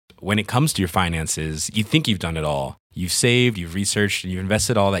when it comes to your finances, you think you've done it all. You've saved, you've researched, and you've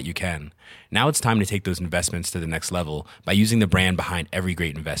invested all that you can. Now it's time to take those investments to the next level by using the brand behind every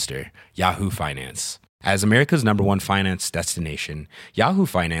great investor, Yahoo Finance. As America's #1 finance destination, Yahoo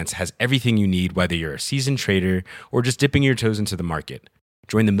Finance has everything you need, whether you're a seasoned trader or just dipping your toes into the market.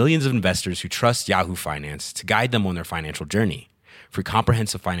 Join the millions of investors who trust Yahoo Finance to guide them on their financial journey. For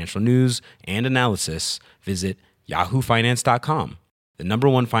comprehensive financial news and analysis, visit yahoofinance.com, the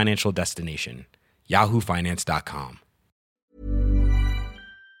 #1 financial destination, yahoofinance.com.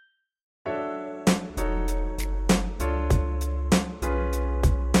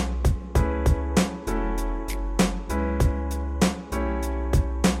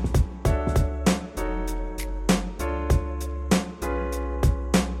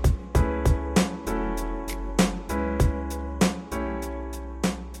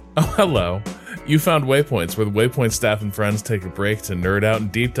 Oh, hello. You found Waypoints, where the Waypoint staff and friends take a break to nerd out and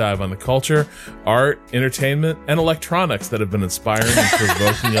deep dive on the culture, art, entertainment, and electronics that have been inspiring and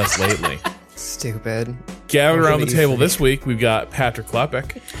provoking us lately. Stupid. Gathered around the table this week, we've got Patrick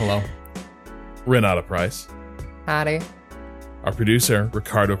Klepek. Hello. Renata Price. Howdy. Our producer,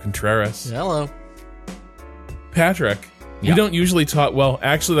 Ricardo Contreras. Hello. Patrick, we don't usually talk... Well,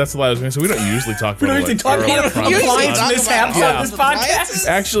 actually, that's the lie I was going to say. We don't usually talk about appliance mishaps on this podcast.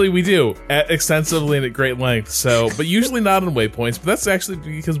 Actually, we do extensively and at great length. But usually not on Waypoints. But that's actually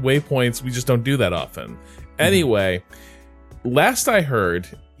because Waypoints, we just don't do that often. Anyway, last I heard,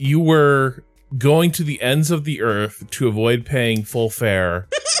 you were going to the ends of the earth to avoid paying full fare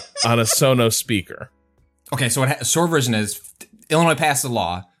on a Sonos speaker. Okay, so a short version is Illinois passed a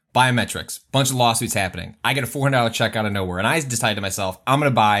law. Biometrics, bunch of lawsuits happening. I get a $400 check out of nowhere, and I decided to myself, I'm going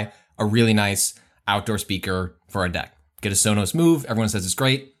to buy a really nice outdoor speaker for our deck. Get a Sonos Move. Everyone says it's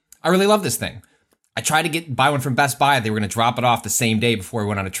great. I really love this thing. I tried to buy one from Best Buy. They were going to drop it off the same day before we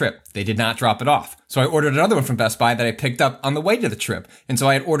went on a trip. They did not drop it off. So I ordered another one from Best Buy that I picked up on the way to the trip. And so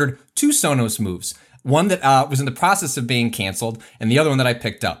I had ordered 2 Sonos Moves. One that was in the process of being canceled, and the other one that I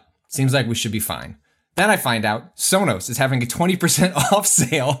picked up. Seems like we should be fine. Then I find out Sonos is having a 20% off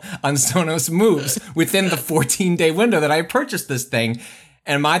sale on Sonos Moves within the 14-day window that I purchased this thing.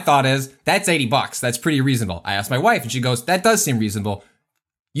 And my thought is, that's $80. That's pretty reasonable. I asked my wife, and she goes, that does seem reasonable.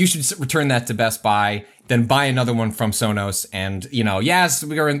 You should return that to Best Buy, then buy another one from Sonos. And, yes,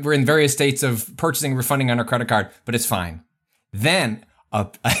 we're in various states of purchasing, refunding on our credit card, but it's fine. Then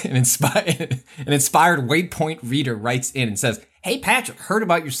an inspired Waypoint reader writes in and says, hey, Patrick, heard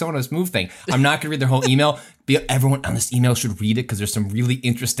about your Sonos Move thing. I'm not going to read their whole email. Everyone on this email should read it because there's some really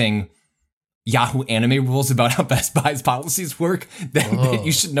interesting Yahoo anime rules about how Best Buy's policies work that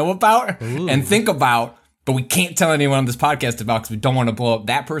you should know about and think about, but we can't tell anyone on this podcast about because we don't want to blow up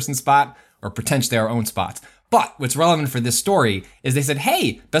that person's spot or potentially our own spots. But what's relevant for this story is they said,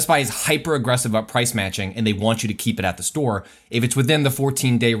 hey, Best Buy is hyper aggressive about price matching and they want you to keep it at the store. If it's within the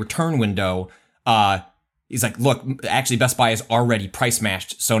 14-day return window, he's like, look, actually, Best Buy has already price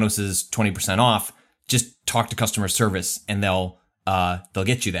matched Sonos's 20% off. Just talk to customer service and they'll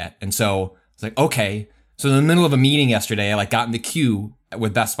get you that. And so it's like, okay. So in the middle of a meeting yesterday, I got in the queue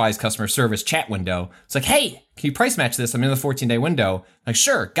with Best Buy's customer service chat window. It's like, hey, can you price match this? I'm in the 14-day window. Like,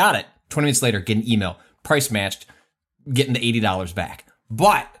 sure, got it. 20 minutes later, get an email. Price matched, getting the $80 back.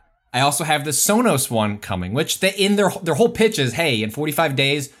 But I also have the Sonos one coming, which in their whole pitch is, hey, in 45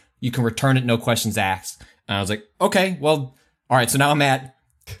 days, you can return it, no questions asked. And I was like, okay, well, all right. So now I'm at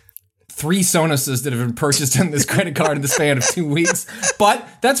 3 Sonoses that have been purchased in this credit card in the span of 2 weeks, but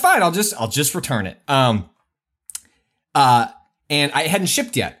that's fine. I'll just return it. And I hadn't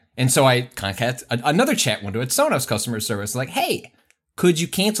shipped yet. And so I contacted another chat window at Sonos customer service. Like, hey, could you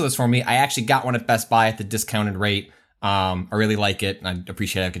cancel this for me? I actually got one at Best Buy at the discounted rate. I really like it and I'd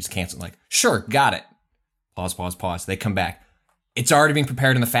appreciate it. I could just cancel it. Like, sure, got it. Pause. They come back. It's already being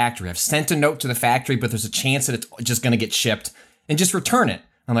prepared in the factory. I've sent a note to the factory, but there's a chance that it's just going to get shipped and just return it.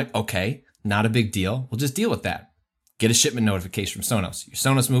 I'm like, okay, not a big deal. We'll just deal with that. Get a shipment notification from Sonos. Your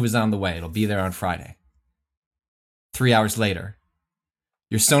Sonos Move is on the way. It'll be there on Friday. 3 hours later,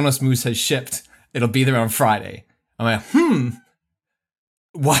 your Sonos Move has shipped. It'll be there on Friday. I'm like,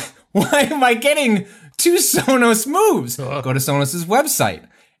 why am I getting 2 Sonos Moves? Go to Sonos's website.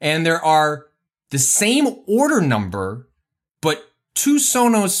 And there are the same order number, but 2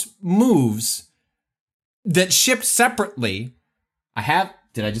 Sonos Moves that shipped separately.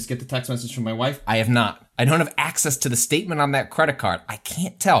 Did I just get the text message from my wife? I have not. I don't have access to the statement on that credit card. I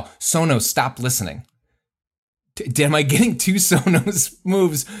can't tell. Sonos, stop listening. Am I getting 2 Sonos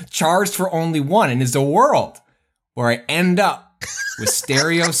Moves charged for only one? And is a world where I end up with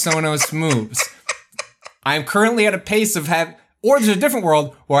stereo Sonos Moves. I'm currently at a pace of Or there's a different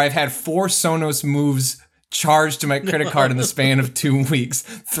world where I've had 4 Sonos moves charged to my credit card in the span of 2 weeks,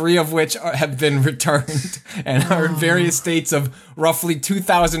 3 of which have been returned and are in various states of roughly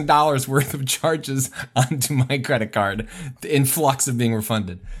 $2,000 worth of charges onto my credit card in flux of being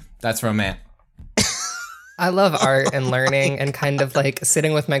refunded. That's where I'm at. I love art and learning and kind of like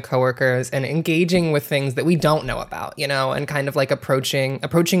sitting with my coworkers and engaging with things that we don't know about, you know, and kind of like approaching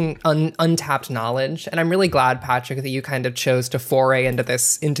untapped knowledge. And I'm really glad, Patrick, that you kind of chose to foray into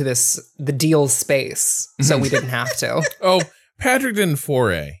the deals space, so we didn't have to. Oh, Patrick didn't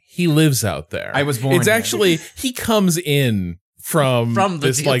foray. He lives out there. I was born It's here. actually, he comes in from the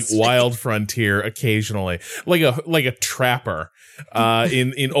this deal like space. wild frontier occasionally, like a trapper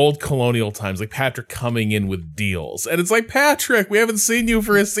in old colonial times, like Patrick coming in with deals. And it's like, Patrick, we haven't seen you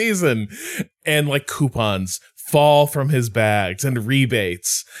for a season. And like coupons fall from his bags and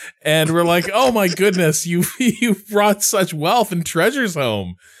rebates. And we're like, oh my goodness, you brought such wealth and treasures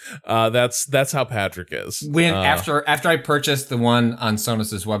home. That's how Patrick is. When after I purchased the one on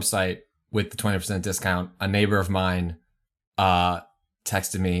Sonos's website with the 20% discount, a neighbor of mine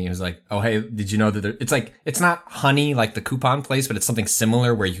texted me. He was like, "Oh, hey, did you know that it's not Honey like the coupon place, but it's something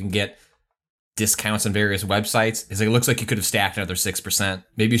similar where you can get discounts on various websites." He's like, "It looks like you could have stacked another 6%.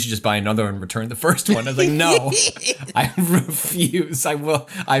 Maybe you should just buy another and return the first one." I was like, "No, I refuse. I will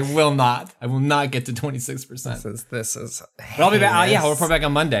not. I will not get to 26%." This is. But I'll be back. Yeah, I'll report back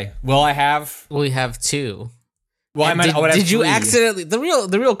on Monday. Will I have? We have 2. Well, I And might. I would have did you 3. accidentally? The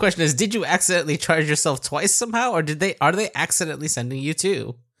real question is, did you accidentally charge yourself twice somehow, or are they accidentally sending you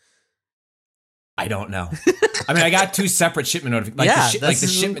 2? I don't know. I mean, I got 2 separate shipment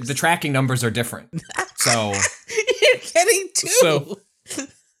notifications. Yeah, The tracking numbers are different. So You're getting 2. So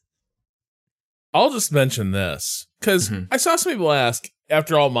I'll just mention this because I saw some people ask,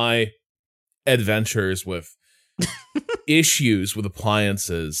 after all my adventures with issues with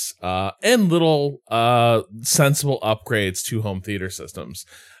appliances and little sensible upgrades to home theater systems,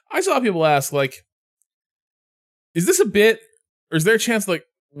 I saw people ask, like, is this a bit, or is there a chance like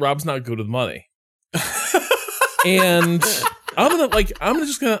Rob's not good with money? And I'm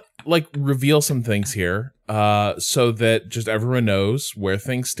just gonna reveal some things here so that just everyone knows where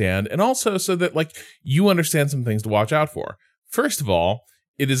things stand, and also so that like you understand some things to watch out for. First of all,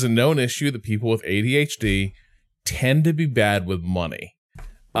 it is a known issue that people with ADHD tend to be bad with money.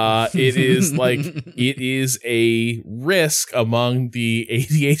 It is a risk among the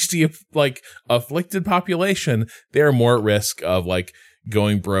ADHD afflicted population. They are more at risk of like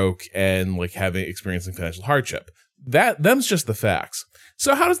going broke and like experiencing financial hardship. Them's just the facts.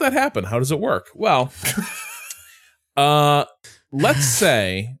 So how does that happen? How does it work? Well, let's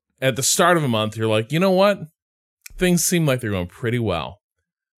say at the start of a month, you're like, you know what? Things seem like they're going pretty well.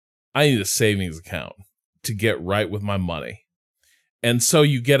 I need a savings account to get right with my money. And so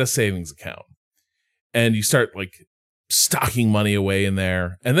you get a savings account and you start like stocking money away in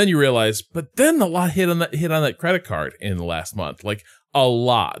there. And then you realize, but then a lot hit on that credit card in the last month. Like a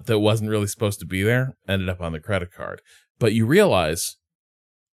lot that wasn't really supposed to be there ended up on the credit card. But you realize,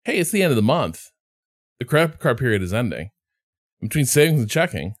 hey, it's the end of the month. The credit card period is ending. Between savings and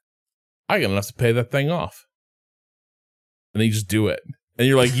checking, I got enough to pay that thing off. And then you just do it. And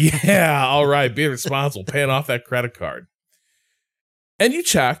you're like, yeah, all right, be responsible, paying off that credit card. And you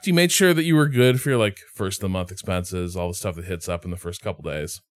checked, you made sure that you were good for your like first of the month expenses, all the stuff that hits up in the first couple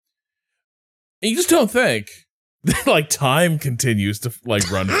days. And you just don't think that like time continues to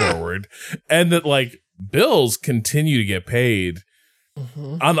like run forward and that like bills continue to get paid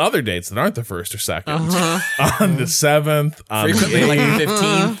on other dates that aren't the 1st or 2nd, on the 7th, on the frequently like 8th, the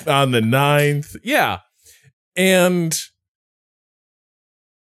 15th. on the 9th. Yeah. And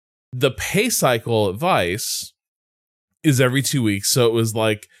the pay cycle advice is every 2 weeks. So it was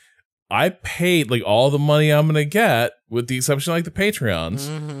like, I paid like all the money I'm going to get, with the exception of like the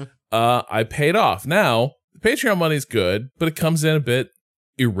Patreons. I paid off. Now, the Patreon money is good, but it comes in a bit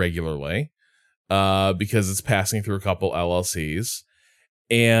irregularly because it's passing through a couple LLCs.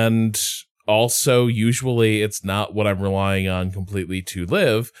 And also, usually it's not what I'm relying on completely to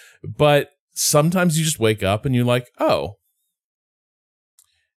live, but sometimes you just wake up and you're like, oh,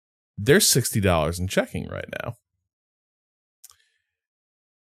 there's $60 in checking right now.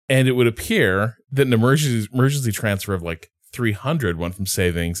 And it would appear that an emergency transfer of like 300 went from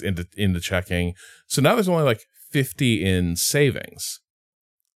savings into checking. So now there's only like 50 in savings.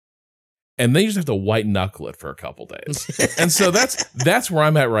 And then you just have to white knuckle it for a couple days. And so that's where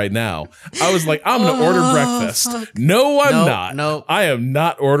I'm at right now. I was like, I'm going to order breakfast. Fuck. No, I'm not. No. I am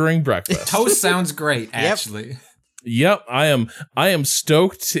not ordering breakfast. Toast sounds great, actually. Yep, I am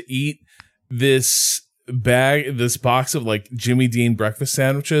stoked to eat this this box of like Jimmy Dean breakfast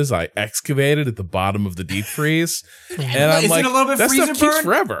sandwiches I excavated at the bottom of the deep freeze, and I'm Is like, it a little bit that freezer stuff keeps burn?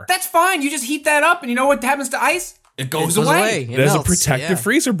 forever. That's fine. You just heat that up, and you know what happens to ice? It goes away. It There's melts, a protective yeah.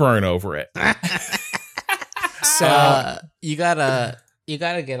 freezer burn over it. So You gotta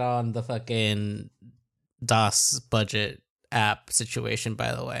get on the fucking DOS budget app situation.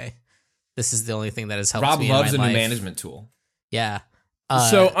 By the way, this is the only thing that has helped Rob me loves in a my new life. management tool. Yeah.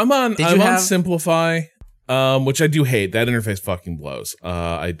 So I'm on did you have- Simplify, which I do hate. That interface fucking blows.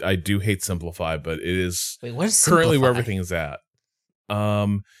 I do hate Simplify, but it is Wait, what is currently where Simplify? everything is at.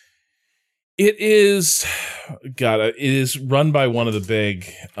 It is, it is run by one of the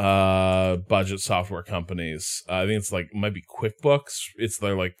big budget software companies. I think it's like, might be QuickBooks. It's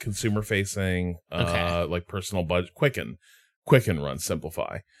their like consumer facing, Okay. like personal budget. Quicken runs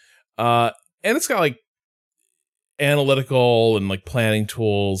Simplify. And it's got like analytical and like planning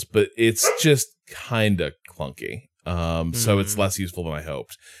tools, but it's just kind of clunky. So it's less useful than I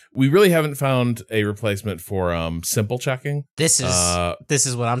hoped. We really haven't found a replacement for simple checking. This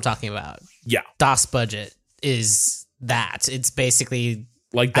is what I'm talking about. Yeah. DOS budget is that. It's basically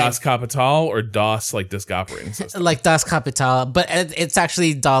Like Das Kapital or DOS like disk operating system. like Das Kapital, but it's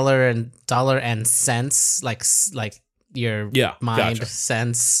actually dollar and cents, like your mind gotcha.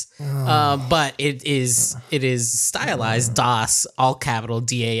 cents. But it is stylized DOS, all capital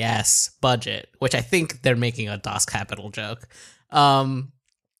DAS budget, which I think they're making a DOS capital joke.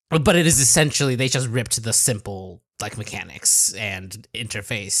 But it is essentially they just ripped the simple like mechanics and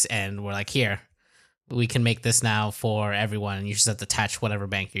interface, and we're like, here, we can make this now for everyone, and you just have to attach whatever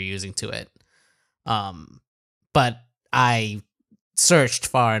bank you're using to it. But I searched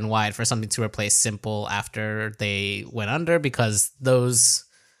far and wide for something to replace Simple after they went under, because those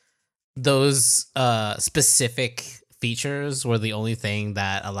specific features were the only thing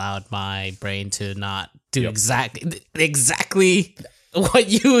that allowed my brain to not do exactly what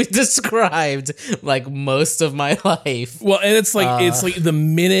you described like most of my life. Well, and it's like the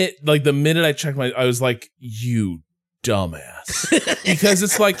minute I checked I was like, you dumbass. Because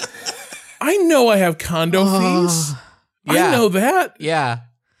it's like, I know I have condo fees. yeah. I know that. Yeah.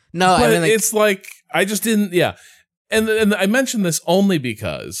 No, But I mean, like, it's like, I just didn't, yeah. And I mentioned this only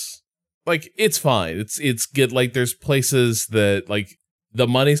because, like, it's fine. It's good. Like, there's places that, like, the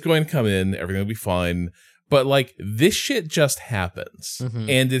money's going to come in, everything will be fine. But, like, this shit just happens. Mhm.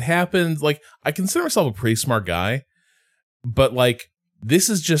 And it happened, like, I consider myself a pretty smart guy. But, like, this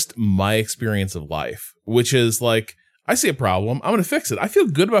is just my experience of life, which is, like, I see a problem, I'm going to fix it. I feel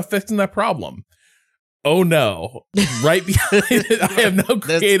good about fixing that problem. Oh, no. Right behind it, I have now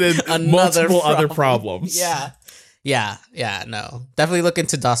created multiple other problems. Yeah, no. Definitely look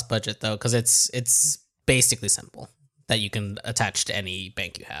into DOS budget, though, because it's basically simple that you can attach to any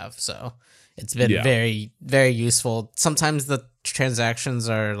bank you have. So it's been very, very useful. Sometimes the transactions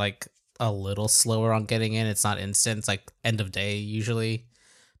are like a little slower on getting in. It's not instant. It's like end of day usually,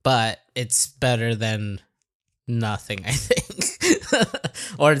 but it's better than nothing, I think.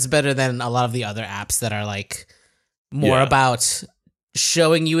 Or it's better than a lot of the other apps that are like more about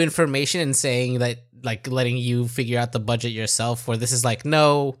showing you information and saying that, like, letting you figure out the budget yourself, where this is like,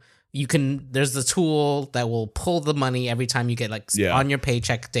 no, you can, there's the tool that will pull the money every time you get like on your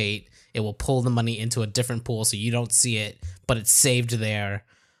paycheck date. It will pull the money into a different pool so you don't see it, but it's saved there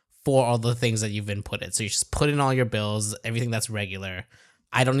for all the things that you've inputted. So you just put in all your bills, everything that's regular.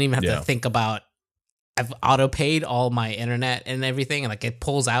 I don't even have to think about, I've auto paid all my internet and everything, and like it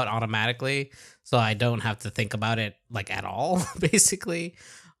pulls out automatically. So I don't have to think about it like at all, basically.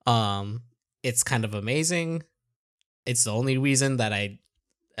 It's kind of amazing. It's the only reason that I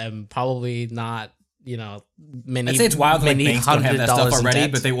am probably not, I'd say it's wild that banks don't have that stuff already,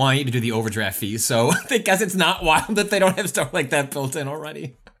 debt. but they want you to do the overdraft fees. So I guess it's not wild that they don't have stuff like that built in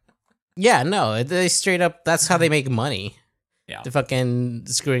already. Yeah, no, they straight up, that's how they make money. Yeah. They're fucking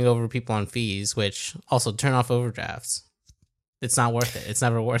screwing over people on fees, which also turn off overdrafts. It's not worth it. It's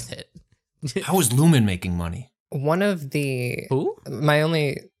never worth it. How is Lumen making money? one of the Who?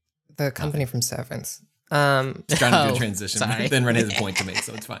 the company from Severance. Trying to do Oh, a transition. sorry. Then Renee has a point to make,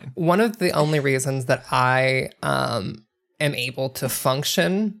 so it's fine. One of the only reasons that I am able to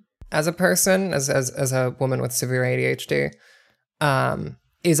function as a person, as a woman with severe ADHD,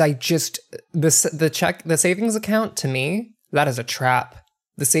 is I just the savings account to me, that is a trap.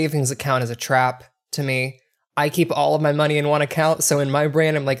 The savings account is a trap to me. I keep all of my money in one account, so in my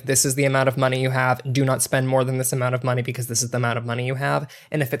brain, I'm like, this is the amount of money you have. Do not spend more than this amount of money because this is the amount of money you have.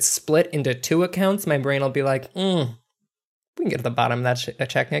 And if it's split into two accounts, my brain will be like, we can get to the bottom of that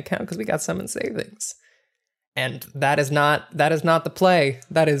checking account because we got some in savings. And that is not the play.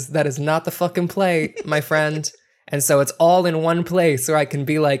 That is not the fucking play, my friend. And so it's all in one place where I can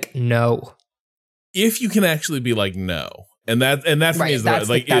be like, no. If you can actually be like, no. And that for me is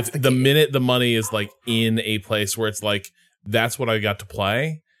the minute the money is like in a place where it's like, that's what I got to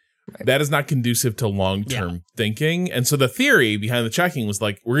play. Right. That is not conducive to long-term thinking. And so the theory behind the checking was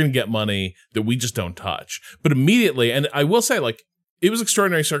like, we're going to get money that we just don't touch. But immediately, and I will say, like, it was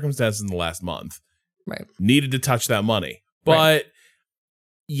extraordinary circumstances in the last month. Right. Needed to touch that money. But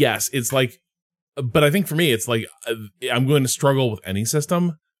yes, it's like, but I think for me, it's like, I'm going to struggle with any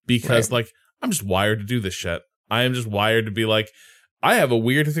system because like, I'm just wired to do this shit. I am just wired to be like, I have a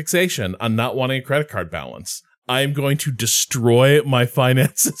weird fixation on not wanting a credit card balance. I am going to destroy my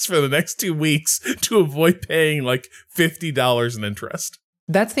finances for the next 2 weeks to avoid paying like $50 in interest.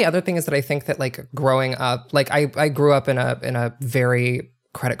 That's the other thing is that I think that like growing up, like I grew up in a very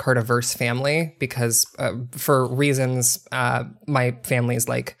credit card averse family because for reasons, my family's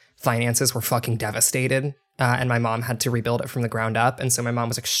like finances were fucking devastated. And my mom had to rebuild it from the ground up. And so my mom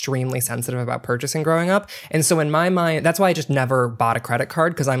was extremely sensitive about purchasing growing up. And so in my mind, that's why I just never bought a credit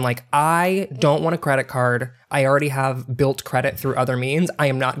card because I'm like, I don't want a credit card. I already have built credit through other means. I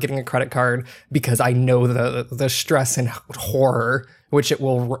am not getting a credit card because I know the stress and horror which it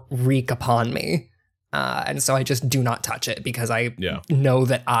will wreak upon me. And so I just do not touch it because I know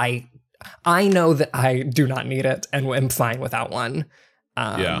that I know that I do not need it and am fine without one.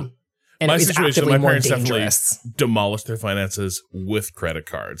 And my situation, my parents definitely dangerous. demolished their finances with credit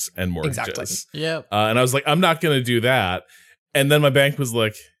cards and mortgages. Exactly. Yeah. And I was like, I'm not going to do that. And then my bank was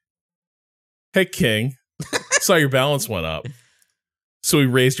like, hey, King, saw your balance went up. So we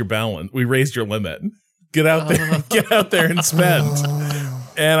raised your balance. We raised your limit. Get out there and spend.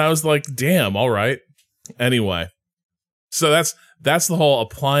 And I was like, damn, all right. Anyway, so that's the whole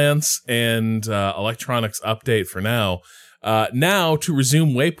appliance and electronics update for now. Now to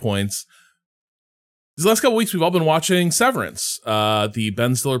resume Waypoints. These last couple weeks, we've all been watching Severance, the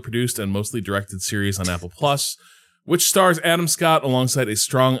Ben Stiller produced and mostly directed series on Apple Plus, which stars Adam Scott alongside a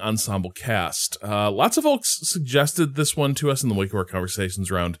strong ensemble cast. Lots of folks suggested this one to us in the wake of our conversations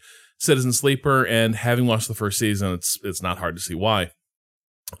around Citizen Sleeper, and having watched the first season, it's not hard to see why.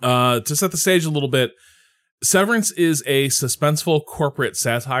 To set the stage a little bit, Severance is a suspenseful corporate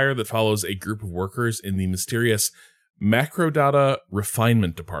satire that follows a group of workers in the mysterious Macrodata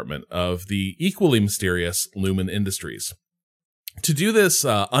Refinement Department of the equally mysterious Lumen Industries. To do this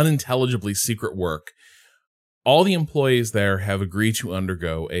unintelligibly secret work, all the employees there have agreed to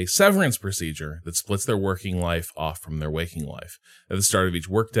undergo a severance procedure that splits their working life off from their waking life. At the start of each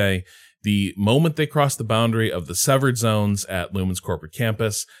workday, the moment they cross the boundary of the severed zones at Lumen's corporate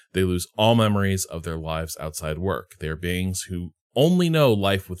campus, they lose all memories of their lives outside work. They are beings who only know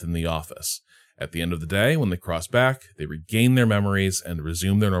life within the office. At the end of the day, when they cross back, they regain their memories and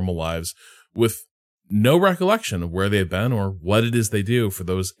resume their normal lives with no recollection of where they've been or what it is they do for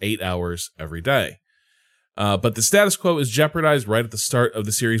those 8 hours every day. But the status quo is jeopardized right at the start of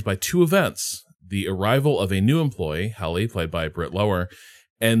the series by two events: the arrival of a new employee, Helly, played by Britt Lower,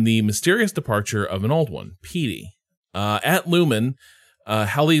 and the mysterious departure of an old one, Petey. At Lumen,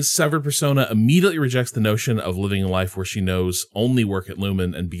 Helly's severed persona immediately rejects the notion of living a life where she knows only work at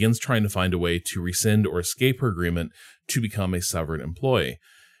Lumen and begins trying to find a way to rescind or escape her agreement to become a severed employee.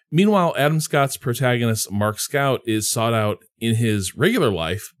 Meanwhile, Adam Scott's protagonist, Mark Scout, is sought out in his regular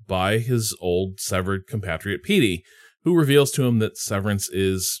life by his old severed compatriot Petey, who reveals to him that severance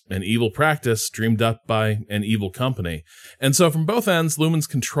is an evil practice dreamed up by an evil company. And so from both ends, Lumen's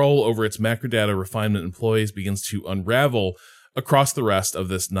control over its Macrodata Refinement employees begins to unravel across the rest of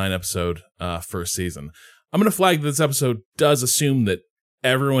this 9-episode first season. I'm going to flag that this episode does assume that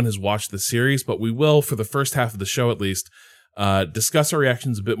everyone has watched the series, but we will, for the first half of the show at least, discuss our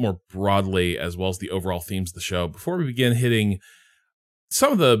reactions a bit more broadly, as well as the overall themes of the show, before we begin hitting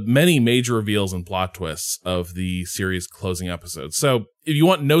some of the many major reveals and plot twists of the series' closing episodes. So if you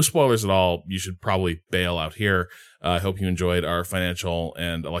want no spoilers at all, you should probably bail out here. I hope you enjoyed our financial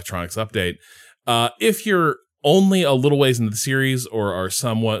and electronics update. If you're only a little ways into the series, or are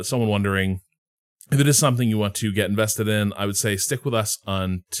someone wondering if it is something you want to get invested in, I would say stick with us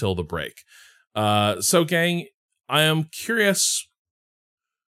until the break. So gang, I am curious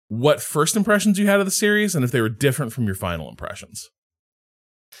what first impressions you had of the series and if they were different from your final impressions.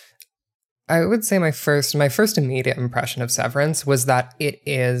 I would say my first immediate impression of Severance was that it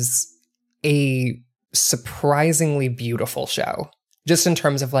is a surprisingly beautiful show. Just in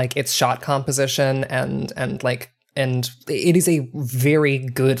terms of like its shot composition and like And it is a very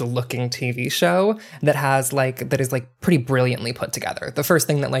good looking TV show that is like pretty brilliantly put together. The first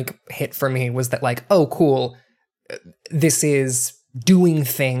thing that like hit for me was that like, oh, cool. This is doing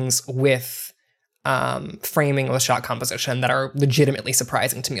things with framing with shot composition that are legitimately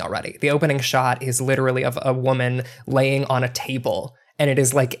surprising to me already. The opening shot is literally of a woman laying on a table, and it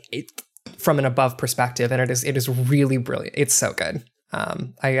is like from an above perspective, and it is really brilliant. It's so good.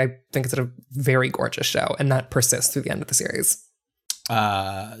 I think it's a very gorgeous show, and that persists through the end of the series.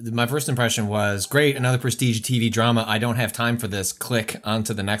 My first impression was great. Another prestige TV drama. I don't have time for this. Click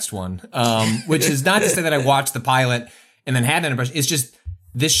onto the next one. Which is not to say that I watched the pilot and then had an impression. It's just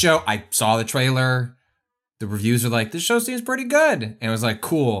this show. I saw the trailer. The reviews were like, this show seems pretty good. And it was like,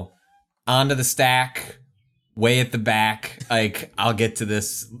 cool. Onto the stack. Way at the back. Like, I'll get to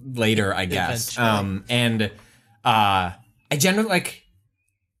this later, I guess. I generally like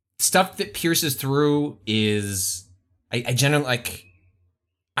stuff that pierces through is I generally like,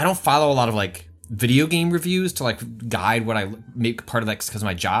 I don't follow a lot of like video game reviews to like guide what I make part of like because of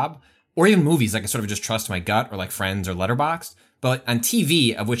my job, or even movies. Like I sort of just trust my gut or like friends or Letterboxd. But like, on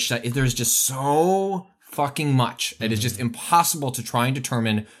TV, of which there's just so fucking much, it is just impossible to try and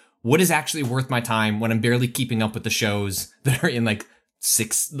determine what is actually worth my time when I'm barely keeping up with the shows that are in like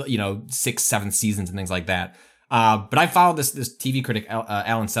 6, 7 seasons and things like that. But I followed this TV critic,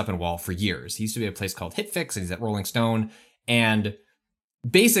 Alan Sepinwall, for years. He used to be at a place called HitFix, and he's at Rolling Stone. And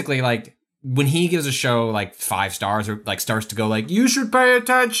basically, like, when he gives a show, like, 5 stars or, like, starts to go, like, you should pay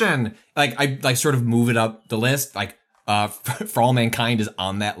attention, like, I, like, sort of move it up the list. Like, For All Mankind is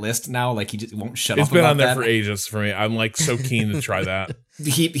on that list now. Like, he just won't shut up about that. It's been on there for ages for me. I'm, like, so keen to try that.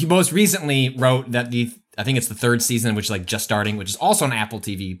 He most recently wrote that I think it's the 3rd season, which is, like, just starting, which is also on Apple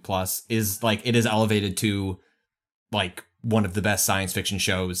TV Plus, is, like, it is elevated to like one of the best science fiction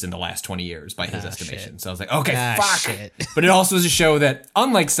shows in the last 20 years by his estimation. Shit. So I was like, okay, fuck. Shit. But it also is a show that,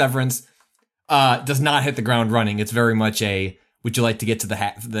 unlike Severance, does not hit the ground running. It's very much a, would you like to get to the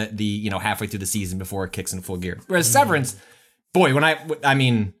halfway through the season before it kicks in full gear? Whereas Severance, boy,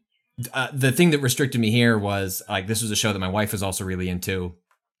 the thing that restricted me here was like, this was a show that my wife is also really into.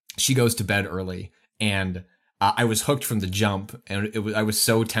 She goes to bed early, and I was hooked from the jump, and I was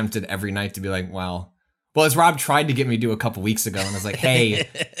so tempted every night to be like, well, as Rob tried to get me to do a couple weeks ago, and I was like, hey,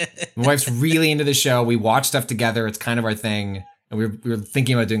 my wife's really into the show. We watch stuff together. It's kind of our thing. And we were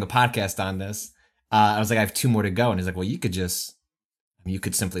thinking about doing a podcast on this. I was like, I have 2 more to go. And he's like, well, you could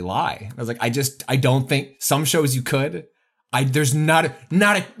simply lie. I was like, I don't think some shows you could. There's now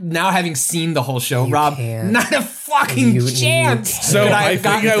having seen the whole show, Rob, not a fucking chance. So I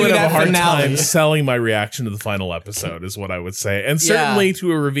think I would have a hard time selling my reaction to the final episode is what I would say. And certainly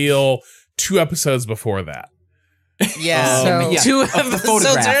to a reveal 2 episodes before that. Yeah. 2 episodes the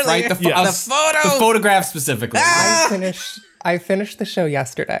photograph, earlier. right? The photograph specifically. I finished the show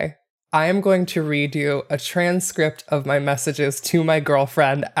yesterday. I am going to read you a transcript of my messages to my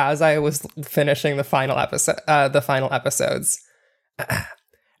girlfriend as I was finishing the final episodes.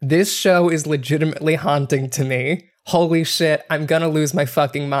 This show is legitimately haunting to me. Holy shit, I'm gonna lose my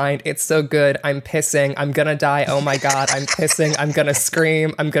fucking mind. It's so good. I'm pissing. I'm gonna die. Oh my god, I'm pissing. I'm gonna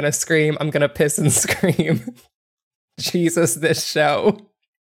scream. I'm gonna scream. I'm gonna piss and scream. Jesus, this show.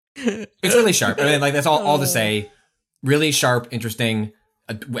 It's really sharp. I mean, like, that's all to say. Really sharp, interesting.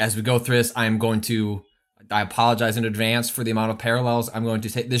 As we go through this, I apologize in advance for the amount of parallels. I'm going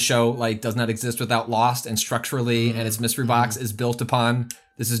to take this show, like, does not exist without Lost, and structurally, and its mystery box is built upon.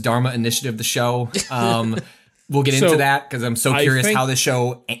 This is Dharma Initiative, the show. We'll get into that because I'm so curious how this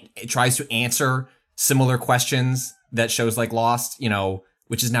show tries to answer similar questions that shows like Lost,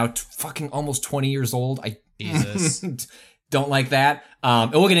 which is now fucking almost 20 years old. I Jesus don't like that.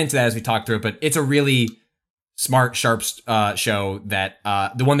 And we'll get into that as we talk through it, but it's a really smart, sharp show that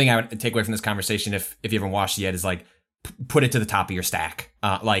the one thing I would take away from this conversation, if you haven't watched it yet, is like put it to the top of your stack.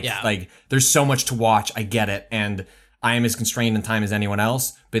 Like there's so much to watch. I get it. And I am as constrained in time as anyone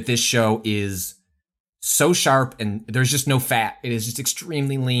else, but this show is so sharp and there's just no fat. It is just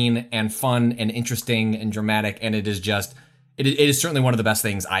extremely lean and fun and interesting and dramatic. And it is just, it is certainly one of the best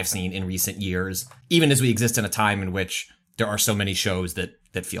things I've seen in recent years, even as we exist in a time in which there are so many shows that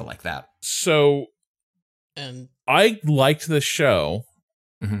feel like that. So I liked the show.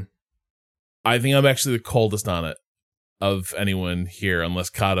 Mm-hmm. I think I'm actually the coldest on it of anyone here, unless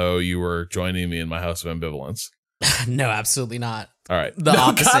Kato, you were joining me in my house of ambivalence. No, absolutely not. All right. The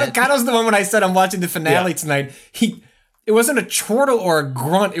opposite. Kato's the one when I said I'm watching the finale tonight. It wasn't a chortle or a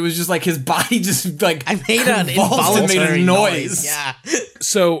grunt. It was just like his body just like I made an involuntary noise. Yeah.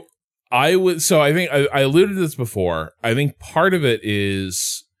 So I think I alluded to this before. I think part of it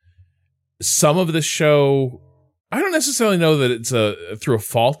is some of the show I don't necessarily know that it's through a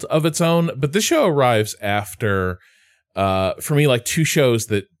fault of its own, but this show arrives after, for me, like 2 shows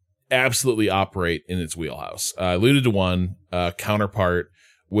that absolutely operate in its wheelhouse. I alluded to one, Counterpart,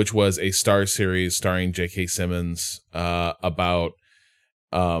 which was a Starz series starring J.K. Simmons, about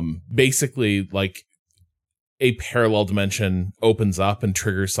basically like a parallel dimension opens up and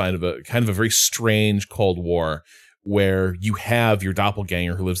triggers sign of a kind of a very strange Cold War where you have your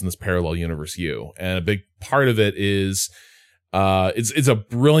doppelganger who lives in this parallel universe, you. And a big part of it is it's a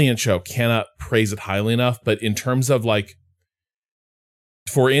brilliant show. Cannot praise it highly enough. But in terms of like,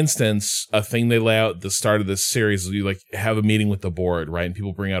 for instance, a thing they lay out at the start of this series is you like have a meeting with the board, right? And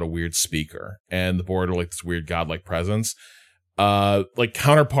people bring out a weird speaker, and the board are like this weird godlike presence. Like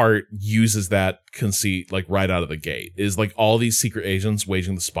Counterpart uses that conceit like right out of the gate. Is like all these secret agents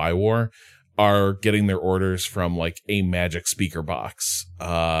waging the spy war are getting their orders from like a magic speaker box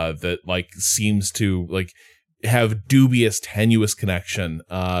that like seems to like have dubious, tenuous connection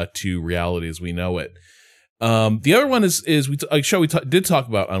to reality as we know it. The other one is a show we did talk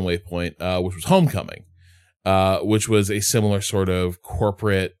about on Waypoint, which was Homecoming, which was a similar sort of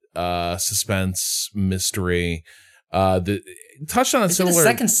corporate suspense mystery that touched on a similar. Did a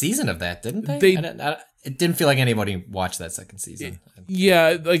second season of that, didn't they? It didn't feel like anybody watched that second season.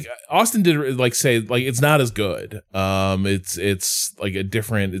 Yeah, like Austin did like say like it's not as good. It's like a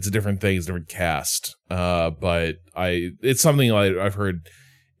different thing, it's a different cast. But it's something I've heard.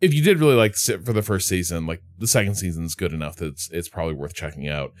 If you did really like sit for the first season, like the second season is good enough that it's probably worth checking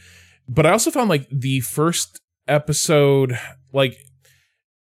out. But I also found like the first episode, like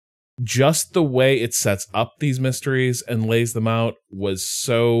just the way it sets up these mysteries and lays them out was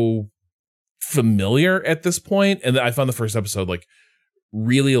so familiar at this point. And I found the first episode like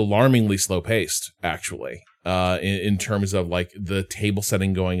really alarmingly slow paced, actually, in terms of like the table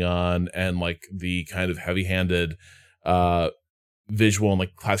setting going on and like the kind of heavy handed, visual and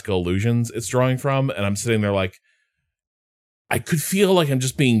like classical illusions it's drawing from. And I'm sitting there like I could feel like I'm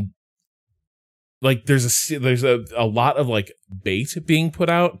just being like there's a lot of like bait being put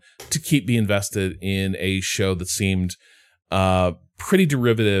out to keep me invested in a show that seemed pretty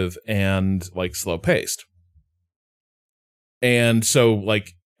derivative and like slow paced. And so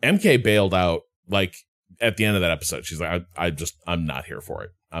like MK bailed out like at the end of that episode. She's like I'm not here for it,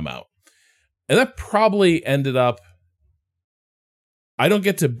 I'm out. And that probably ended up, I don't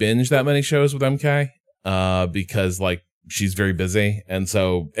get to binge that many shows with MK because like she's very busy. And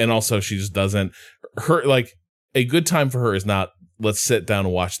also she just doesn't, her like a good time for her is not let's sit down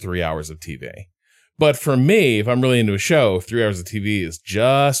and watch 3 hours of TV. But for me, if I'm really into a show, 3 hours of TV is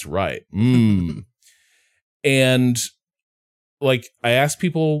just right. And like I asked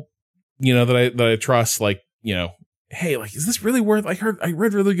people, you know, that I trust, like, you know, hey, like, is this really worth, I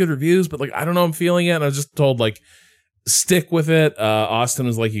read really good reviews, but like, I don't know, I'm feeling it. And I was just told like, stick with it. Austin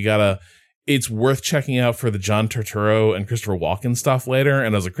was like, it's worth checking out for the John Turturro and Christopher Walken stuff later.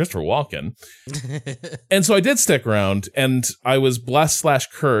 And I was like, Christopher Walken. And so I did stick around, and I was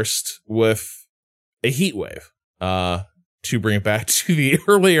blessed/cursed with a heat wave, to bring it back to the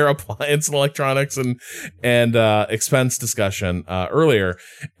earlier appliance and electronics and expense discussion earlier.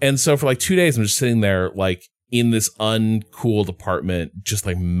 And so for like 2 days, I'm just sitting there like in this uncooled apartment, just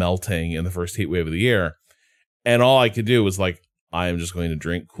like melting in the first heat wave of the year. And all I could do was like, I am just going to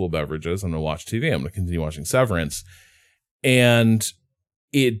drink cool beverages. I'm going to watch TV. I'm going to continue watching Severance. And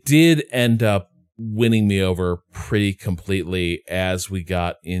it did end up winning me over pretty completely as we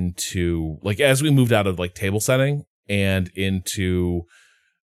got into, like, as we moved out of like table setting and into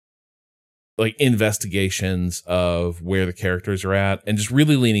like investigations of where the characters are at, and just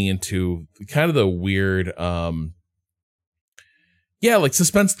really leaning into kind of the weird, like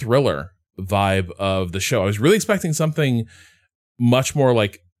suspense thriller vibe of the show. I was really expecting something much more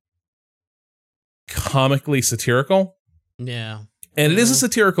like comically satirical. Yeah. And it is a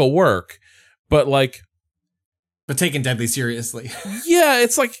satirical work, but taken deadly seriously. Yeah,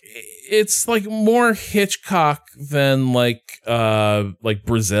 it's like more Hitchcock than like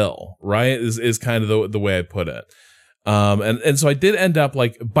Brazil, right? Is kind of the way I put it. And so I did end up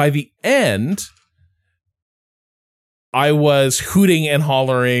like by the end I was hooting and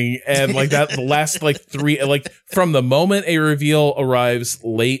hollering, and like that the last like three, like from the moment a reveal arrives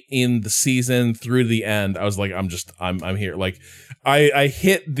late in the season through to the end, I was like, I'm here. Like I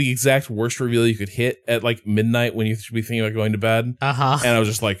hit the exact worst reveal you could hit at like midnight when you should be thinking about going to bed. Uh-huh. And I was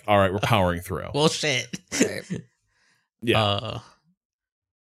just like, all right, we're powering through. Well, shit. Yeah.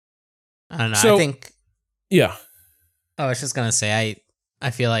 I don't know. So, I think. Yeah. I was just gonna say,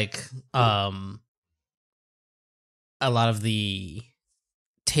 I feel like a lot of the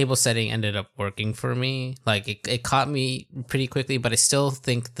table setting ended up working for me. Like it caught me pretty quickly, but I still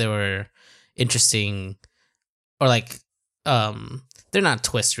think there were interesting, or like they're not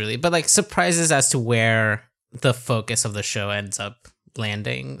twists really, but like surprises as to where the focus of the show ends up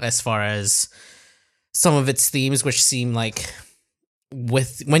landing, as far as some of its themes, which seem like,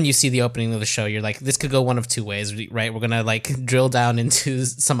 when you see the opening of the show, you're like, this could go one of two ways, right? We're gonna like drill down into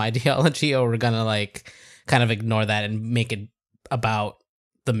some ideology, or we're gonna like kind of ignore that and make it about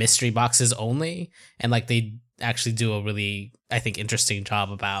the mystery boxes only. And like they actually do a really, I think, interesting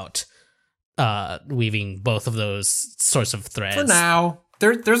job about weaving both of those sorts of threads. For now,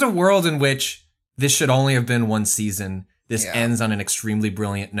 there's a world in which this should only have been one season. This ends on an extremely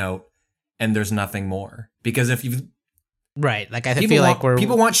brilliant note, and there's nothing more. Because if you've right, like I feel like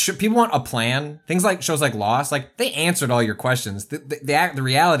people want a plan. Things like shows like Lost, like they answered all your questions. The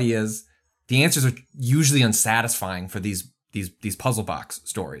reality is the answers are usually unsatisfying for these puzzle box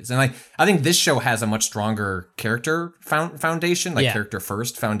stories. And like I think this show has a much stronger character foundation, like character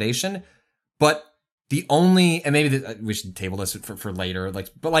first foundation. But the only, and maybe we should table this for later, like,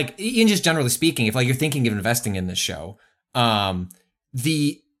 but like in just generally speaking, if like you're thinking of investing in this show,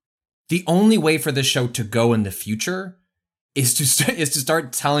 the only way for this show to go in the future is to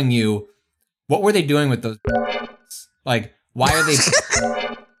start telling you, what were they doing with those? Like, why are they?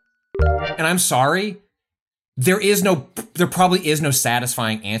 And I'm sorry, there probably is no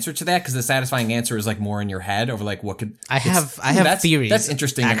satisfying answer to that, because the satisfying answer is like more in your head over like what could. I have theories. That's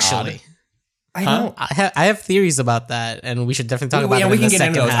interesting, actually. And odd. I have theories about that, and we should definitely talk about it. We in can the get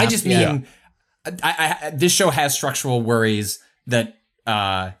into those. half. I just mean, this show has structural worries that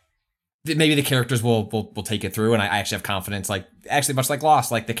maybe the characters will take it through, and I actually have confidence. Like, actually, much like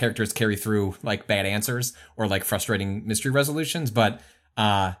Lost, like the characters carry through like bad answers or like frustrating mystery resolutions. But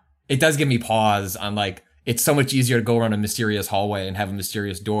it does give me pause on like, it's so much easier to go around a mysterious hallway and have a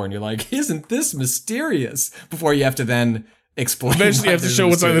mysterious door, and you're like, isn't this mysterious? Before you have to then explain. Eventually, you have to show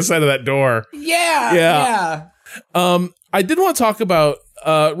what's on the side of that door. Yeah. I did want to talk about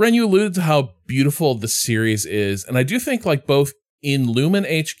Ren. You alluded to how beautiful the series is, and I do think like both in Lumen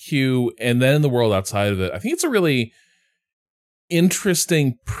HQ and then in the world outside of it, I think it's a really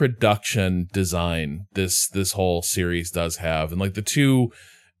interesting production design this whole series does have, and like the two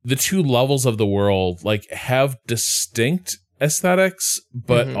levels of the world like have distinct aesthetics,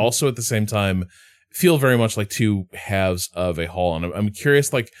 but also at the same time feel very much like two halves of a whole. And I'm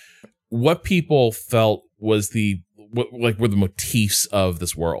curious, like, what people felt was were the motifs of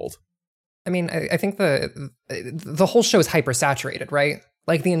this world. I mean, I think the whole show is hypersaturated, right?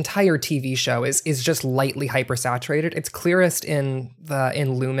 Like the entire TV show is just lightly hypersaturated. It's clearest in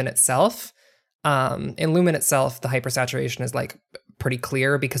Lumen itself. In Lumen itself, the hypersaturation is like pretty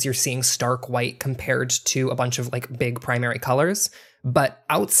clear because you're seeing stark white compared to a bunch of like big primary colors. But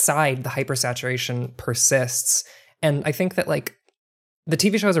outside, the hypersaturation persists. And I think that like the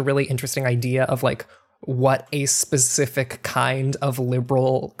TV show has a really interesting idea of like what a specific kind of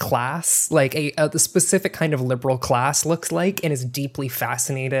liberal class, like a specific kind of liberal class looks like, and is deeply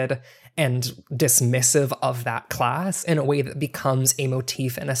fascinated and dismissive of that class in a way that becomes a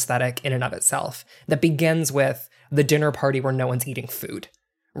motif and aesthetic in and of itself. That begins with the dinner party where no one's eating food.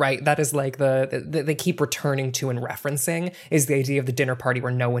 Right, that is like they keep returning to and referencing is the idea of the dinner party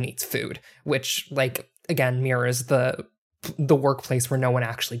where no one eats food, which like again mirrors the workplace where no one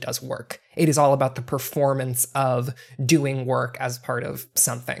actually does work. It is all about the performance of doing work as part of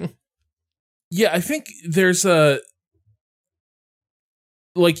something. Yeah, I think there's a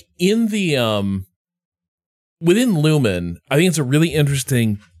like in the within Lumen, I think it's a really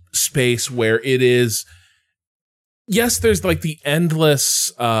interesting space where it is. Yes, there's like the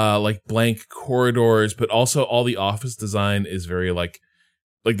endless like blank corridors, but also all the office design is very like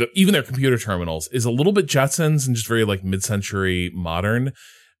even their computer terminals is a little bit Jetsons and just very like mid-century modern.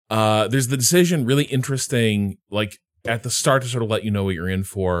 There's the decision, really interesting, like at the start to sort of let you know what you're in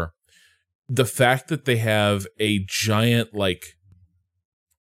for. The fact that they have a giant like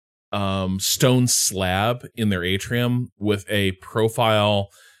stone slab in their atrium with a profile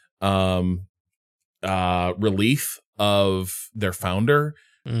relief of their founder,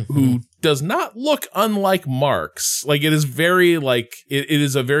 who does not look unlike Marx. Like it is very like it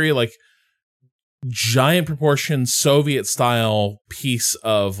is a very like giant proportion Soviet style piece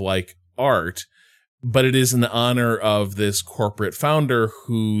of like art, but it is in honor of this corporate founder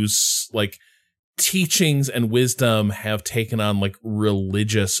whose like teachings and wisdom have taken on like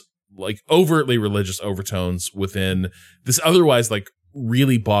religious, like overtly religious overtones within this otherwise like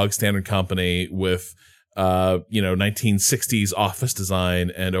really bog standard company with 1960s office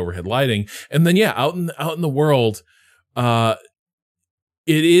design and overhead lighting. And then out in the world, it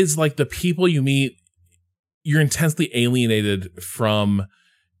it is like the people you meet, you're intensely alienated from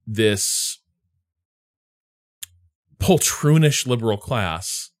this poltroonish liberal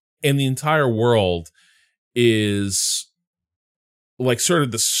class, and the entire world is like sort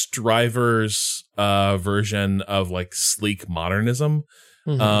of the Strivers version of like sleek modernism.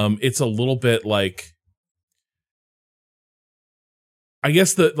 It's a little bit like, I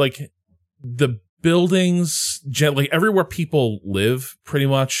guess the buildings, like everywhere people live pretty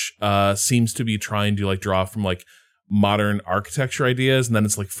much seems to be trying to like draw from like modern architecture ideas, and then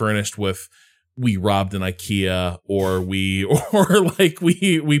it's like furnished with, we robbed an IKEA, or we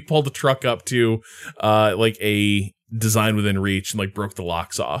pulled a truck up to like a design within reach and like broke the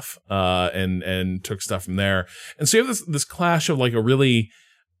locks off and took stuff from there. And so you have this clash of like a really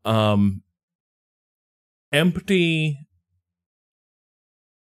empty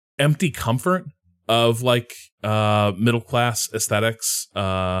comfort of like middle class aesthetics,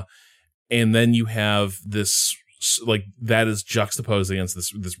 and then you have this like that is juxtaposed against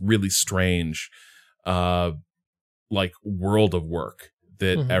this really strange like world of work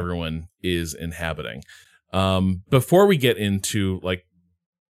that everyone is inhabiting. Before we get into like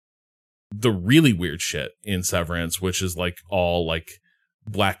the really weird shit in Severance, which is like all like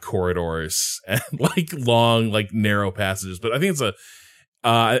black corridors and like long like narrow passages, but I think it's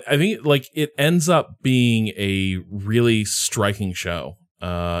I think like it ends up being a really striking show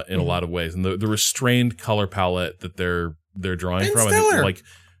in a lot of ways, and the restrained color palette that they're drawing from, I think, like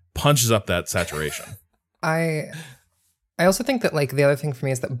punches up that saturation. I also think that like the other thing for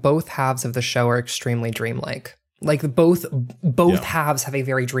me is that both halves of the show are extremely dreamlike. Like both halves have a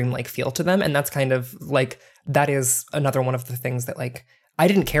very dreamlike feel to them, and that's kind of like, that is another one of the things that like I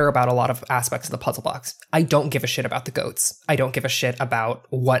didn't care about a lot of aspects of the puzzle box. I don't give a shit about the goats. I don't give a shit about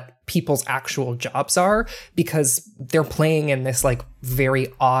what people's actual jobs are, because they're playing in this like very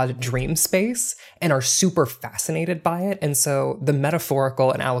odd dream space and are super fascinated by it. And so the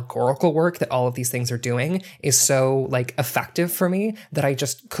metaphorical and allegorical work that all of these things are doing is so like effective for me that I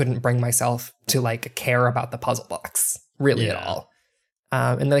just couldn't bring myself to like care about the puzzle box really at all.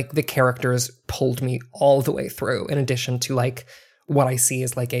 And like the characters pulled me all the way through, in addition to like what I see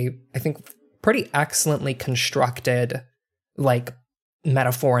is like I think pretty excellently constructed like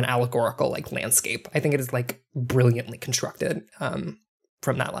metaphor and allegorical like landscape. I think it is like brilliantly constructed from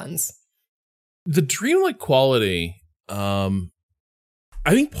that lens. The dreamlike quality, I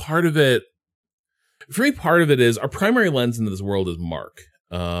think part of it is our primary lens into this world is Mark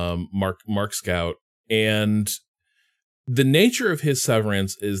Scout, and the nature of his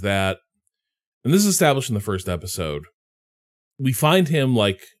Severance is that, and this is established in the first episode, we find him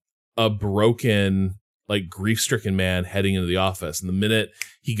like a broken, like grief-stricken man heading into the office. And the minute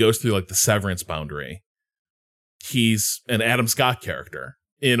he goes through like the Severance boundary, he's an Adam Scott character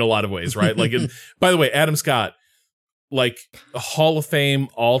in a lot of ways, right? Like, by the way, Adam Scott, like a Hall of Fame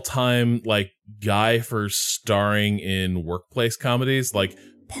all-time like guy for starring in workplace comedies, like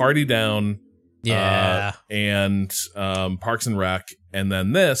Party Down, and Parks and Rec, and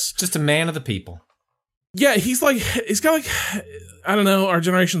then this. Just a man of the people. Yeah, he's got like, I don't know, our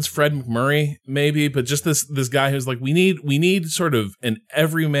generation's Fred McMurray maybe, but just this guy who's like, we need sort of an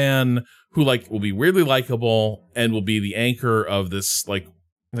everyman who like will be weirdly likable and will be the anchor of this like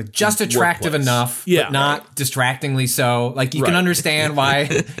just attractive workplace enough, but not distractingly so. Like you can understand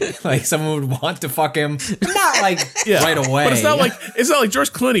why like someone would want to fuck him, but not like right away. But it's not like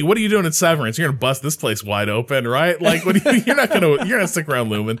George Clooney. What are you doing in Severance? You're gonna bust this place wide open, right? Like you're not gonna stick around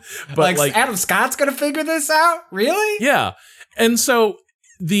Lumen. But like Adam Scott's gonna figure this out, really? Yeah. And so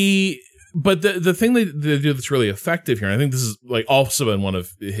the thing they do that's really effective here, and I think this is like also been one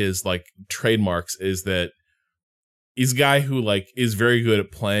of his like trademarks, is that he's a guy who like is very good at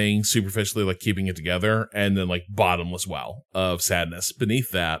playing superficially, like keeping it together, and then like bottomless well of sadness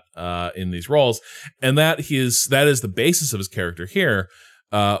beneath that in these roles. And that is the basis of his character here,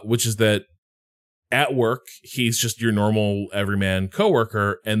 which is that at work he's just your normal everyman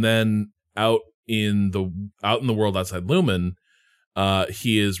coworker, and then out in the world outside Lumen,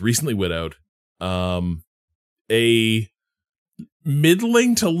 he is recently widowed, a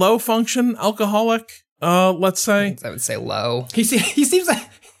middling to low function alcoholic. Let's say. I would say low. He seems like,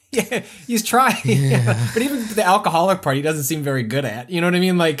 he's trying. But even the alcoholic part, he doesn't seem very good at. You know what I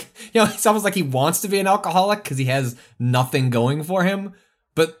mean? Like, it's almost like he wants to be an alcoholic because he has nothing going for him.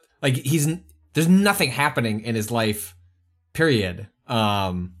 But like, there's nothing happening in his life, period.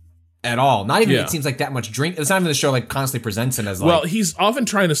 At all. Not even, it seems like that much drink. It's not even the show like constantly presents him as like. Well, he's often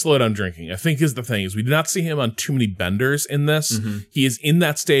trying to slow down drinking, I think is the thing, is we do not see him on too many benders in this. He is in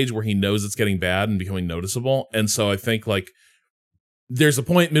that stage where he knows it's getting bad and becoming noticeable. And so I think like there's a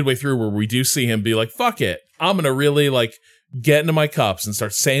point midway through where we do see him be like, fuck it, I'm gonna really like get into my cups and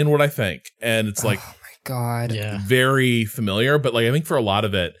start saying what I think. And it's like, oh my God. Yeah. very familiar. But like, I think for a lot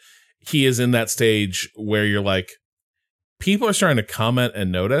of it, he is in that stage where you're like, people are starting to comment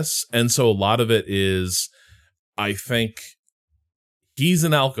and notice. And so a lot of it is, I think he's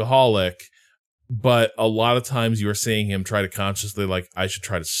an alcoholic, but a lot of times you are seeing him try to consciously like, I should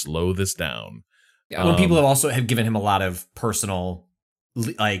try to slow this down. Yeah. When people have given him a lot of personal,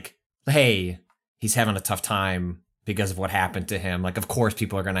 like, hey, he's having a tough time because of what happened to him. Like, of course,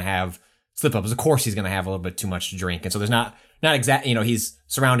 people are going to have slip ups. Of course, he's going to have a little bit too much to drink. And so there's not exact, he's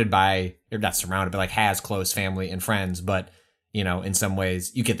surrounded by, or not surrounded, but like has close family and friends. But, in some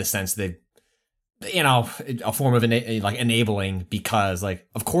ways you get the sense that, a form of enabling, because like,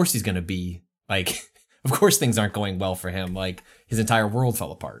 of course he's going to be like, of course things aren't going well for him. Like his entire world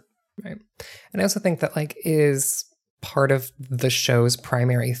fell apart. Right. And I also think that like is part of the show's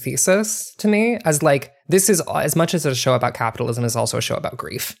primary thesis to me, as like, this is as much as a show about capitalism is also a show about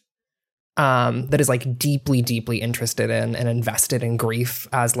grief. That is like deeply, deeply interested in and invested in grief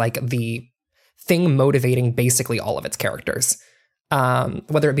as like the thing motivating basically all of its characters.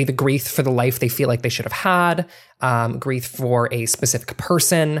 Whether it be the grief for the life they feel like they should have had, grief for a specific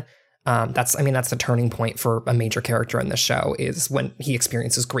person. That's the turning point for a major character in this show, is when he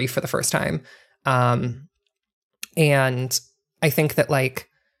experiences grief for the first time. And I think that like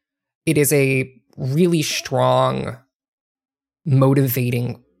it is a really strong,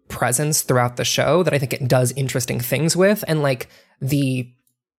 motivating presence throughout the show that I think it does interesting things with. And like the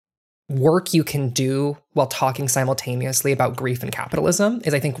work you can do while talking simultaneously about grief and capitalism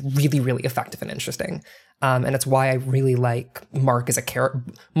is, I think, really, really effective and interesting. And it's why I really like Mark as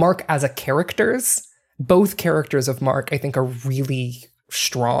a characters. Both characters of Mark, I think, are really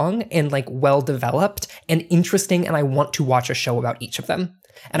strong and like well developed and interesting. And I want to watch a show about each of them.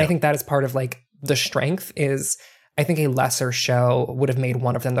 And I think that is part of like the strength is, I think a lesser show would have made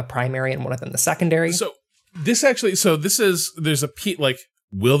one of them the primary and one of them the secondary. So there's a piece, like,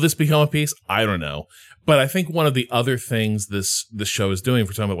 will this become a piece? I don't know. But I think one of the other things this show is doing, if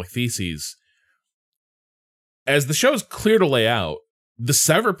we're talking about like theses, as the show is clear to lay out, the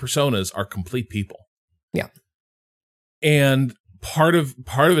severed personas are complete people. Yeah. And part of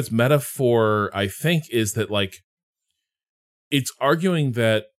its metaphor, I think, is that like it's arguing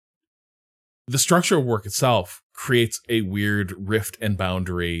that the structure of work itself creates a weird rift and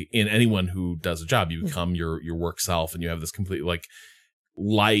boundary in anyone who does a job. You become your work self, and you have this complete like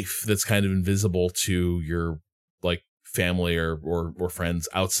life that's kind of invisible to your like family or friends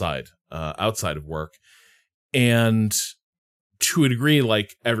outside of work. And to a degree,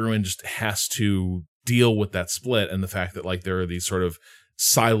 like everyone just has to deal with that split and the fact that like there are these sort of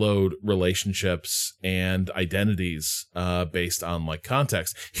siloed relationships and identities based on like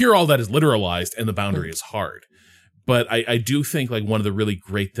context. Here, all that is literalized and the boundary is hard. But I do think like one of the really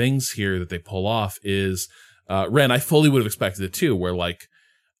great things here that they pull off is Ren, I fully would have expected it too, where like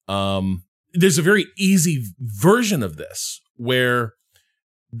there's a very easy version of this where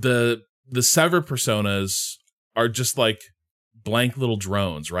the severed personas are just like blank little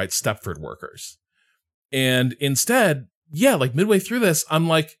drones, right? Stepford workers. And instead, yeah, like midway through this, I'm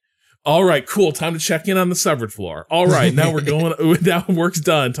like, all right, cool. Time to check in on the severed floor. All right, now we're going, now work's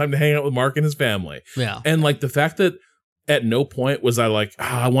done. Time to hang out with Mark and his family. Yeah. And like the fact that at no point was I like,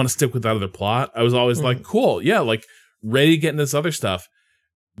 I want to stick with that other plot. I was always like, cool. Yeah. Like ready to get into this other stuff.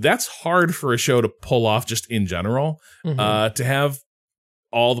 That's hard for a show to pull off just in general, to have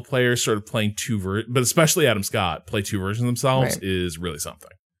all the players sort of playing but especially Adam Scott play two versions of themselves is really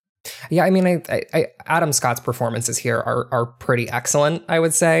something. Yeah, I mean, I Adam Scott's performances here are pretty excellent, I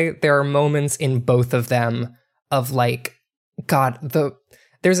would say. There are moments in both of them of like, God,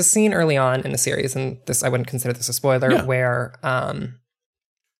 there's a scene early on in the series, and this I wouldn't consider this a spoiler, where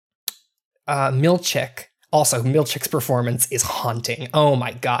Milchick's performance is haunting. Oh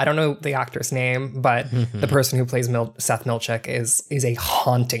my God. I don't know the actor's name, but the person who plays Seth Milchick is a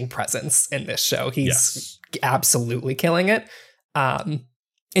haunting presence in this show. He's absolutely killing it.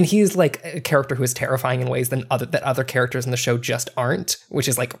 And he's like a character who is terrifying in ways that other characters in the show just aren't, which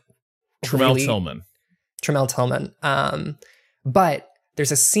is like Tremel Tillman. But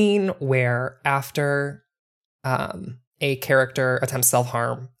there's a scene where after a character attempts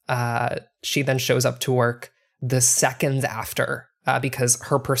self-harm, she then shows up to work the seconds after, because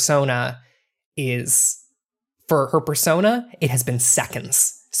her persona it has been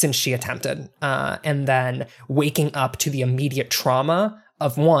seconds since she attempted. And then waking up to the immediate trauma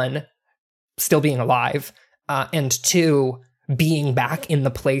of one, still being alive, and two, being back in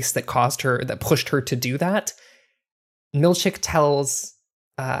the place that pushed her to do that. Milchick tells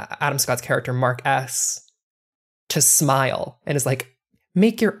Adam Scott's character, Mark S., to smile and is like,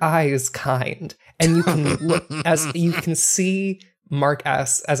 make your eyes kind. And you can look as you can see Mark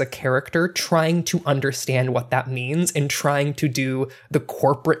S. as a character trying to understand what that means and trying to do the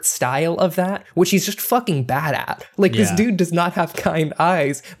corporate style of that, which he's just fucking bad at. Like, this dude does not have kind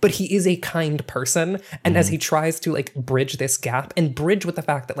eyes, but he is a kind person. And as he tries to like bridge this gap and bridge with the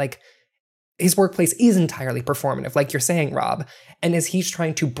fact that like his workplace is entirely performative, like you're saying, Rob. And as he's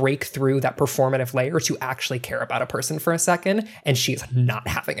trying to break through that performative layer to actually care about a person for a second, and she's not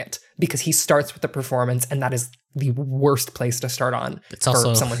having it because he starts with the performance, and that is the worst place to start on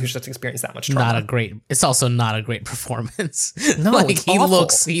for someone who's just experienced that much trauma. It's also not a great performance. No, like it's awful.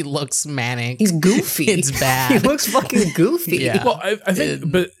 He looks manic. He's goofy. It's bad. He looks fucking goofy. Yeah. Well, I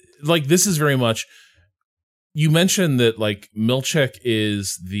think, but like this is very much. You mentioned that like Milchick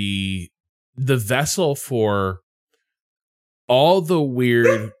is the vessel for all the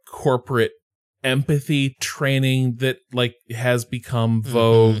weird corporate empathy training that like has become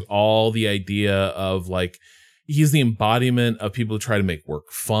vogue, all the idea of like he's the embodiment of people who try to make work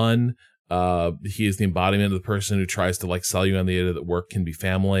fun. He is the embodiment of the person who tries to like sell you on the idea that work can be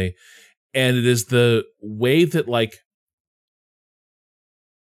family. And it is the way that like,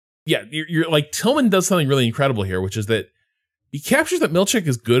 yeah, you're like Tillman does something really incredible here, which is that he captures that Milchick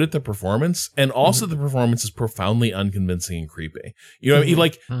is good at the performance, and also the performance is profoundly unconvincing and creepy. You know what I mean?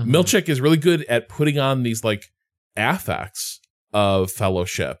 Like, Milchick is really good at putting on these, like, affects of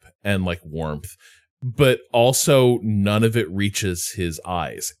fellowship and, like, warmth, but also none of it reaches his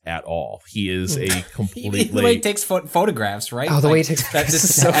eyes at all. He is a completely... The way he takes photographs, right? Oh, the way he takes photographs this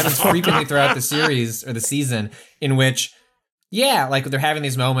is so happens funny. frequently throughout the series or the season, in which, yeah, like, they're having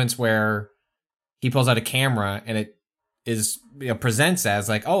these moments where he pulls out a camera and it is, you know, presents as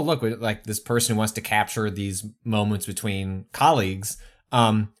like, oh, look, like this person who wants to capture these moments between colleagues.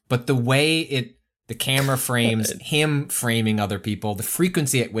 But the way the camera frames him framing other people, the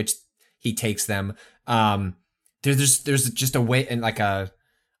frequency at which he takes them, there's just a way and like a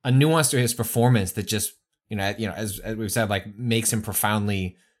nuance to his performance that just, as we've said, like makes him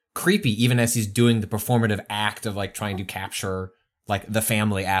profoundly creepy, even as he's doing the performative act of like trying to capture like the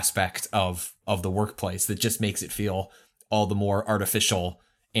family aspect of the workplace that just makes it feel all the more artificial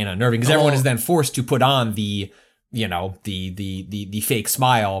and unnerving because everyone is then forced to put on the fake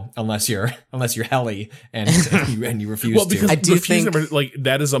smile unless you're Helly and you refuse well, because to. I do think like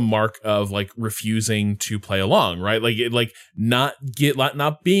that is a mark of like refusing to play along, right? Like not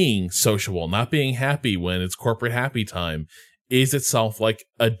being sociable, not being happy when it's corporate happy time is itself like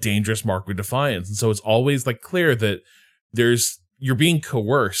a dangerous mark of defiance. And so it's always like clear that you're being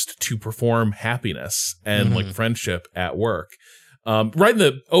coerced to perform happiness and like friendship at work. Right in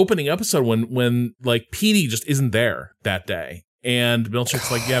the opening episode when like Petey just isn't there that day. And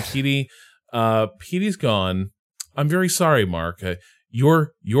Milchick's like, yeah, Petey's gone. I'm very sorry, Mark.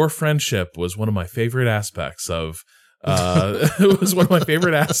 Your friendship was one of my favorite aspects of it was one of my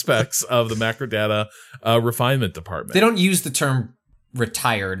favorite aspects of the Macrodata refinement department. They don't use the term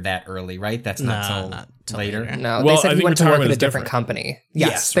retired that early, right? That's not till later. No, Well, they said I he think went to work at a retirement is different different. company.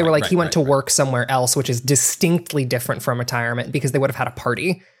 Yes, They were like, he went to right. work somewhere else, which is distinctly different from retirement because they would have had a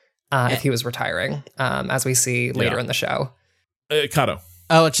party if he was retiring, as we see later in the show. Kato.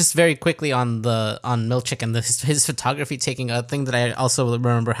 Oh, just very quickly on Milchick and his photography taking. A thing that I also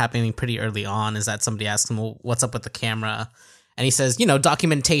remember happening pretty early on is that somebody asked him, well, what's up with the camera? And he says,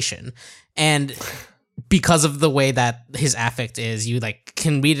 documentation. And because of the way that his affect is, you like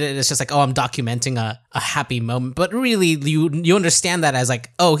can read it. It's just like, oh, I'm documenting a happy moment. But really, you understand that as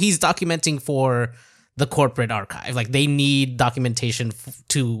like, oh, he's documenting for the corporate archive. Like they need documentation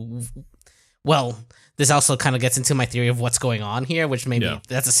well, this also kind of gets into my theory of what's going on here, which maybe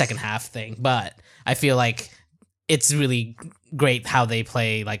that's a second half thing. But I feel like it's really great how they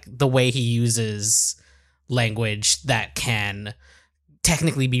play, like the way he uses language that can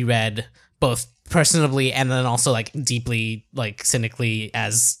technically be read both personally and then also like deeply, like cynically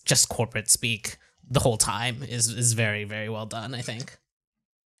as just corporate speak the whole time is very, very well done, I think.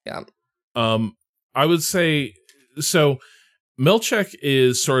 Yeah. I would say so. Milchick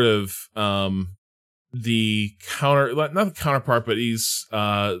is sort of the not the counterpart, but he's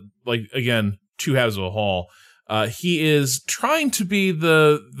like again two halves of a whole. He is trying to be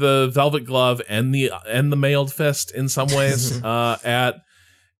the velvet glove and the mailed fist in some ways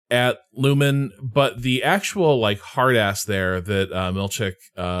at Lumen, but the actual like hard ass there that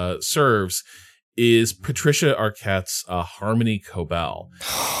Milchick serves is Patricia Arquette's Harmony Cobell,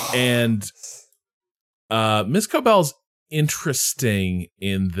 and Miss Cobell's interesting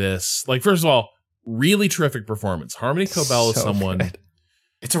in this. Like, first of all, really terrific performance. Harmony Cobell is So someone. good.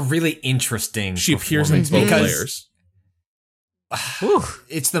 It's a really interesting. She appears in both because layers.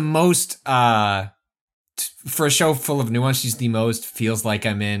 it's the most for a show full of nuance. She's the most feels like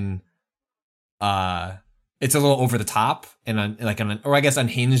I'm in. It's a little over the top and or I guess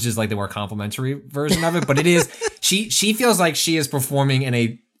Unhinged is like the more complimentary version of it. But it is she feels like she is performing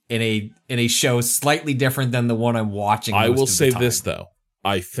in a show slightly different than the one I'm watching. I will most of the say time. this though.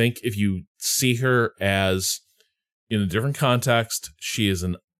 I think if you see her as in a different context, she is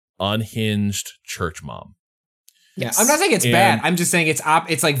an unhinged church mom. Yes. I'm not saying it's And- bad. I'm just saying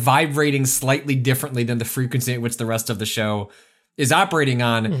it's like vibrating slightly differently than the frequency at which the rest of the show is operating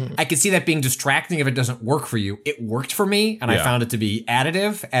on. Mhm. I could see that being distracting if it doesn't work for you. It worked for me, and I Yeah. found it to be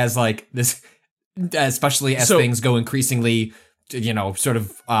additive as like this, especially as So- things go increasingly, sort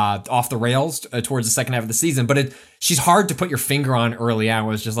of off the rails towards the second half of the season. But she's hard to put your finger on early on.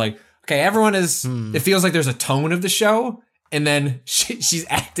 Where it's just like, okay, everyone is. It feels like there's a tone of the show. And then she's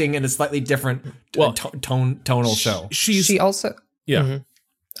acting in a slightly different tonal show. She also. Yeah. Mhm.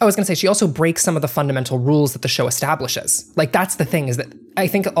 I was going to say, she also breaks some of the fundamental rules that the show establishes. Like, that's the thing, is that I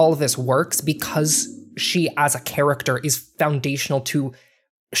think all of this works because she, as a character, is foundational to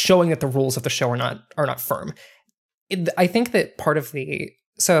showing that the rules of the show are not firm. I think that part of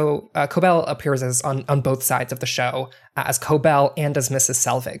Cobell appears as on both sides of the show, as Cobell and as Mrs.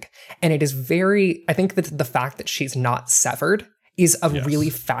 Selvig. And it is I think that the fact that she's not severed is a Yes. really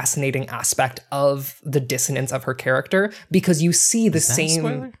fascinating aspect of the dissonance of her character, because you see the Is that a same.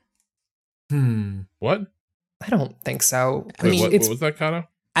 spoiler? What? I don't think so. I mean, what was that, Kato?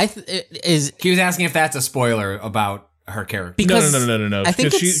 He was asking if that's a spoiler about her character. Because No. I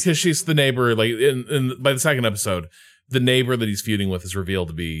think Because she's the neighbor. Like by the second episode, the neighbor that he's feuding with is revealed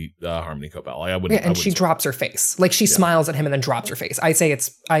to be Harmony Cobell. I wouldn't. Yeah, and she drops her face. Like, she smiles at him and then drops her face. I say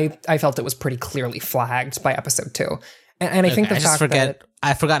I felt it was pretty clearly flagged by episode 2. And I think the fact that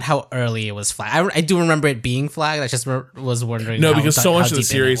I forgot how early it was flagged. I do remember it being flagged. I just was wondering. No, how because so how much of the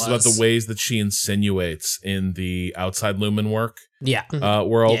deep in it series is about was. the ways that she insinuates in the outside Lumen work Yeah.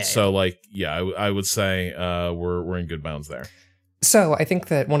 world. Yeah. So, I would say we're in good bounds there. So I think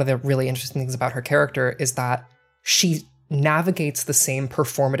that one of the really interesting things about her character is that she navigates the same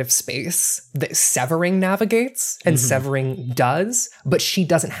performative space that Severing navigates and Severing does, but she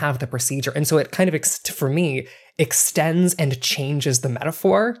doesn't have the procedure. And so it kind of, for me, extends and changes the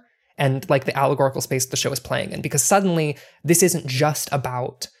metaphor and like the allegorical space the show is playing in, because suddenly this isn't just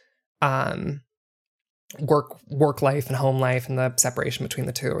about work life and home life and the separation between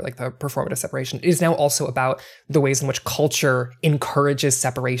the two, or like the performative separation. It is now also about the ways in which culture encourages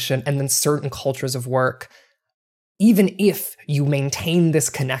separation, and then certain cultures of work, even if you maintain this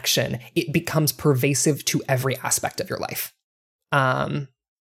connection, it becomes pervasive to every aspect of your life.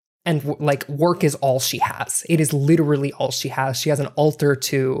 Like, work is all she has. It is literally all she has. She has an altar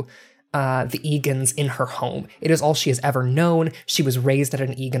to the Egans in her home. It is all she has ever known. She was raised at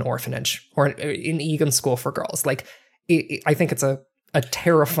an Egan orphanage or an Egan school for girls. Like, I think it's a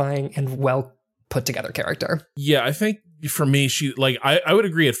terrifying and well put together character. Yeah, I think for me, she I would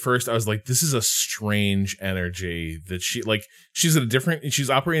agree at first. I was like, this is a strange energy that she's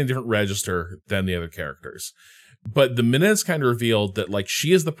operating a different register than the other characters. But the minute it's kind of revealed that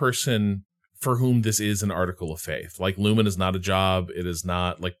she is the person for whom this is an article of faith. Like, Lumen is not a job. It is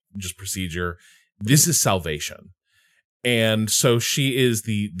not just procedure. This is salvation. And so she is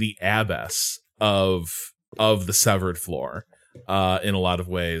the abbess of the severed floor in a lot of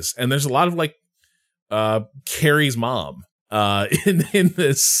ways. And there's a lot of Carrie's mom in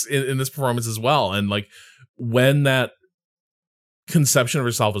this performance as well. And when that conception of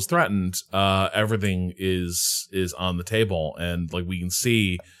herself is threatened, everything is on the table, and we can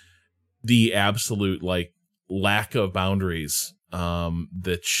see the absolute lack of boundaries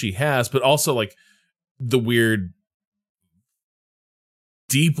that she has, but also the weird,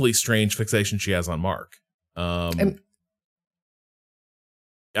 deeply strange fixation she has on Mark. I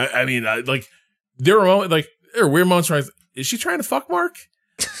mean, there are weird moments where is she trying to fuck Mark?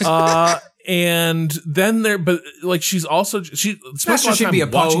 And then she's also she spends a lot of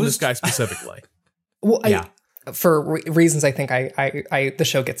time watching this guy specifically. Well, yeah. For reasons I think I the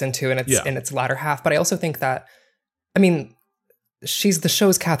show gets into in its latter half, but I also think that, I mean, she's the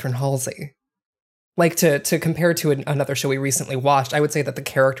show's Catherine Halsey. To compare to another show we recently watched, I would say that the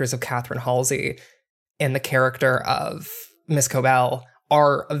characters of Catherine Halsey and the character of Miss Cobell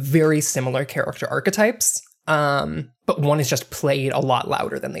are very similar character archetypes, but one is just played a lot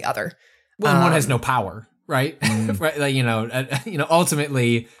louder than the other. Well, and one has no power, right? Right,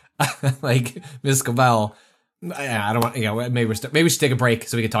 ultimately, Miss Cobell I don't want. Maybe we should take a break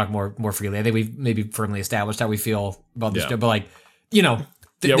so we can talk more freely. I think we've maybe firmly established how we feel about this show, but like we're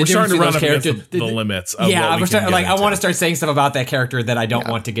starting to run up against the limits. Of I want to into. start saying stuff about that character that I don't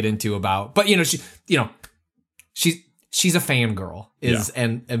want to get into about. But she's a fangirl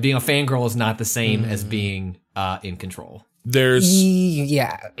and being a fangirl is not the same as being in control. There's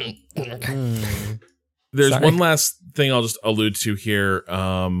Sorry. one last thing I'll just allude to here,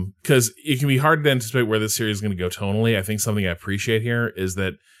 because it can be hard to anticipate where this series is going to go tonally. I think something I appreciate here is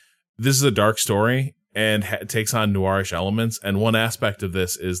that this is a dark story and takes on noirish elements. And one aspect of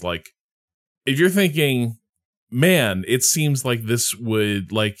this is like, if you're thinking, man, it seems like this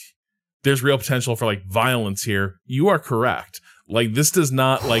would like, there's real potential for like violence here. You are correct. Like this is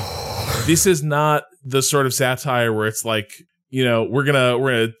not the sort of satire where it's like, we're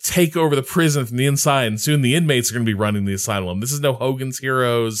gonna take over the prison from the inside, and soon the inmates are gonna be running the asylum. This is no Hogan's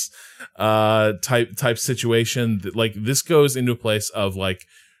Heroes type situation. Like this goes into a place of like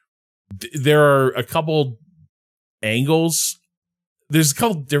there are a couple angles. There's a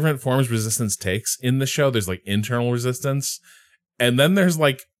couple different forms resistance takes in the show. There's like internal resistance, and then there's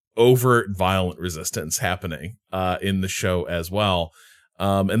like overt violent resistance happening in the show as well.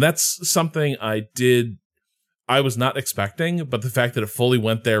 And that's something I was not expecting, but the fact that it fully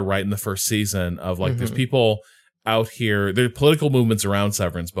went there right in the first season of like, there's people out here, there are political movements around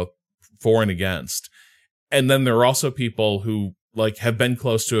Severance, both for and against. And then there are also people who like have been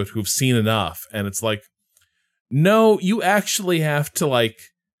close to it, who've seen enough. And it's like, no, you actually have to like,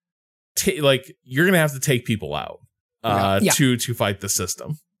 you're going to have to take people out to fight the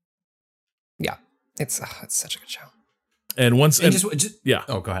system. Yeah. It's such a good show. And once, yeah.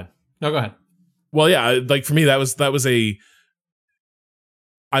 Oh, go ahead. No, go ahead. Well, yeah, like for me, that was I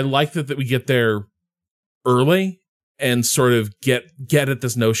like that we get there early and sort of get at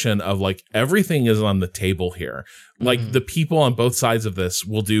this notion of like everything is on the table here. Like the people on both sides of this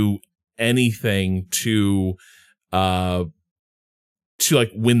will do anything to like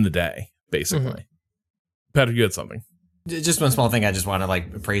win the day, basically. Patrick, you had something. Just one small thing I just want to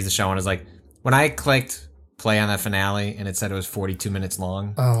like praise the show on is like when I clicked play on that finale and it said it was 42 minutes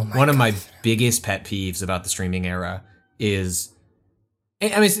long. One of my biggest pet peeves about the streaming era is,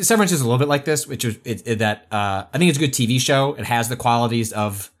 I mean, Severance is a little bit like this, which is that I think it's a good TV show. It has the qualities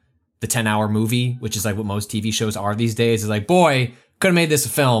of the 10-hour movie, which is like what most TV shows are these days. It's like, boy, could have made this a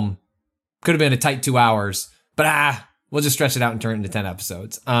film, could have been a tight 2 hours, but we'll just stretch it out and turn it into 10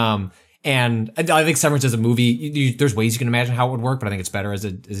 episodes. And I think Severance as a movie, there's ways you can imagine how it would work, but I think it's better as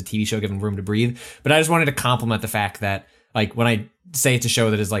a TV show given room to breathe. But I just wanted to compliment the fact that, like, when I say it's a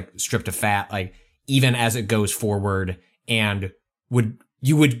show that is like stripped of fat, like even as it goes forward, and I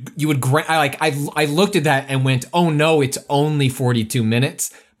looked at that and went, oh no, it's only 42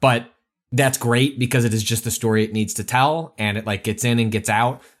 minutes, but that's great because it is just the story it needs to tell, and it like gets in and gets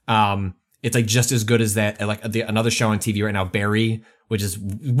out. It's like just as good as that, like another show on TV right now, Barry, which is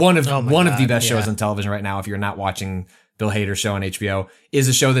one of the best shows on television right now. If you're not watching Bill Hader's show on HBO, is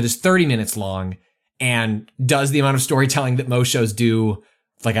a show that is 30 minutes long and does the amount of storytelling that most shows do,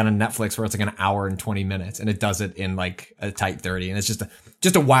 like on a Netflix where it's like an hour and 20 minutes, and it does it in like a tight 30. And it's just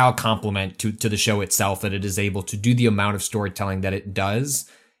a wild compliment to the show itself that it is able to do the amount of storytelling that it does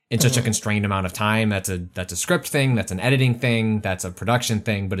in such a constrained amount of time. That's a script thing, that's an editing thing, that's a production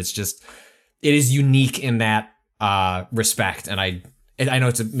thing, but it is unique in that respect. And I know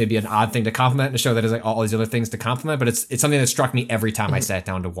it's maybe an odd thing to compliment in a show that has like all these other things to compliment, but it's something that struck me every time I sat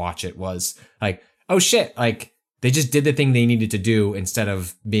down to watch it was like, oh shit, like they just did the thing they needed to do instead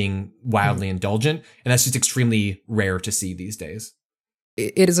of being wildly indulgent. And that's just extremely rare to see these days.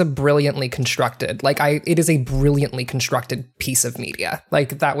 It is a brilliantly constructed, it is a brilliantly constructed piece of media.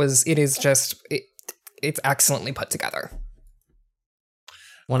 Like it's excellently put together.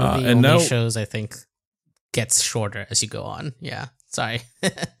 One of the only shows I think gets shorter as you go on. Yeah. Sorry.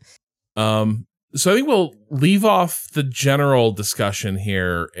 So I think we'll leave off the general discussion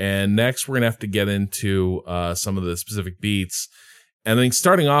here, and next we're gonna have to get into some of the specific beats. And I think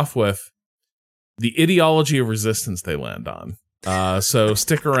starting off with the ideology of resistance they land on. So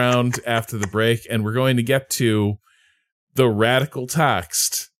stick around after the break, and we're going to get to the radical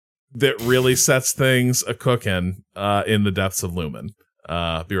text that really sets things a cooking in the depths of Lumen.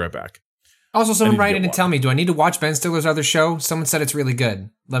 Be right back. Also, someone write in and tell me, do I need to watch Ben Stiller's other show? Someone said it's really good.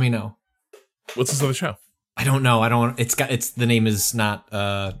 Let me know. What's this other show? I don't know. The name is not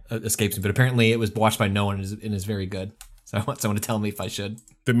escapes me, but apparently it was watched by no one and is very good. So I want someone to tell me if I should.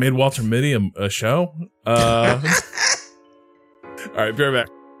 They made Walter Mitty a show? All right, be right back.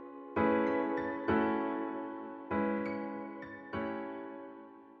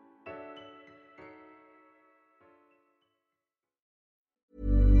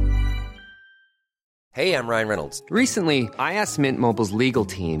 Hey, I'm Ryan Reynolds. Recently, I asked Mint Mobile's legal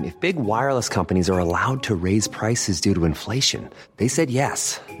team if big wireless companies are allowed to raise prices due to inflation. They said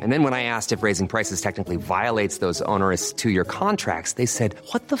yes. And then when I asked if raising prices technically violates those onerous two-year contracts, they said,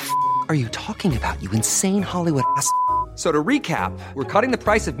 "What the f*** are you talking about, you insane Hollywood ass?" So to recap, we're cutting the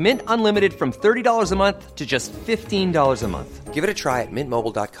price of Mint Unlimited from $30 a month to just $15 a month. Give it a try at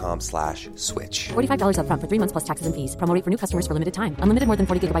mintmobile.com/switch. $45 up front for 3 months plus taxes and fees. Promo rate for new customers for limited time. Unlimited more than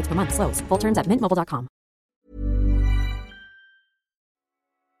 40 gigabytes per month. Slows full terms at mintmobile.com.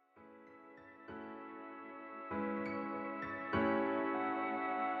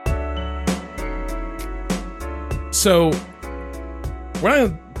 So we're not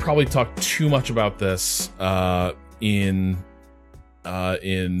going to probably talk too much about this in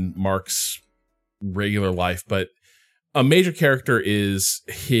Mark's regular life, but a major character is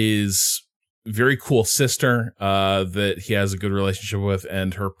his very cool sister that he has a good relationship with,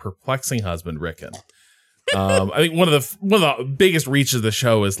 and her perplexing husband Rickon. I think one of the biggest reaches of the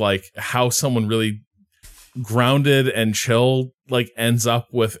show is like how someone really grounded and chill like ends up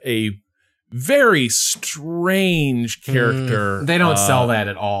with a very strange character. They don't sell that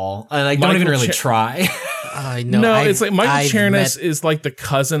at all. Like, don't even really try. I know. No, it's like Michael Chernis is like the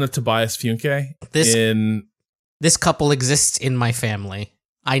cousin of Tobias Funke. This couple exists in my family.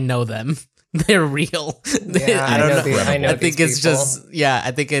 I know them. They're real. Yeah, I don't know. I know. I think it's people. just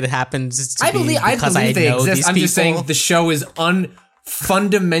I think it happens. I believe they exist. I'm just saying the show is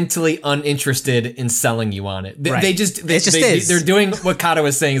fundamentally uninterested in selling you on it. They just is. They're doing what Kato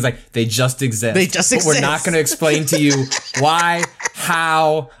was saying is like they just exist. They just exist. But we're not going to explain to you why,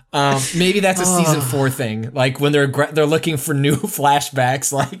 how. Maybe that's a season 4 thing. Like when they're looking for new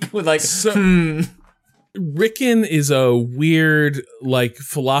flashbacks. Like with like Rickon is a weird, like,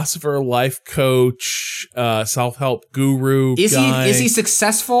 philosopher, life coach, self-help guru guy. Is he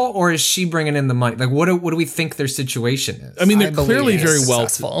successful, or is she bringing in the money? Like, what do we think their situation is? I mean, they're clearly very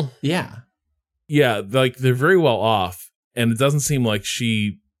well. Yeah, like they're very well off, and it doesn't seem like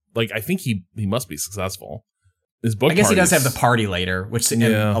she. Like, I think he must be successful. His book. I guess he does have the party later, which and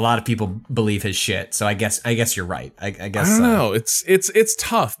a lot of people believe his shit. So I guess you're right. I guess I don't know. It's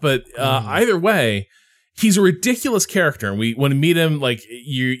tough, but either way. He's a ridiculous character, and when we meet him, like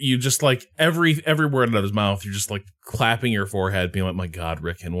you just like every word out of his mouth, you're just like clapping your forehead, being like, "My God,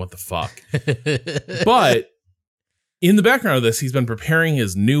 Rickon, what the fuck?" But in the background of this, he's been preparing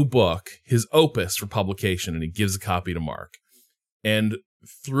his new book, his opus, for publication, and he gives a copy to Mark. And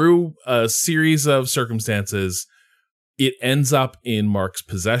through a series of circumstances, it ends up in Mark's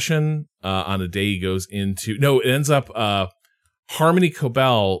possession. On a day he goes into it ends up. Harmony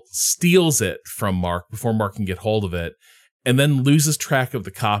Cobell steals it from Mark before Mark can get hold of it, and then loses track of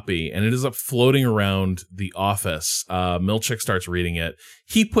the copy, and it ends up floating around the office. Milchick starts reading it.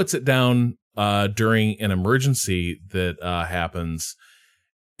 He puts it down during an emergency that happens,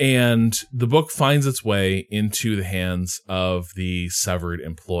 and the book finds its way into the hands of the severed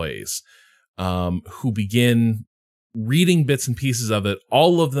employees, who begin reading bits and pieces of it,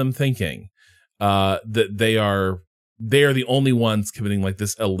 all of them thinking that they are the only ones committing like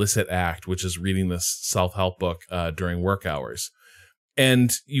this illicit act, which is reading this self-help book during work hours.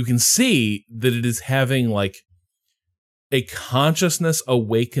 And you can see that it is having like a consciousness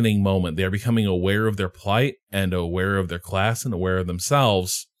awakening moment. They're becoming aware of their plight and aware of their class and aware of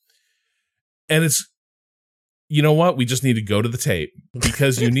themselves. And it's, you know what? We just need to go to the tape,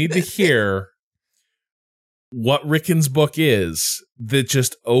 because you need to hear what Rickon's book is that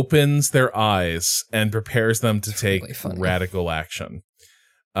just opens their eyes and prepares them to take radical action.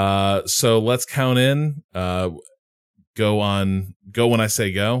 So let's count in. Go when I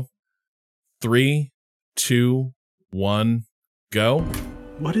say go. 3, 2, 1, go.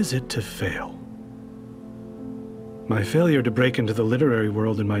 What is it to fail? My failure to break into the literary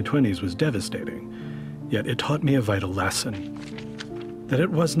world in my 20s was devastating, yet it taught me a vital lesson. That it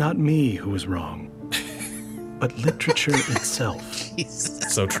was not me who was wrong, but literature itself.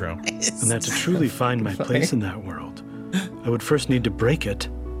 So true. And that to truly find my place in that world, I would first need to break it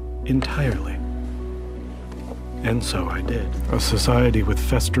entirely. And so I did. A society with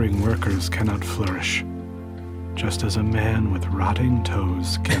festering workers cannot flourish, just as a man with rotting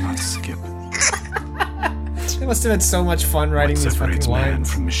toes cannot skip. It must have been so much fun writing these fucking lines. What separates man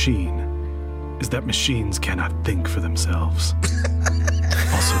from machine is that machines cannot think for themselves.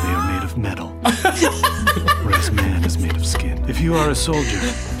 Also, they are made of metal, whereas man is made of skin. If you are a soldier,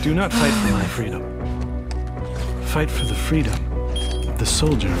 do not fight for my freedom. Fight for the freedom of the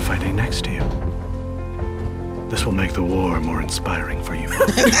soldier fighting next to you. This will make the war more inspiring for you.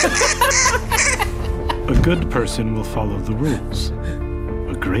 A good person will follow the rules.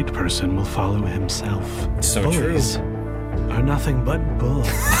 A great person will follow himself. So Bullies are nothing but bulls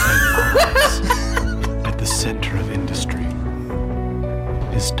and lies. At the center of industry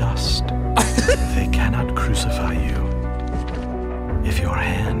is dust. They cannot crucify you if your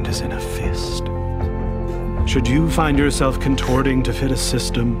hand is in a fist. Should you find yourself contorting to fit a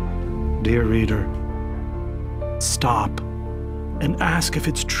system, dear reader, stop and ask if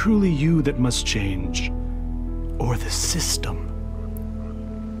it's truly you that must change, or the system.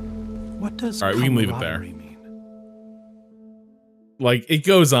 What does All right, we can leave it there. camaraderie mean? Like, it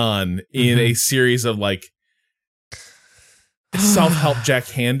goes on in a series of like self-help Jack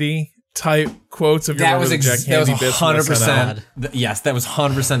Handy type quotes. If you That remember was the Jack Handy bits from 100%. SNL. Yes, that was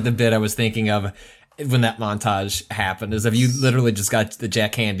 100% the bit I was thinking of when that montage happened. Is if you literally just got the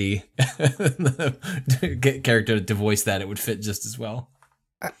Jack Handy character to voice that, it would fit just as well.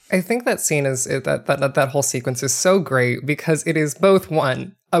 I think that scene is that whole sequence is so great because it is both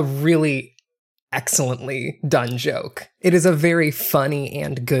a really excellently done joke. It is a very funny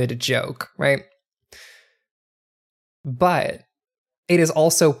and good joke, right? But it is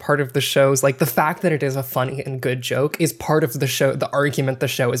also part of the show's, like, the fact that it is a funny and good joke is part of the show, the argument the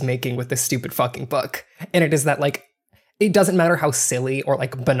show is making with this stupid fucking book. And it is that, like, it doesn't matter how silly or,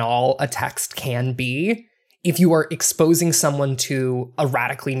 like, banal a text can be. If you are exposing someone to a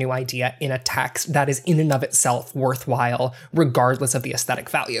radically new idea in a text, that is in and of itself worthwhile, regardless of the aesthetic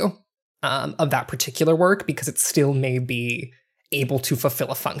value of that particular work, because it still may be able to fulfill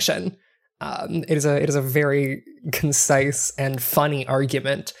a function. It is a very concise and funny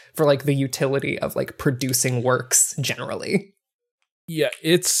argument for like the utility of like producing works generally. Yeah,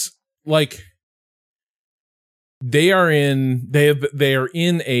 it's like they are in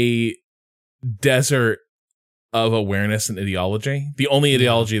a desert of awareness and ideology. The only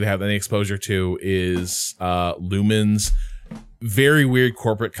ideology they have any exposure to is Lumen's very weird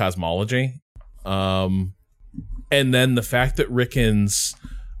corporate cosmology. And then the fact that Rickon's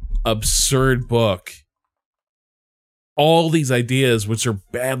absurd book, all these ideas which are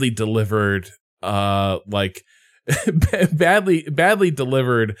badly delivered, badly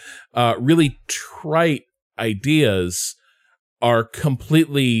delivered, really trite ideas are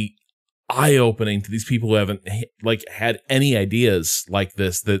completely eye-opening to these people who haven't like had any ideas like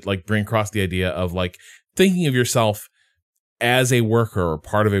this, that like bring across the idea of like thinking of yourself as a worker or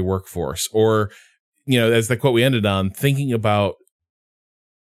part of a workforce, or, you know, as the quote we ended on, thinking about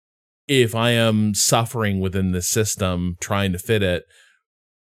if I am suffering within this system, trying to fit it,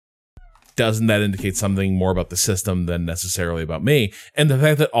 doesn't that indicate something more about the system than necessarily about me? And the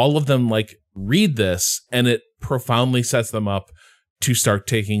fact that all of them like read this and it profoundly sets them up to start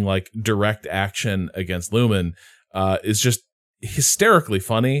taking like direct action against Lumen is just hysterically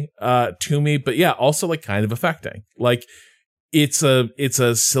funny to me. But yeah, also like kind of affecting. Like it's a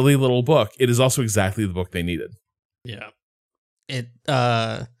silly little book. It is also exactly the book they needed. Yeah.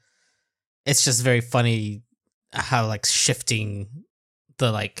 It's just very funny how like shifting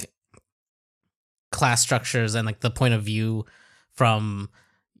the like class structures and like the point of view from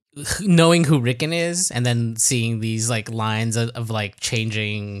knowing who Rickon is and then seeing these like lines of like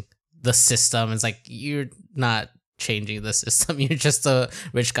changing the system. It's like, you're not changing the system. You're just a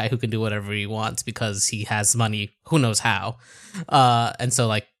rich guy who can do whatever he wants because he has money, who knows how. And so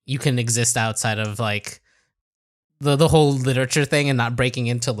like you can exist outside of like the whole literature thing and not breaking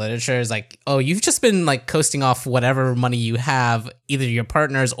into literature is like, oh, you've just been like coasting off whatever money you have, either your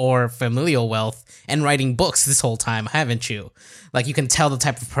partners or familial wealth, and writing books this whole time, haven't you? Like you can tell the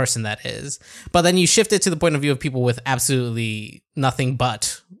type of person that is. But then you shift it to the point of view of people with absolutely nothing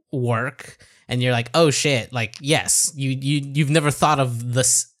but work, and you're like, oh shit, like yes, you've never thought of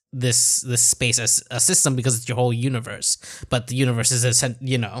this space as a system because it's your whole universe, but the universe is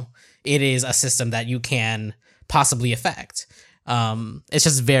it is a system that you can possibly affect. It's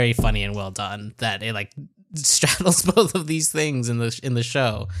just very funny and well done that it like straddles both of these things in the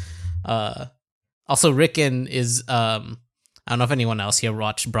show. Also, Rickon is I don't know if anyone else here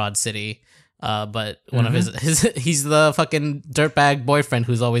watched Broad City, but one of his he's the fucking dirtbag boyfriend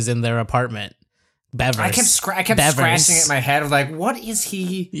who's always in their apartment. Bevers. I kept scratching it in my head of like, what is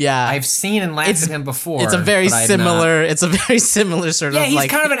he? Yeah, I've seen and laughed at him before. It's a very similar. It's a very similar sort of. Yeah, he's like,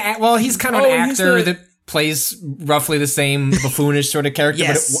 kind of he's kind of an actor that plays roughly the same buffoonish sort of character,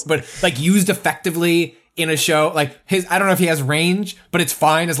 yes. but like used effectively in a show. Like I don't know if he has range, but it's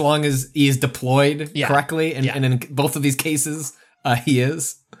fine as long as he is deployed correctly. And in both of these cases, he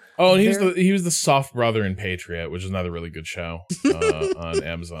is. Oh, and he was the soft brother in Patriot, which is another really good show on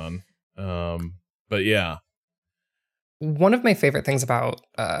Amazon. But yeah, one of my favorite things about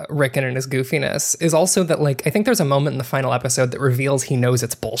Rickon and his goofiness is also that, like, I think there's a moment in the final episode that reveals he knows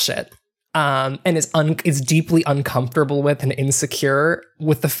it's bullshit. And is deeply uncomfortable with and insecure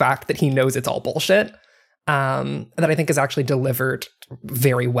with the fact that he knows it's all bullshit. That I think is actually delivered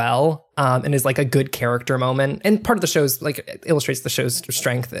very well, and is like a good character moment. And part of the show's, like, illustrates the show's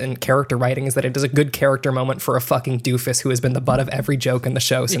strength in character writing is that it is a good character moment for a fucking doofus who has been the butt of every joke in the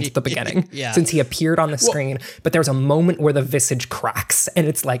show since the beginning, since he appeared on the screen. But there's a moment where the visage cracks, and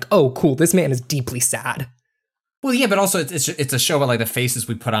it's like, oh, cool, this man is deeply sad. Well, yeah, but also it's a show about, like, the faces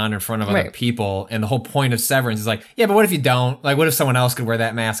we put on in front of other people, and the whole point of Severance is like, yeah, but what if you don't? Like, what if someone else could wear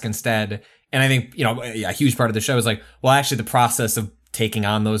that mask instead? And I think, you know, a huge part of the show is like, well, actually, the process of taking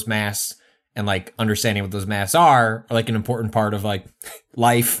on those masks and, like, understanding what those masks are like an important part of, like,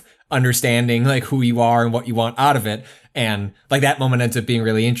 life, understanding, like, who you are and what you want out of it. And, like, that moment ends up being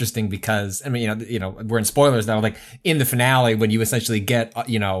really interesting because, I mean, you know, we're in spoilers now. Like, in the finale, when you essentially get,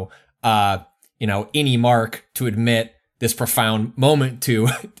 Innie Mark to admit this profound moment to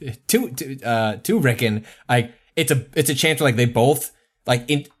Rickon, like, it's a chance where, like, they both, like,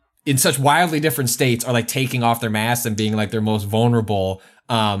 in such wildly different states are, like, taking off their masks and being, like, their most vulnerable,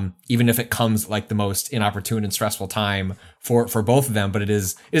 even if it comes, like, the most inopportune and stressful time for both of them. But it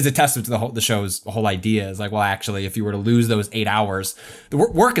is a testament to the show's whole idea. Is like, well, actually, if you were to lose those 8 hours, the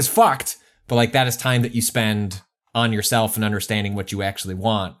work is fucked, but, like, that is time that you spend on yourself and understanding what you actually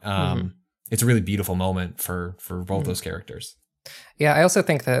want. It's a really beautiful moment for both those characters. Yeah, I also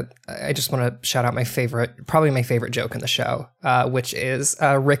think that I just want to shout out probably my favorite joke in the show, which is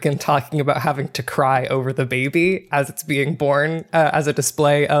Rickon talking about having to cry over the baby as it's being born as a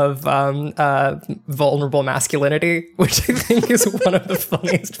display of vulnerable masculinity, which I think is one of the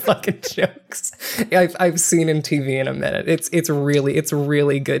funniest fucking jokes I've seen in TV in a minute. It's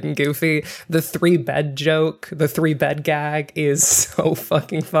really good and goofy. The 3-bed joke, the 3-bed gag is so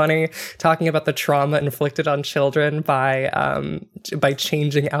fucking funny. Talking about the trauma inflicted on children by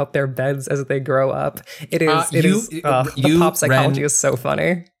changing out their beds as they grow up. The pop psychology is so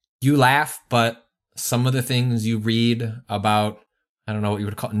funny. You laugh, but some of the things you read about, I don't know what you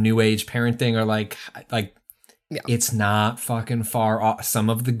would call new age parenting, or like it's not fucking far off. Some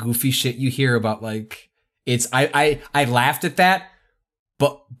of the goofy shit you hear about, like, I laughed at that,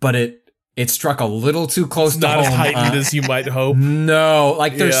 but it struck a little too close to home. Not as heightened as you might hope. No,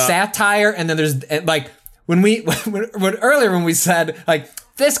 like, there's satire, and then there's, like, when earlier when we said, like,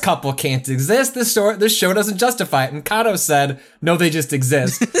 this couple can't exist, this show doesn't justify it, and Kato said, no, they just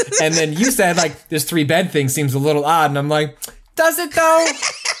exist. And then you said, like, this 3-bed thing seems a little odd, and I'm like, does it though?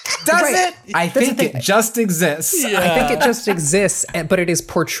 Does it? I think it just exists. Yeah. I think it just exists, but it is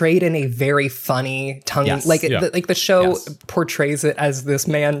portrayed in a very funny tongue. Yes. The show portrays it as this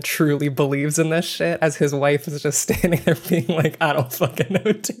man truly believes in this shit, as his wife is just standing there being like, I don't fucking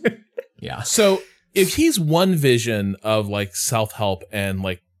know, dude. Yeah. So if he's one vision of, like, self-help and,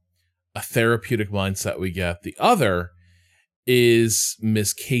 like, a therapeutic mindset we get, the other is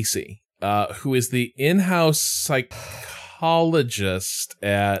Miss Casey, who is the in-house psychologist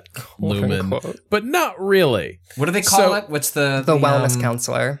at Lumen, but not really. What do they call it? What's the wellness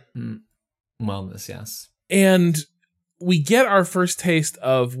counselor? Wellness, yes. And we get our first taste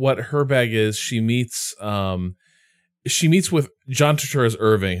of what her bag is. She meets with John Turturro's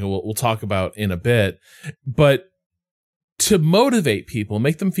Irving, who we'll talk about in a bit, but to motivate people,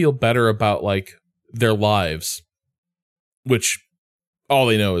 make them feel better about, like, their lives, which all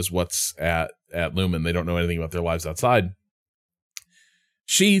they know is what's at Lumen. They don't know anything about their lives outside.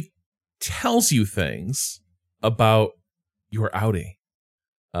 She tells you things about your outie.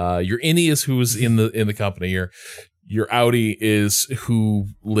 Your innie is who's in the company. Your outie is who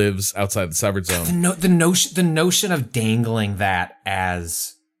lives outside the severed zone. The notion of dangling that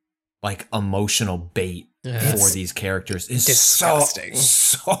as, like, emotional bait for these characters is disgusting.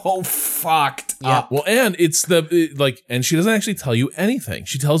 So fucked up. Well, and it's and she doesn't actually tell you anything.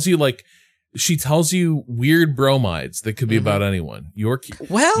 She tells you weird bromides that could be about anyone. Your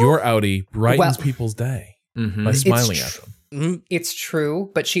outie brightens people's day by smiling at them. It's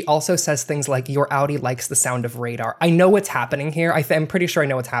true, but she also says things like, your outie likes the sound of radar. I know what's happening here. I'm pretty sure I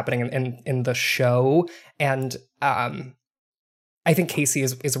know what's happening in the show. And I think Casey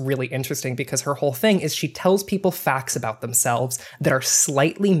is really interesting because her whole thing is she tells people facts about themselves that are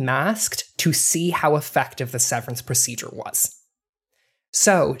slightly masked to see how effective the severance procedure was.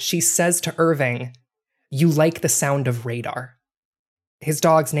 So she says to Irving, you like the sound of radar. His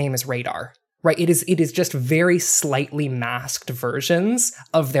dog's name is Radar. Right, it is just very slightly masked versions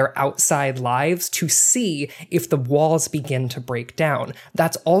of their outside lives to see if the walls begin to break down.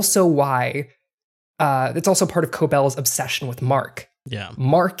 That's also why it's also part of Cobell's obsession with Mark. Yeah.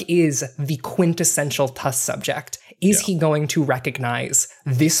 Mark is the quintessential Tuss subject. Is he going to recognize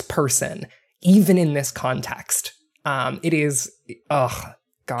this person, even in this context? It is,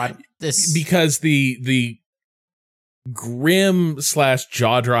 God. Because the grim /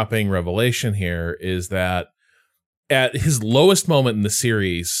 jaw-dropping revelation here is that at his lowest moment in the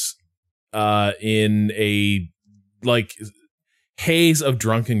series, in a like haze of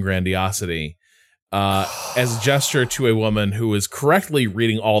drunken grandiosity, as a gesture to a woman who is correctly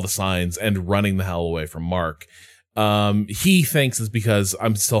reading all the signs and running the hell away from Mark, he thinks it's because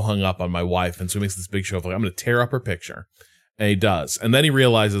I'm still hung up on my wife, and so he makes this big show of like, I'm going to tear up her picture, and he does, and then he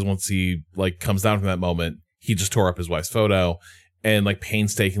realizes once he like comes down from that moment, he just tore up his wife's photo and like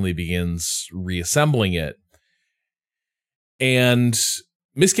painstakingly begins reassembling it. And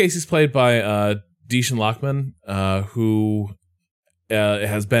Miss Casey's played by Deishan Lockman, who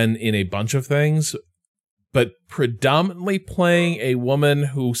has been in a bunch of things, but predominantly playing a woman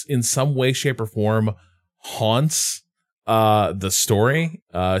who in some way, shape, or form haunts the story.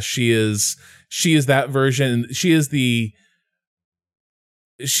 She is that version.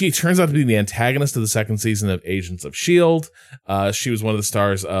 She turns out to be the antagonist of the second season of Agents of S.H.I.E.L.D. She was one of the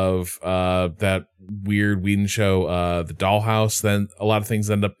stars of that weird Whedon show, The Dollhouse. Then a lot of things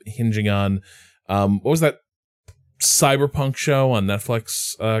end up hinging on, what was that cyberpunk show on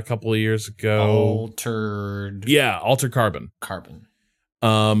Netflix a couple of years ago? Altered Carbon.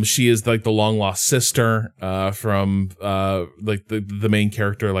 She is like the long lost sister from like the main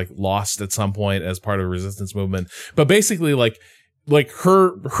character, like lost at some point as part of a resistance movement. But basically like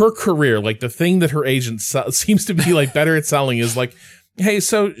her career, like the thing that her agent seems to be like better at selling is like, hey,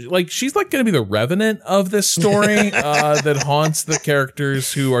 so like she's like going to be the revenant of this story that haunts the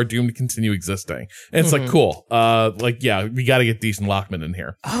characters who are doomed to continue existing. And it's like, cool. Like, yeah, we got to get Deishan Lockman in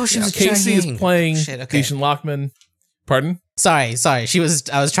here. Oh, she was Casey Jiang. is playing Okay. Deishan Lockman. Pardon? Sorry. I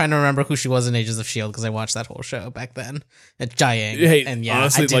was trying to remember who she was in Agents of S.H.I.E.L.D. because I watched that whole show back then. At Jiang. Hey, and yeah,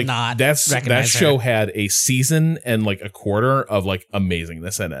 honestly, I did like not that recognize show her. had a season and like a quarter of like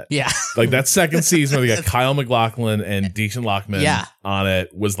amazingness in it. Yeah. Like that second season where they got Kyle MacLachlan and Deishan Lockman on it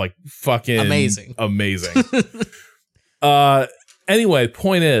was like fucking amazing. Anyway,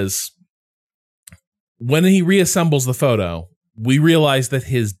 point is, when he reassembles the photo, we realize that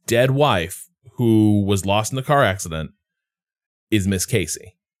his dead wife, who was lost in the car accident, is Miss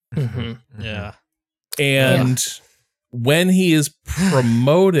Casey. Yeah. And when he is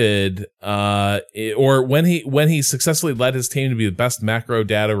promoted, or when he successfully led his team to be the best macro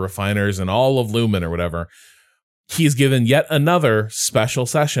data refiners in all of Lumen or whatever, he's given yet another special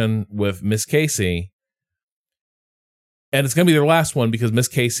session with Miss Casey. And it's going to be their last one because Miss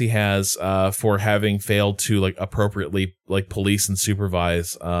Casey has, for having failed to like appropriately like police and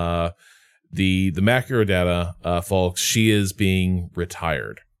supervise the macro data folks, she is being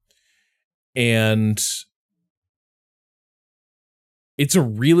retired. And it's a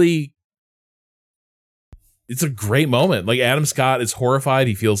great moment. Like Adam Scott is horrified.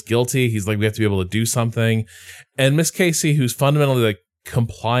 He feels guilty. He's like, we have to be able to do something. And Miss Casey, who's fundamentally like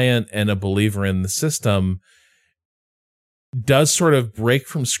compliant and a believer in the system, does sort of break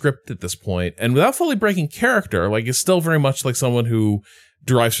from script at this point, and without fully breaking character, like is still very much like someone who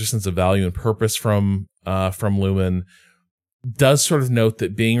derives her sense of value and purpose from Lumen, does sort of note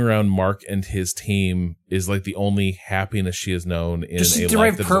that being around Mark and his team is like the only happiness she has known in Does she a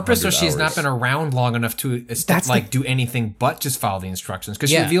derive life that is purpose, or 100 she's hours. not been around long enough to do anything but just follow the instructions? Because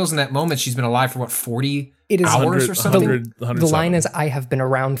she reveals in that moment she's been alive for what, 40 hours or something? The line is, I've been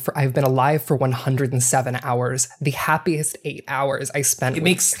alive for 107 hours. The happiest 8 hours I spent. It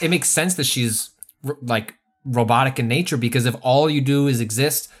makes sense that she's like robotic in nature, because if all you do is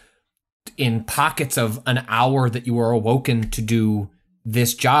exist in pockets of an hour that you are awoken to do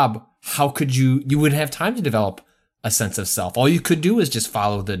this job, how could you wouldn't have time to develop a sense of self. All you could do is just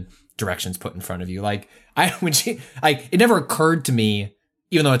follow the directions put in front of you. Like it never occurred to me,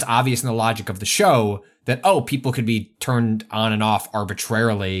 even though it's obvious in the logic of the show, that people could be turned on and off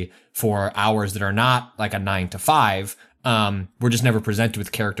arbitrarily for hours that are not like a 9 to 5. We're just never presented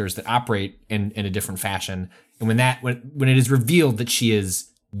with characters that operate in a different fashion. And when it is revealed that she is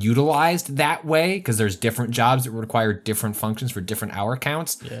utilized that way, because there's different jobs that require different functions for different hour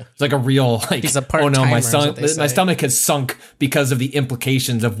counts. Yeah. It's like a real like, oh no, my stomach has sunk because of the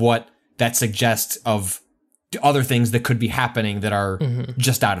implications of what that suggests of other things that could be happening that are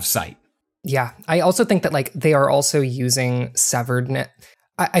just out of sight. Yeah. I also think that like they are also using severedness.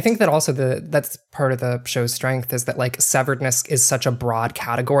 I think that also that's part of the show's strength is that like severedness is such a broad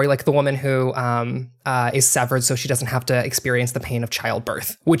category. Like the woman who is severed so she doesn't have to experience the pain of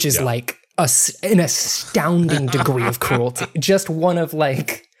childbirth, which is like an astounding degree of cruelty. Just one of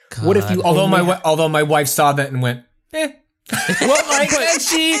like, God. What if you? Although my wife saw that and went, eh. Well, like,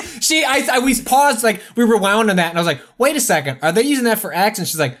 and we paused, like, we rewound on that, and I was like, wait a second, are they using that for X? And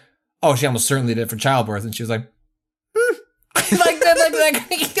she's like, oh, she almost certainly did it for childbirth. And she was like,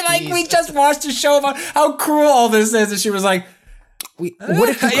 like we just watched a show about how cruel all this is, and she was like, what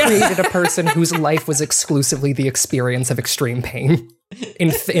if you created a person whose life was exclusively the experience of extreme pain in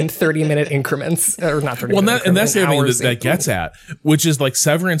 30-minute increments, or not 30 minutes? And that's the other thing that gets at, which is like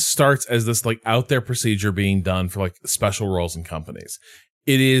Severance starts as this like out there procedure being done for like special roles in companies.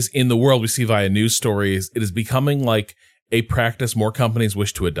 It is, in the world we see via news stories, it is becoming like a practice more companies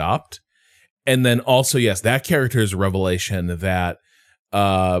wish to adopt. And then also, yes, that character is a revelation that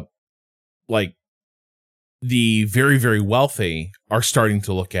like the very, very wealthy are starting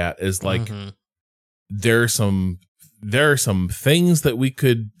to look at as like, there are some things that we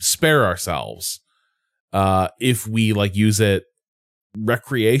could spare ourselves if we like use it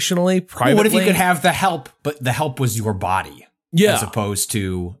recreationally, privately. What if you could have the help, but the help was your body, as opposed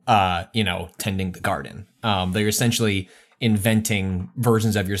to tending the garden? They're essentially inventing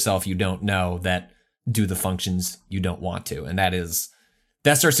versions of yourself you don't know that do the functions you don't want to, and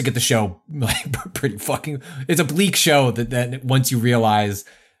that starts to get the show like pretty fucking. It's a bleak show that once you realize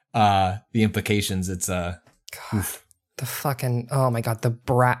the implications, it's God, the fucking, oh my God,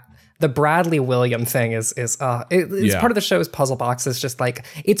 the Bradley William thing is part of the show's puzzle box. Is just like,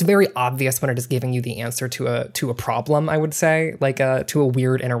 it's very obvious when it is giving you the answer to a problem, I would say, like to a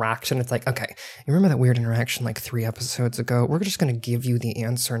weird interaction. It's like, okay, you remember that weird interaction like 3 episodes ago? We're just going to give you the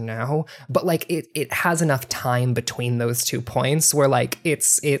answer now. But like it has enough time between those 2 points where like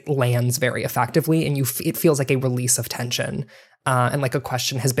it lands very effectively, and it feels like a release of tension. And like a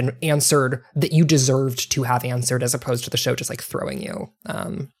question has been answered that you deserved to have answered, as opposed to the show just like throwing you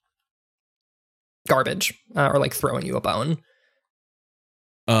garbage or like throwing you a bone.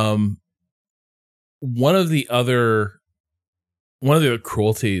 One of the other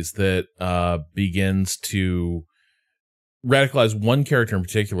cruelties that begins to radicalize one character in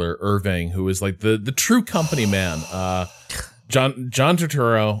particular, Irving, who is like the true company man. John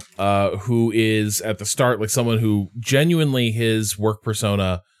Turturro, who is at the start like someone who genuinely his work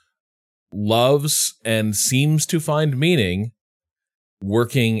persona loves and seems to find meaning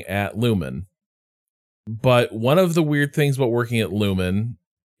working at Lumen. But one of the weird things about working at Lumen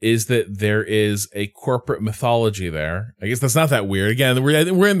is that there is a corporate mythology there. I guess that's not that weird. Again,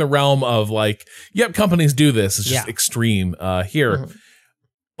 we're in the realm of like, yep, companies do this. It's just extreme here. Mm-hmm.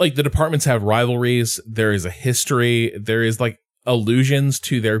 Like the departments have rivalries. There is a history. There is like allusions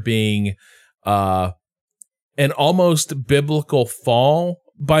to there being an almost biblical fall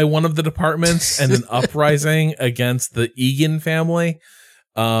by one of the departments and an uprising against the Egan family.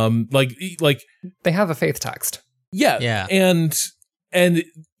 Like they have a faith text. Yeah. And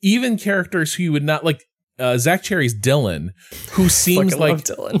even characters who you would not like, Zach Cherry's Dylan, who seems like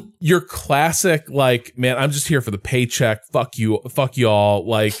your classic, like, man, I'm just here for the paycheck. Fuck y'all.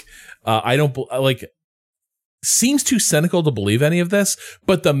 Like, I don't like, seems too cynical to believe any of this.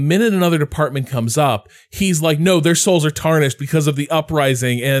 But the minute another department comes up, he's like, no, their souls are tarnished because of the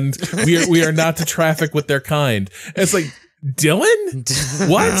uprising, and we are not to traffic with their kind. And it's like, Dylan?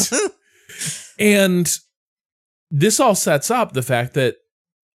 What? And this all sets up the fact that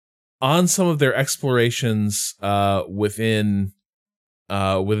on some of their explorations within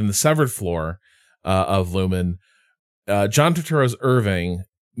the severed floor of Lumen, John Turturro's Irving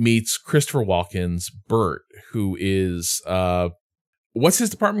meets Christopher Walken's Bert, who is what's his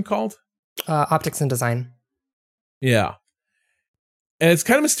department called? Optics and Design. Yeah. And it's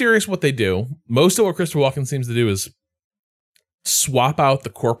kind of mysterious what they do. Most of what Christopher Walken seems to do is swap out the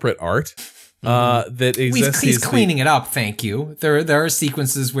corporate art that exists. He's cleaning it up, thank you. There are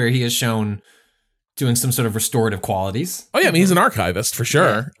sequences where he is shown doing some sort of restorative qualities. Oh yeah, I mean, he's an archivist for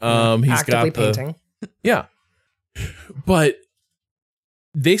sure. Yeah. He's actively got painting. Yeah. But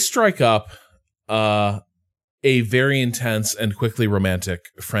they strike up a very intense and quickly romantic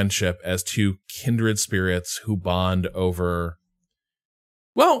friendship as two kindred spirits who bond over.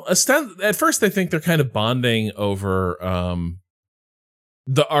 Well, at first they think they're kind of bonding over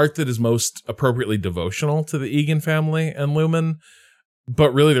the art that is most appropriately devotional to the Egan family and Lumen,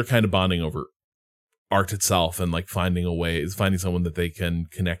 but really they're kind of bonding over art itself and like finding someone that they can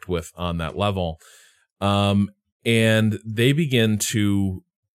connect with on that level. And they begin to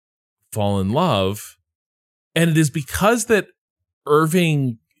fall in love, and it is because that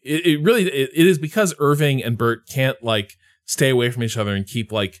Irving, it is because Irving and Bert can't like stay away from each other and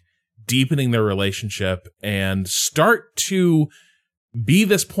keep like deepening their relationship and start to be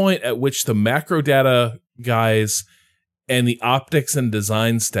this point at which the macro data guys and the optics and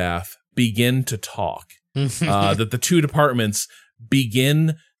design staff begin to talk. That the two departments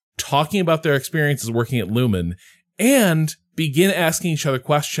begin talking about their experiences working at Lumen and begin asking each other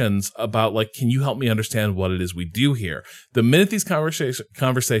questions about, like, can you help me understand what it is we do here? The minute these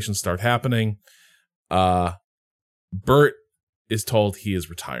conversations start happening, Bert is told he is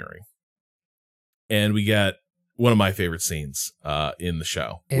retiring. And we get one of my favorite scenes in the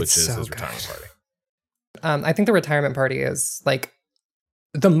show, which is his retirement party. I think the retirement party is like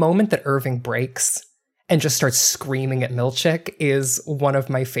the moment that Irving breaks and just starts screaming at Milchick is one of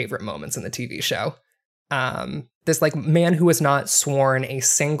my favorite moments in the TV show. This like man who has not sworn a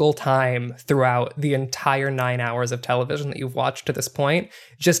single time throughout the entire 9 hours of television that you've watched to this point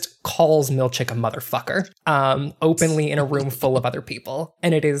just calls Milchick a motherfucker openly in a room full of other people.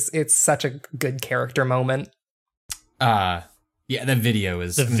 And it's such a good character moment. Yeah, the video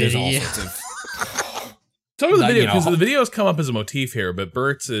is the video. All sorts of Talk about the video, because the videos come up as a motif here, but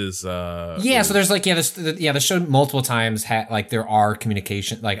Bert's is yeah. So there's like the show multiple times like there are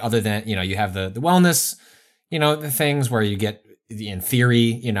communication, like other than you have the wellness, the things where you get in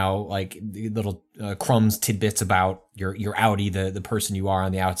theory, like little crumbs, tidbits about your outie, the person you are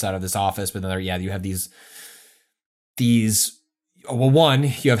on the outside of this office. But then you have these. Well, one,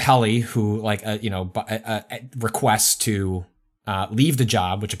 you have Helly who requests to leave the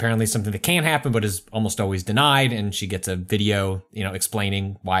job, which apparently is something that can happen, but is almost always denied. And she gets a video,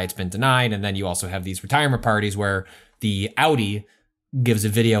 explaining why it's been denied. And then you also have these retirement parties where the outie gives a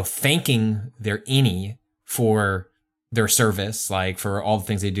video thanking their innie for their service, like for all the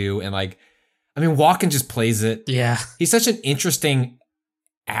things they do. And Walken just plays it. Yeah. He's such an interesting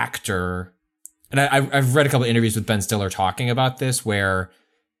actor. And I've read a couple of interviews with Ben Stiller talking about this where,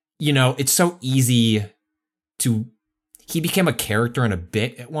 it's so easy to, he became a character in a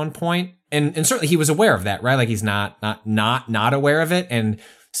bit at one point. And certainly he was aware of that, right? Like he's not aware of it. And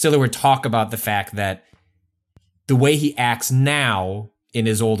Stiller would talk about the fact that the way he acts now in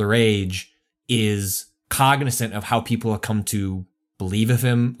his older age is cognizant of how people have come to believe of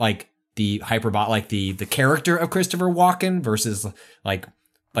him, like the the character of Christopher Walken versus like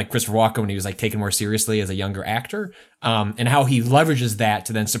Christopher Walken when he was like taken more seriously as a younger actor, and how he leverages that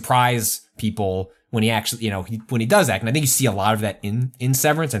to then surprise people when he actually, when he does act. And I think you see a lot of that in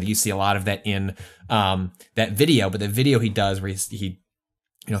Severance. I think you see a lot of that in that video. But the video he does where he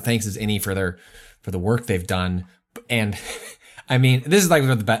thanks his innie for the work they've done. And I mean, this is like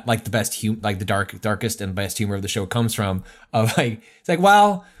where the best the darkest and best humor of the show comes from. Of like, it's like,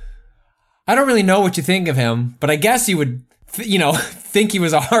 well, I don't really know what you think of him, but I guess you would. Think he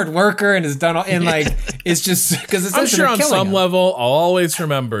was a hard worker and has done all, and like it's just because it's. I'm sure on some level I'll always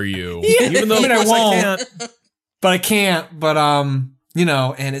remember you, even though I won't. I can't. But and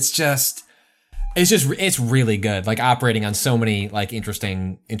it's really good. Like operating on so many like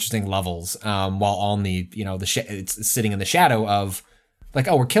interesting levels. While on the it's sitting in the shadow of like,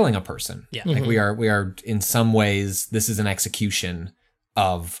 oh, we're killing a person. Yeah, like we are in some ways this is an execution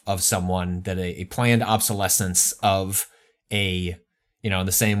of someone, that a planned obsolescence of a in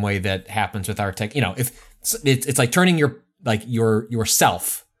the same way that happens with our tech, if it's like turning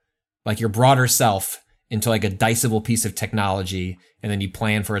yourself, like your broader self, into like a diceable piece of technology, and then you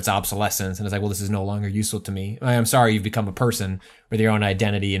plan for its obsolescence, and it's like, well, this is no longer useful to me. I'm sorry, you've become a person with your own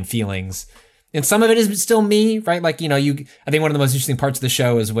identity and feelings, and some of it is still me, right? Like I think one of the most interesting parts of the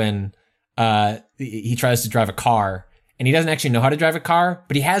show is when he tries to drive a car. And he doesn't actually know how to drive a car,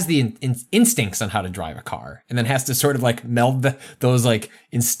 but he has the instincts on how to drive a car, and then has to sort of like meld those like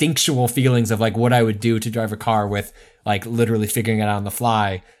instinctual feelings of like what I would do to drive a car with like literally figuring it out on the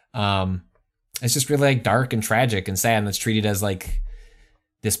fly. It's just really like dark and tragic and sad, and it's treated as like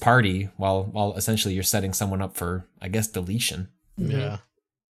this party while essentially you're setting someone up for, I guess, deletion. Yeah.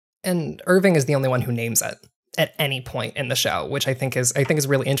 And Irving is the only one who names it at any point in the show, which I think is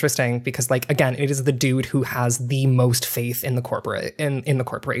really interesting, because like, again, it is the dude who has the most faith in the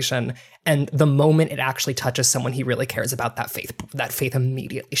corporation, and the moment it actually touches someone he really cares about, that faith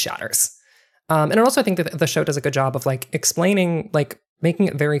immediately shatters. And I also think that the show does a good job of like explaining, like making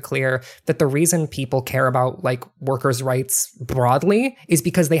it very clear that the reason people care about like workers' rights broadly is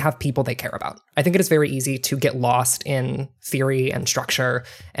because they have people they care about. I think it is very easy to get lost in theory and structure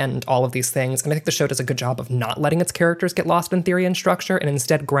and all of these things. And I think the show does a good job of not letting its characters get lost in theory and structure, and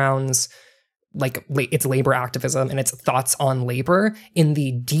instead grounds like its labor activism and its thoughts on labor in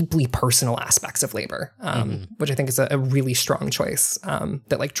the deeply personal aspects of labor, which I think is a really strong choice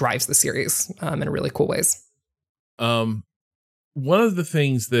that like drives the series in really cool ways. One of the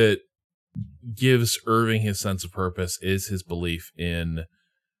things that gives Irving his sense of purpose is his belief in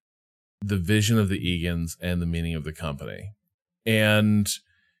the vision of the Egan's and the meaning of the company. And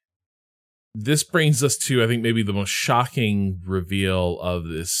this brings us to, I think, maybe the most shocking reveal of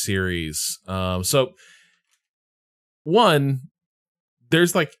this series. So, one,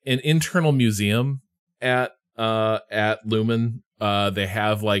 there's like an internal museum at Lumen. They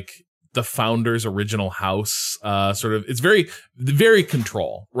have like the founder's original house, sort of. It's very, very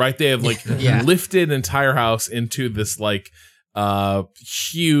control, right? They have like lifted an entire house into this like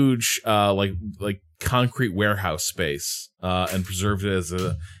huge like concrete warehouse space, and preserved it as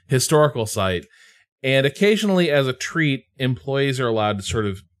a historical site. And occasionally, as a treat, employees are allowed to sort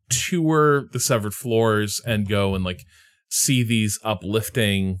of tour the severed floors and go and like see these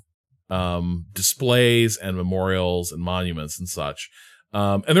uplifting displays and memorials and monuments and such.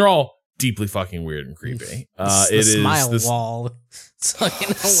 And they're all deeply fucking weird and creepy. It is smile wall. It's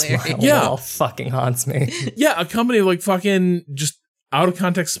fucking hilarious. Yeah, wall fucking haunts me. Yeah, a company of like fucking just out of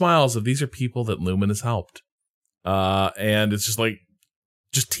context smiles of these are people that Lumen has helped. And it's just like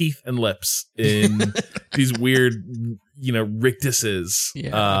just teeth and lips in these weird, rictuses.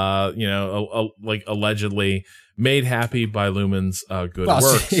 Like allegedly made happy by Lumen's good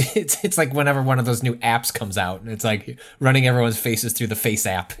work. It's like whenever one of those new apps comes out, and it's like running everyone's faces through the Face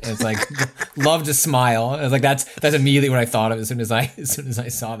app. And it's like love to smile. It's like that's immediately what I thought of as soon as I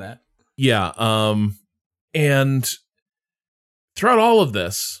saw that. Yeah. And throughout all of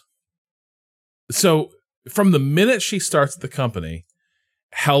this, so from the minute she starts the company,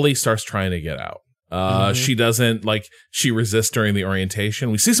 Helly starts trying to get out. She doesn't she resists during the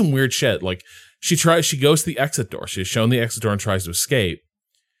orientation. We see some weird shit. Like she goes to the exit door. She's shown the exit door and tries to escape.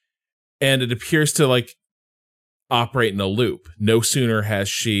 And it appears to operate in a loop. No sooner has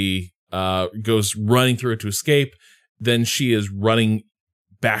she goes running through it to escape than she is running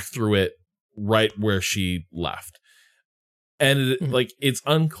back through it right where she left. And it's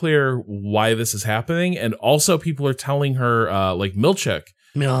unclear why this is happening. And also people are telling her, Milchick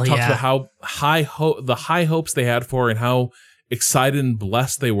talks about how the high hopes they had for her and how excited and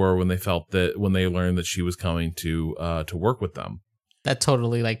blessed they were when they learned that she was coming to work with them. That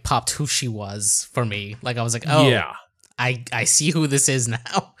totally popped who she was for me. I was like, oh yeah, I see who this is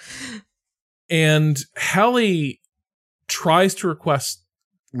now. And Helly tries to request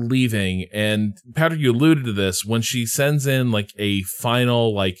leaving, and Patrick, you alluded to this when she sends in a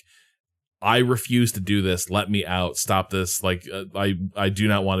final I refuse to do this, let me out, stop this, I do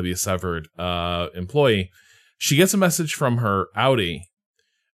not want to be a severed employee. She gets a message from her outie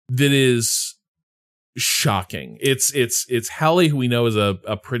that is shocking. It's Helly, who we know is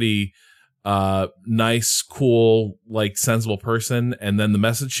a pretty nice, cool, sensible person, and then the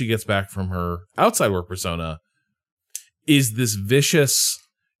message she gets back from her outside work persona is this vicious,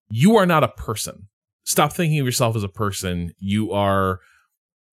 you are not a person. Stop thinking of yourself as a person. You are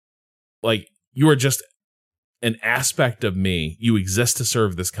just an aspect of me. You exist to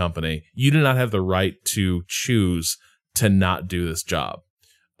serve this company. You do not have the right to choose to not do this job.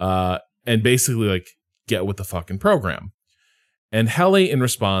 And basically get with the fucking program. And Helly, in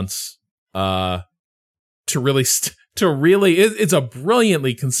response, it's a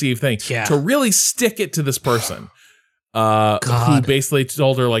brilliantly conceived thing to really stick it to this person. Who basically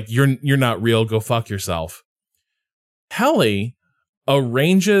told her you're not real, go fuck yourself. Helly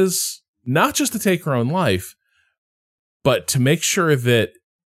arranges not just to take her own life, but to make sure that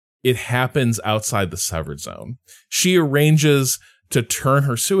it happens outside the severed zone. She arranges to turn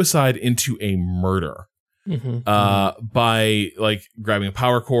her suicide into a murder by grabbing a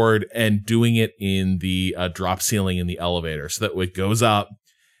power cord and doing it in the drop ceiling in the elevator so that it goes up,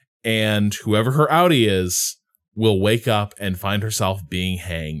 and whoever her outie is will wake up and find herself being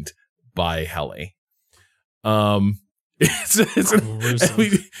hanged by Helly. It's and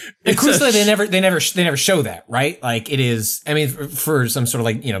crucially, they never show that, right? It is. I mean, for some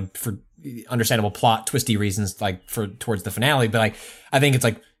sort of for understandable plot twisty reasons, towards the finale. But I think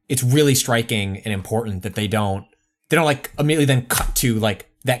it's really striking and important that they don't immediately then cut to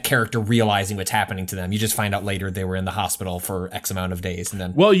that character realizing what's happening to them. You just find out later they were in the hospital for X amount of days, and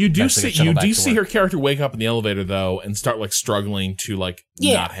then you do see her character wake up in the elevator though and start struggling to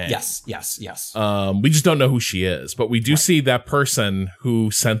not hang. Yes. We just don't know who she is, but we do see that person who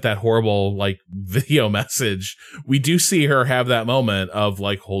sent that horrible video message. We do see her have that moment of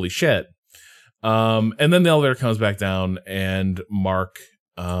holy shit. And then the elevator comes back down, and Mark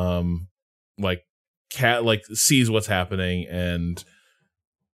sees what's happening and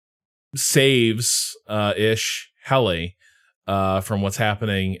saves Helly from what's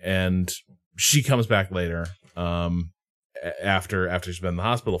happening, and she comes back later after she's been in the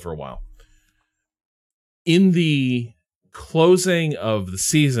hospital for a while. in the closing of the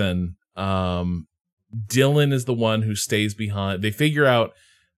season, Dylan is the one who stays behind. They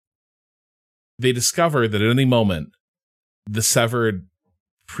discover that at any moment, the severed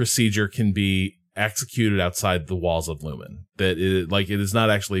procedure can be executed outside the walls of Lumen. That it is not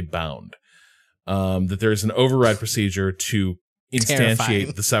actually bound. That there's an override procedure to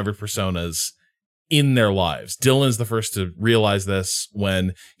instantiate the severed personas in their lives. Dylan is the first to realize this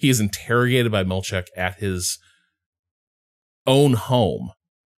when he is interrogated by Milchek at his own home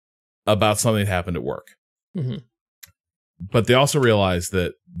about something that happened at work. Mm-hmm. But they also realize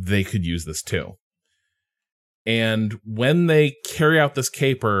that they could use this too. And when they carry out this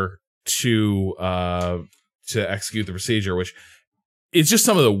caper to execute the procedure, which it's just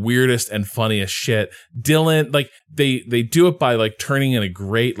some of the weirdest and funniest shit. Dylan, like they do it by like turning in a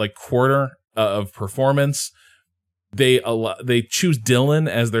great like quarter of performance. They choose Dylan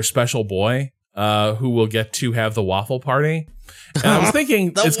as their special boy, who will get to have the waffle party. And I was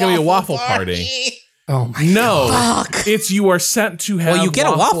thinking it's going to be a waffle party. Oh my God. It's you are sent to have. Well, you get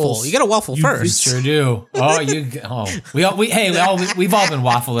waffles. a waffle. You get a waffle first. Sure do. We've all been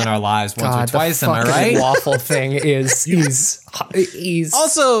waffle in our lives once or twice. Am I right? Waffle thing is he's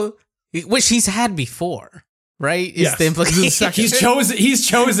also which he's had before, right? Is the implication? He's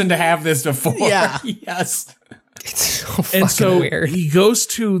chosen to have this before. Yeah. Yes. It's so fucking And so weird. he goes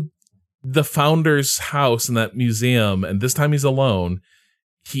to the founder's house in that museum, and this time he's alone.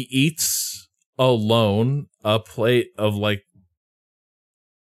 He eats alone a plate of like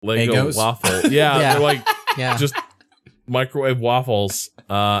Lego Egos? waffle. Yeah, Yeah. they're like Yeah. just microwave waffles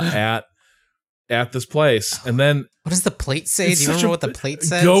at this place. And then What does the plate say? it's Do you such remember a- what the plate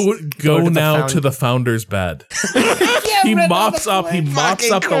says? Go to the now to the founder's bed. He mops up the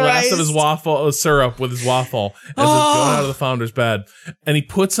last of his waffle syrup with his waffle as it's going out of the founder's bed, and he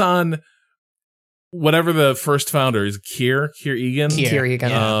puts on whatever the first founder is, Keir Egan. Keir Egan.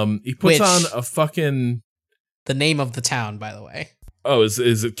 Yeah. He puts Which- on a fucking. The name of the town, by the way. Oh, is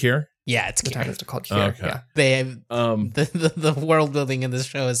it Keir? Yeah, it's The Keir. town is called Keir. Okay. Yeah. They have, Um, the world building in this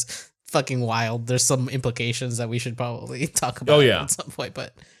show is fucking wild. There's some implications that we should probably talk about at some point,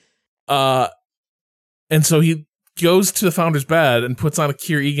 but and so he goes to the founder's bed and puts on a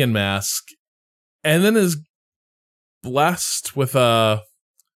Keir Egan mask, and then is blessed with a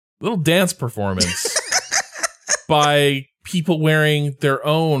little dance performance by people wearing their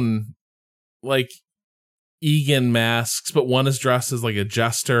own like Egan masks, but one is dressed as like a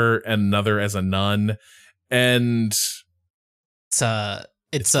jester and another as a nun, and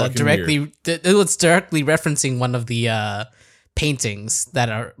it's fucking directly it's directly referencing one of the paintings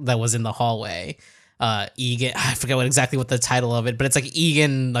that was in the hallway. Egan, I forget exactly what the title of it, but it's like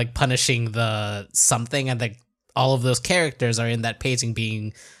Egan like punishing the something, and like all of those characters are in that painting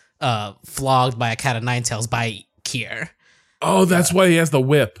being flogged by a cat of nine tails by Keir. oh, that's why he has the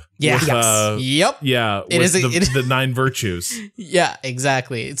whip. Yeah. with, Yep. yeah, It with is the 9 virtues. Yeah,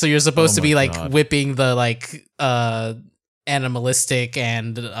 exactly. So you're supposed to my be like God. whipping the like animalistic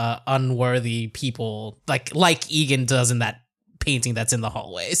and unworthy people like Egan does in that painting that's in the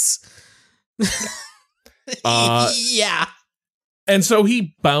hallways. Yeah. And so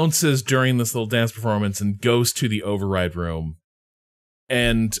he bounces during this little dance performance and goes to the override room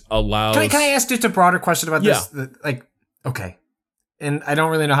and allows. Can I ask just a broader question about Yeah. this? Like, okay. And I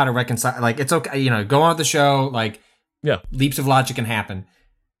don't really know how to reconcile. Like, it's okay, go on with the show. Like, Yeah. leaps of logic can happen.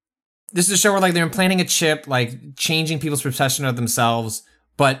 This is a show where, like, they're implanting a chip, like, changing people's perception of themselves.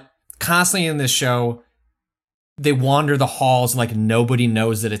 But constantly in this show, they wander the halls and, like, nobody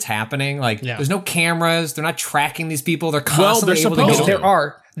knows that it's happening. Like, Yeah. there's no cameras. They're not tracking these people. They're Well, constantly they're able to supposed go. to.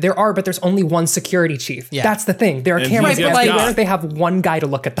 There are, but there's only one security chief. Yeah. That's the thing. There are And cameras he gets everywhere. got. They have one guy to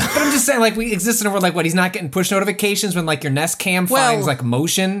look at them. But I'm just saying, like, we exist in a world, like, what, he's not getting push notifications when, like, your Nest Cam Well, finds, like,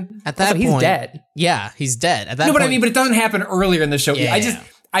 motion? At that Also, he's point, dead. Yeah, he's dead. At that No, point, but I mean, but it doesn't happen earlier in the show. Yeah.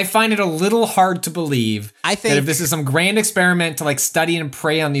 I find it a little hard to believe I that think- if this is some grand experiment to like study and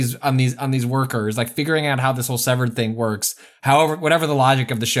prey on these workers, like figuring out how this whole severed thing works, however, whatever the logic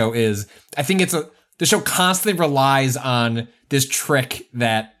of the show is, I think the show constantly relies on this trick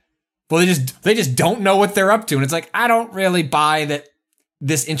that, well, they just don't know what they're up to. And it's like, I don't really buy that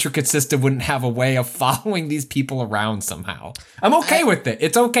this intricate system wouldn't have a way of following these people around somehow. I'm okay with it.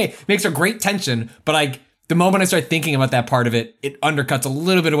 It's okay. It makes a great tension, but like, the moment I start thinking about that part of it, it undercuts a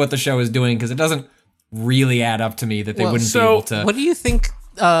little bit of what the show is doing because it doesn't really add up to me that they wouldn't be able to. What do you think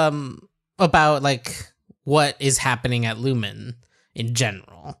about like what is happening at Lumen in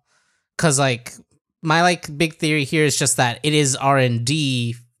general? Because like my like big theory here is just that it is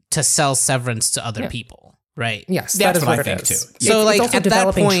R&D to sell Severance to other people, right? Yes, That's that is what I what it think, is. too. So, it's like, also at that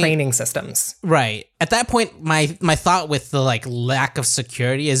developing point- training systems. Right. At that point, my thought with the like lack of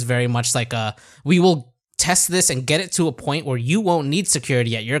security is very much like we will test this and get it to a point where you won't need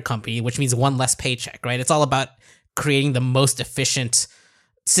security at your company, which means one less paycheck, right? It's all about creating the most efficient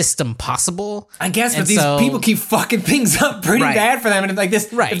system possible. I guess, but And these so- people keep fucking things up pretty Right. bad for them. And like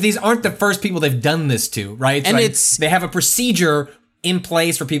this, Right. if these aren't the first people they've done this to, right? And like, it's- they have a procedure in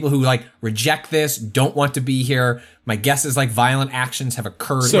place for people who like reject this, don't want to be here. My guess is like violent actions have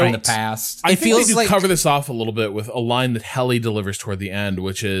occurred So- in the past. I It think they feels did like- cover this off a little bit with a line that Helly delivers toward the end,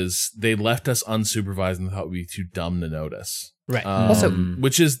 which is they left us unsupervised and thought we'd be too dumb to notice. Right. Also-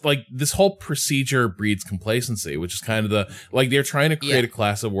 Which is like this whole procedure breeds complacency, which is kind of the like they're trying to create a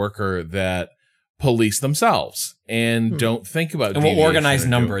class of worker that police themselves and don't think about And we'll deviation organize or do-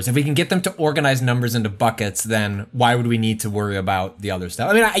 numbers. If we can get them to organize numbers into buckets, then why would we need to worry about the other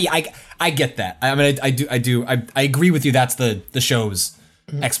stuff? I mean, I get that. I mean, I agree with you. That's the show's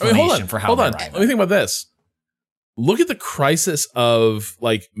explanation for how. Hold they on. arrive Let me think about this. Look at the crisis of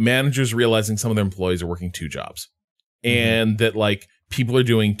like managers realizing some of their employees are working two jobs, and that like people are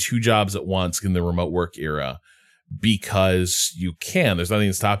doing two jobs at once in the remote work era because you can. There's nothing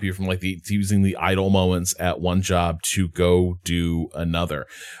to stop you from like using the idle moments at one job to go do another.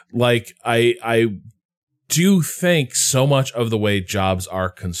 Like I do think so much of the way jobs are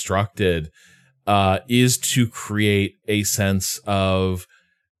constructed is to create a sense of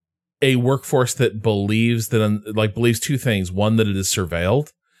a workforce that believes two things. One, that it is surveilled,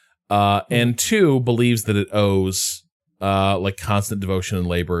 and two, believes that it owes like constant devotion and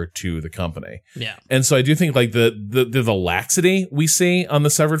labor to the company. Yeah. And so I do think like the laxity we see on the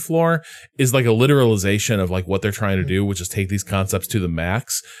severed floor is like a literalization of like what they're trying to do, which is take these concepts to the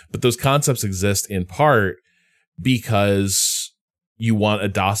max. But those concepts exist in part because you want a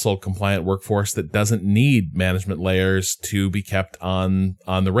docile, compliant workforce that doesn't need management layers to be kept on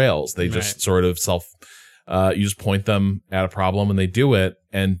the rails. They just sort of you just point them at a problem and they do it,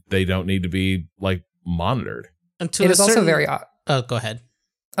 and they don't need to be like monitored. It is also very. Oh, go ahead.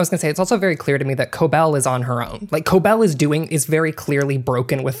 I was going to say, it's also very clear to me that Cobell is on her own. Like, Cobell is very clearly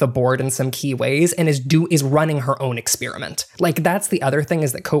broken with the board in some key ways and is running her own experiment. Like, that's the other thing,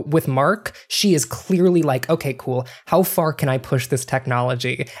 is that with Mark, she is clearly like, okay, cool, how far can I push this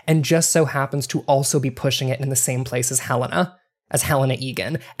technology? And just so happens to also be pushing it in the same place as Helena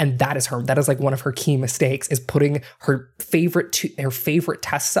Egan. And that is like one of her key mistakes, is putting her favorite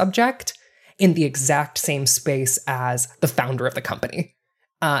test subject in the exact same space as the founder of the company.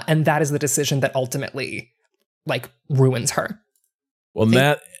 And that is the decision that ultimately, like, ruins her. Well,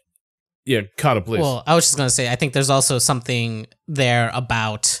 Kata, please. Well, I was just going to say, I think there's also something there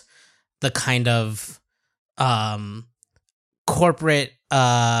about the kind of corporate,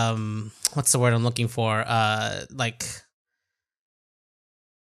 what's the word I'm looking for? Like,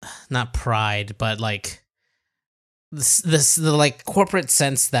 not pride, but like the like corporate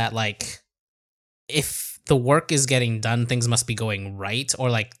sense that like, if the work is getting done, things must be going right, or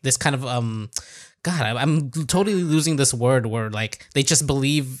like this kind of God, I'm totally losing this word where like they just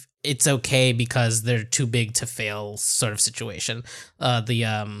believe it's okay because they're too big to fail sort of situation.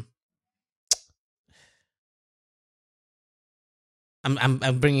 I'm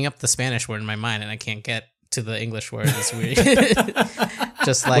bringing up the Spanish word in my mind and I can't get to the English word. It's weird.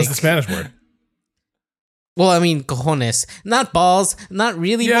 Just like, what's the Spanish word? Well, I mean, cojones, not balls, not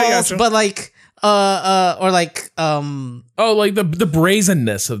really balls, gotcha. but like. Or like, oh, like the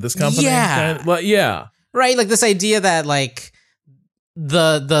brazenness of this company. Yeah. Well, yeah. Right. Like this idea that like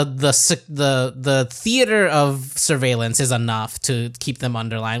the theater of surveillance is enough to keep them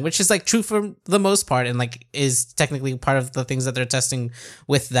underlined, which is like true for the most part. And like is technically part of the things that they're testing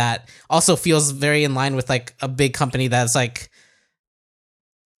with that. Also feels very in line with like a big company that's like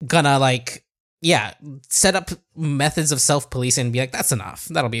gonna like, yeah, set up methods of self-police and be like, that's enough.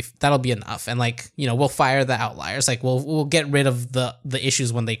 That'll be enough. And like, you know, we'll fire the outliers. Like we'll get rid of the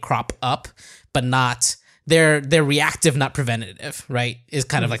issues when they crop up, but not they're reactive, not preventative, right? Is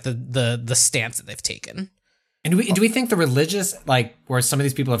kind of like the stance that they've taken. And do we think the religious, like where some of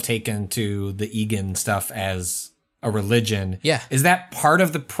these people have taken to the Egan stuff as a religion, is that part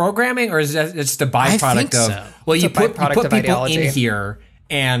of the programming, or is that it's just a byproduct of so. Well, It's you a put byproduct of people ideology. in here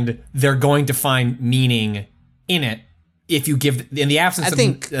and they're going to find meaning in it. If you give, in the absence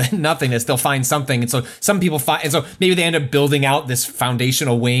of nothingness, they'll find something. And so some people find, and so maybe they end up building out this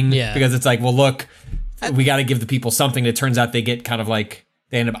foundational wing because it's like, well, look, we got to give the people something. It turns out they get kind of like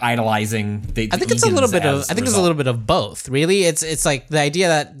they end up idolizing. I think it's a little bit of. I think it's a little bit of both. Really, it's like the idea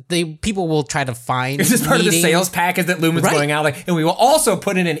that people will try to find. This is part of the sales package that Lumen's going out like, and we will also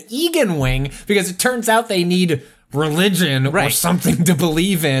put in an Egan wing because it turns out they need religion or something to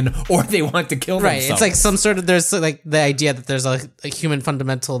believe in, or they want to kill themselves. It's like some sort of, there's like the idea that there's a human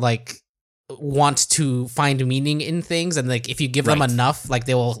fundamental like want to find meaning in things, and like if you give them enough, like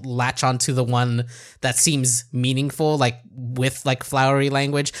they will latch onto the one that seems meaningful, like with like flowery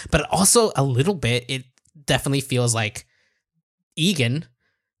language. But also a little bit, it definitely feels like Egan,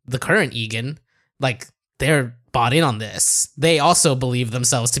 the current Egan, like they're bought in on this. They also believe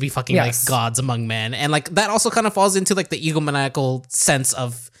themselves to be fucking like gods among men, and like that also kind of falls into like the egomaniacal sense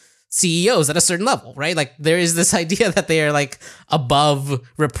of CEOs at a certain level, right? Like there is this idea that they are like above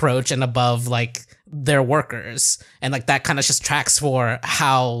reproach and above like their workers, and like that kind of just tracks for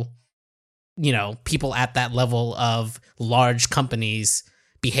how, you know, people at that level of large companies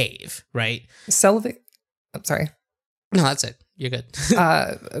behave, right? I'm sorry. No, that's it. You're good.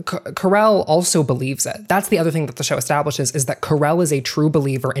 Carell also believes it. That's the other thing that the show establishes, is that Carell is a true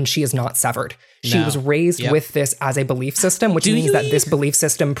believer and she is not severed. She was raised with this as a belief system, which means that this belief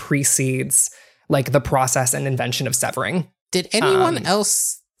system precedes like the process and invention of severing. Did anyone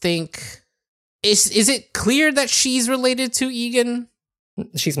else think, is it clear that she's related to Egan?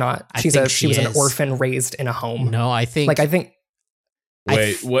 She's not. She was an orphan raised in a home. No, I think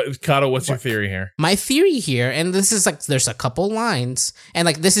Wait, Kato, what's your theory here? My theory here, and this is like, there's a couple lines, and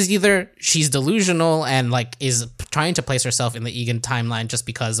like this is either she's delusional and like is trying to place herself in the Egan timeline just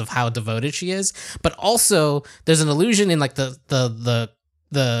because of how devoted she is, but also there's an illusion in like the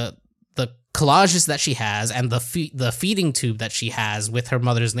collages that she has and the feeding tube that she has with her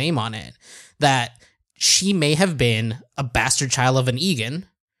mother's name on it, that she may have been a bastard child of an Egan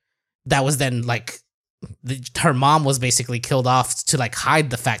that was then like, her mom was basically killed off to like hide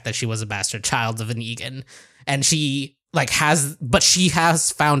the fact that she was a bastard child of an Egan, and she like she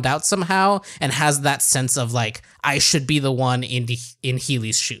has found out somehow and has that sense of like, I should be the one in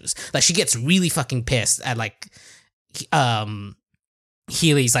Healy's shoes. Like she gets really fucking pissed at like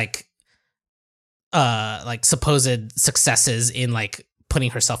Healy's like supposed successes in like putting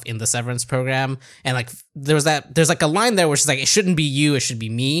herself in the severance program, and like there's like a line there where she's like, it shouldn't be you, it should be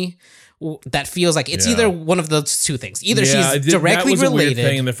me. That feels like it's either one of those two things. Either she's directly related. That was a weird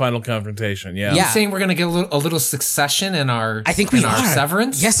thing in the final confrontation. Yeah. You're saying we're gonna get a little succession in our? I think we are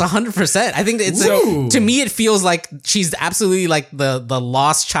severance. Yes, 100%. I think it's to me it feels like she's absolutely like the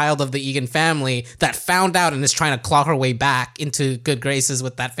lost child of the Egan family that found out and is trying to claw her way back into good graces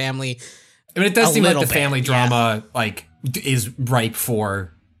with that family. I mean, it does seem like the family drama like is ripe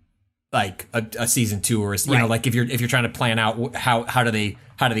for like a season 2 or you know, like if you're trying to plan out how do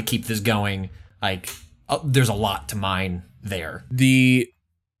they keep this going, like there's a lot to mine there. The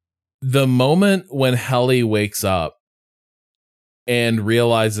moment when Helly wakes up and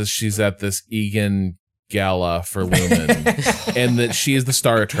realizes she's at this Egan gala for Lumen and that she is the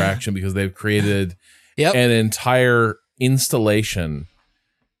star attraction because they've created an entire installation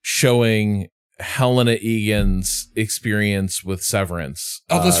showing Helena Egan's experience with Severance.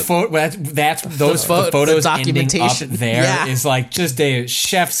 Oh, those photos! Those photos. The documentation ending up there is like just a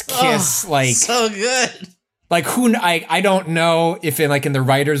chef's kiss. Like so good. Like I don't know if in the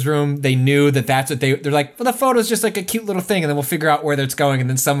writers' room they knew that's what they're like. Well, the photo's just like a cute little thing, and then we'll figure out where it's going. And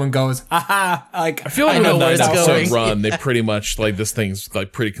then someone goes, "Aha!" Like I feel like in that episode run, they pretty much like this thing's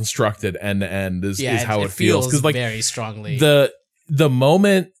like pretty constructed end to end is how it feels because like very strongly the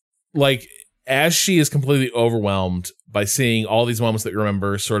moment like. As she is completely overwhelmed by seeing all these moments that you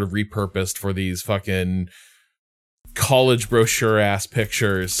remember sort of repurposed for these fucking college brochure ass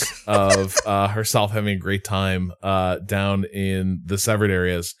pictures of herself having a great time down in the severed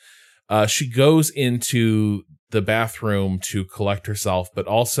areas, she goes into the bathroom to collect herself, but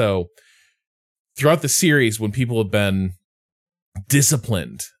also throughout the series when people have been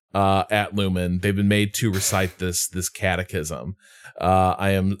disciplined at Lumen, they've been made to recite this catechism.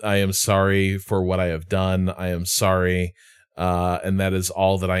 I am sorry for what I have done. I am sorry, and that is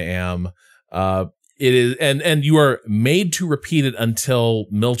all that I am. It is, and you are made to repeat it until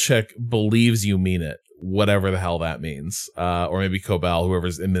Milchick believes you mean it, whatever the hell that means, or maybe Cobell,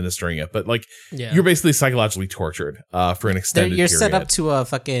 whoever's administering it. But like, you're basically psychologically tortured for an extended period. Set up to a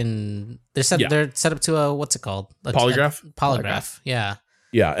fucking. They're set up to a what's it called? Polygraph. Polygraph. Yeah.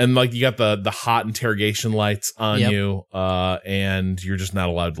 Yeah, and like you got the hot interrogation lights on Yep. you, and you're just not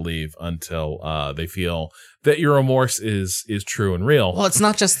allowed to leave until they feel that your remorse is true and real. Well, it's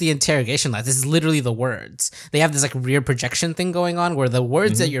not just the interrogation light. This is literally the words. They have this like rear projection thing going on where the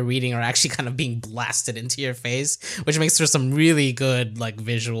words that you're reading are actually kind of being blasted into your face, which makes for some really good like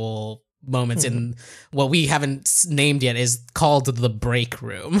visual moments in what we haven't named yet is called the break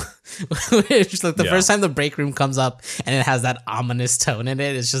room. Which like the first time the break room comes up and it has that ominous tone in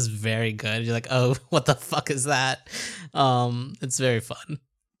it, it's just very good. You're like, oh, what the fuck is that? It's very fun.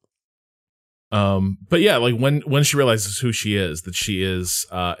 But yeah, like when she realizes who she is, that she is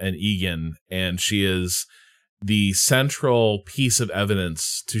an Egan, and she is the central piece of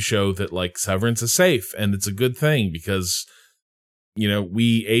evidence to show that like Severance is safe and it's a good thing because, you know,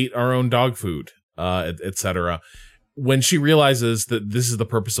 we ate our own dog food, etc. When she realizes that this is the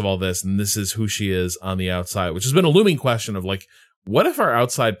purpose of all this and this is who she is on the outside, which has been a looming question of like, what if our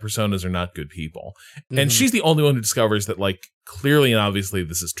outside personas are not good people? And she's the only one who discovers that like clearly and obviously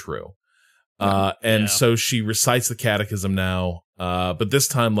this is true. So she recites the catechism now, but this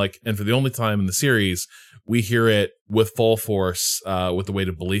time, like, and for the only time in the series, we hear it with full force, with the weight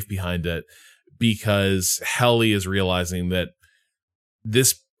of belief behind it, because Helly is realizing that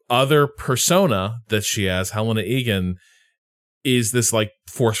this other persona that she has, Helena Egan, is this like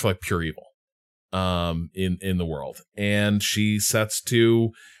force for like pure evil, in the world, and she sets to.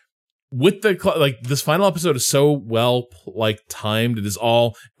 With the like, this final episode is so well like timed. It is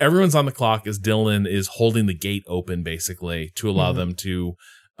all everyone's on the clock as Dylan is holding the gate open basically to allow them to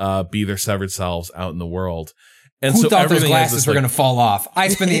be their severed selves out in the world. And who so thought those everything glasses were going to fall off? I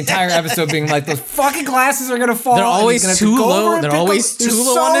spent the entire episode being like, those fucking glasses are going to fall. They're always and he's too gonna have to go over low. and They're pick always them. too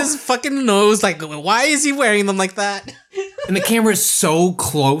They're low on his fucking nose. Like, why is he wearing them like that? And the camera is so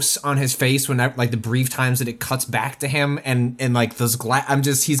close on his face when like the brief times that it cuts back to him and like those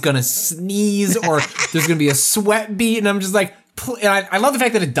he's gonna sneeze or there's gonna be a sweat beat and I'm just like, and I love the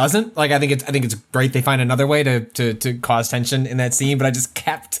fact that it doesn't. Like I think it's great they find another way to cause tension in that scene, but I just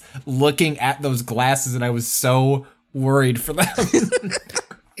kept looking at those glasses and I was so worried for them.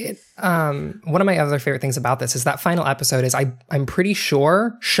 One of my other favorite things about this is that final episode is I'm pretty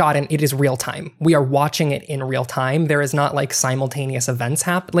sure shot in, it is real time. We are watching it in real time. There is not like simultaneous events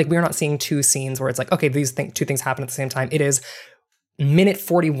happen. Like we're not seeing two scenes where it's like, okay, two things happen at the same time. It is minute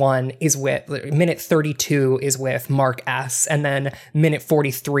 41 is with minute 32 is with Mark S, and then minute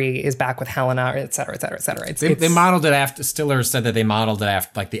 43 is back with Helena, et cetera, et cetera, et cetera. They modeled it after. Stiller said that they modeled it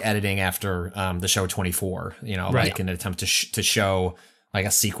after like the editing after the show 24. You know, like in an attempt to show like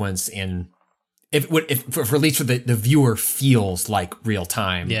a sequence in if for at least for the viewer feels like real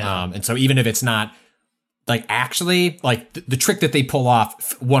time. Yeah. And so even if it's not like actually like the trick that they pull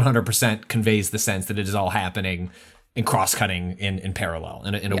off 100% conveys the sense that it is all happening in cross-cutting in parallel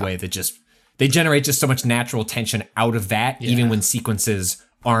in a way that just they generate just so much natural tension out of that, even when sequences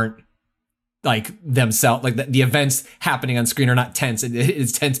aren't like themselves, like the events happening on screen are not tense.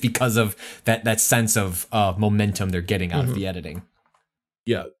 It's tense because of that sense of momentum they're getting out of the editing.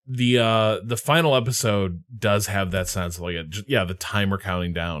 Yeah, the final episode does have that sense of like the timer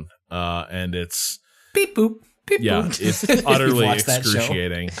counting down, and it's beep boop, beep yeah, boop. it's utterly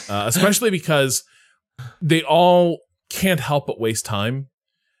excruciating, especially because they all can't help but waste time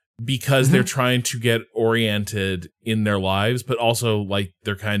because they're trying to get oriented in their lives, but also like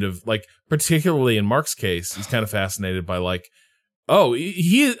they're kind of like, particularly in Mark's case, he's kind of fascinated by like, oh,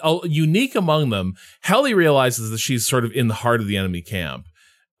 he is unique among them. Helly realizes that she's sort of in the heart of the enemy camp.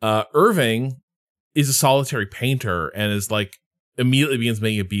 Irving is a solitary painter and is like immediately begins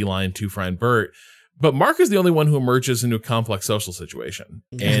making a beeline to Fran Burt. But Mark is the only one who emerges into a complex social situation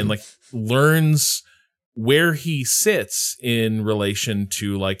and like learns where he sits in relation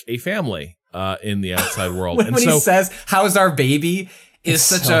to like a family in the outside world. when he says, "How's our baby?" is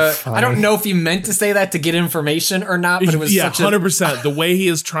such a funny. I don't know if he meant to say that to get information or not, but it was such 100%. The way he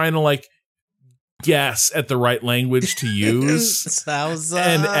is trying to like guess at the right language to use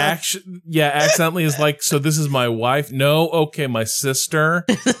and accidentally is like, so this is my wife? No, okay, my sister.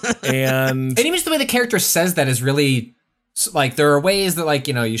 And even just the way the character says that is really like, there are ways that like,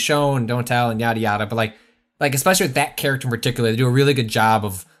 you know, you show and don't tell and yada yada, but like especially with that character in particular, they do a really good job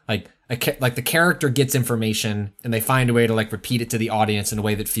of like the character gets information and they find a way to like repeat it to the audience in a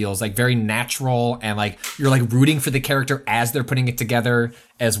way that feels like very natural and like you're like rooting for the character as they're putting it together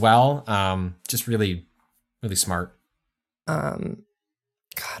as well. Just really, really smart. God,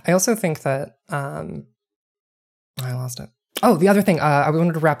 I also think that I lost it. Oh, the other thing, I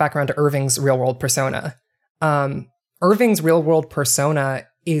wanted to wrap back around to Irving's real world persona. Irving's real world persona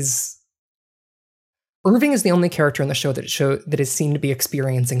is Irving is the only character in the show that is seen to be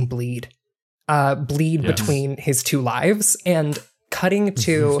experiencing bleed between his two lives, and cutting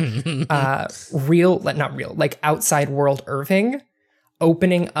to outside world Irving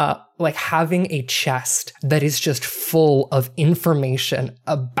opening up, like having a chest that is just full of information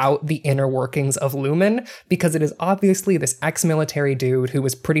about the inner workings of Lumen, because it is obviously this ex-military dude who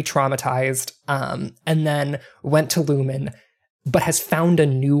was pretty traumatized and then went to Lumen, but has found a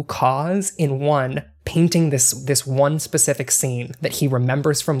new cause in painting this one specific scene that he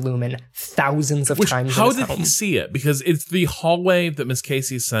remembers from Lumen thousands of times. How did he see it? Because it's the hallway that Miss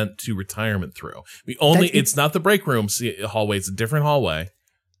Casey sent to retirement through. It's not the break room hallway. It's a different hallway.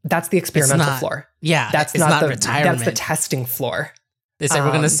 That's the experimental floor. Yeah, that's not the retirement. That's the testing floor. They said we're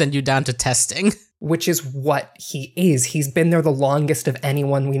going to send you down to testing. Which is what he is. He's been there the longest of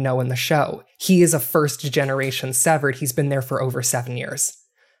anyone we know in the show. He is a first generation Severed. He's been there for over 7 years.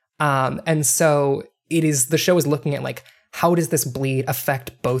 And so the show is looking at like, how does this bleed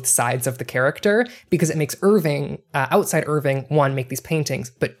affect both sides of the character? Because it makes Irving, outside Irving, one, make these paintings,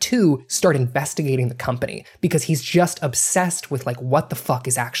 but two, start investigating the company, because he's just obsessed with like, what the fuck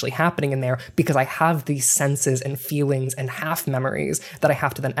is actually happening in there? Because I have these senses and feelings and half memories that I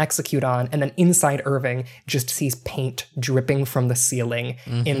have to then execute on. And then inside Irving just sees paint dripping from the ceiling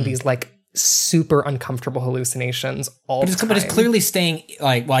in these like super uncomfortable hallucinations all the time. But it's clearly staying,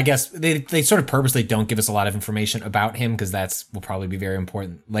 like, well, I guess they sort of purposely don't give us a lot of information about him, because will probably be very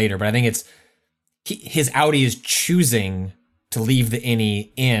important later. But I think it's his outie is choosing to leave the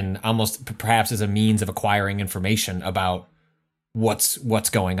innie in, almost perhaps as a means of acquiring information about what's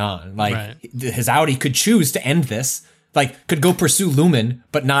going on. Like, his outie could choose to end this, like, could go pursue Lumen,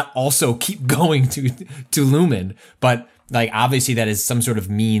 but not also keep going to Lumen. But like, obviously that is some sort of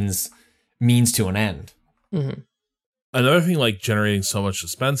means to an end. Mm-hmm. Another thing like generating so much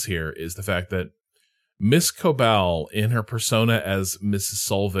suspense here is the fact that Miss Cobell, in her persona as Mrs.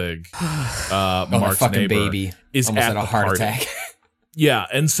 Solvig, Mark's neighbor, baby, is almost at a the heart party. attack. Yeah,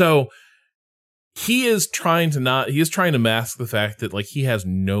 and so he is trying to mask the fact that like he has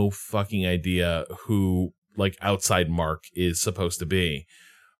no fucking idea who like outside Mark is supposed to be.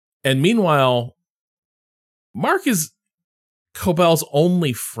 And meanwhile, Mark is Cobell's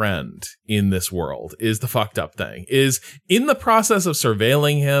only friend in this world. Is the fucked up thing, is in the process of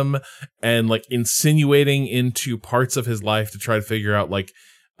surveilling him and like insinuating into parts of his life to try to figure out like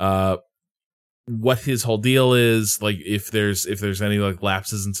what his whole deal is, like if there's any like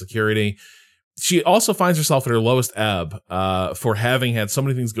lapses in security. She also finds herself at her lowest ebb for having had so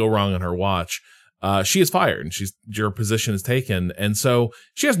many things go wrong on her watch. She is fired and her position is taken, and so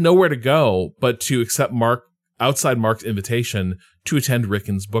she has nowhere to go but to accept outside Mark's invitation to attend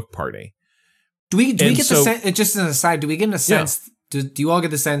Rickon's book party. Do we get the sense, just as an aside, do we get a sense, do you all get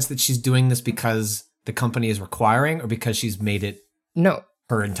the sense that she's doing this because the company is requiring, or because she's made it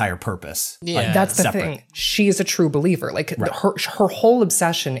her entire purpose? Yeah. Like, that's the thing. She is a true believer. Like her whole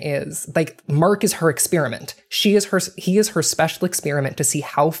obsession is like, Mark is her experiment. He is her special experiment to see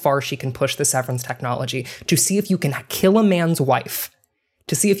how far she can push the Severance technology, to see if you can kill a man's wife,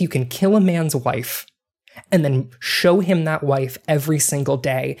 and then show him that wife every single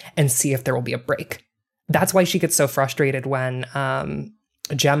day and see if there will be a break. That's why she gets so frustrated when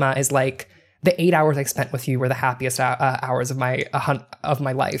Gemma is like, the 8 hours I spent with you were the happiest hours of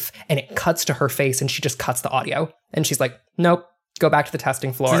my life. And it cuts to her face and she just cuts the audio. And she's like, nope, go back to the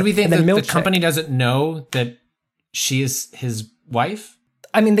testing floor. So do we think that the company doesn't know that she is his wife?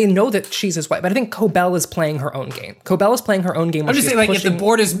 I mean, they know that she's his wife, but I think Cobell is playing her own game. I'm just saying, like, if the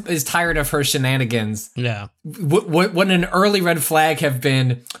board is tired of her shenanigans, wouldn't an early red flag have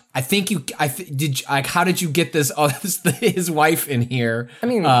been? How did you get this? His wife in here? I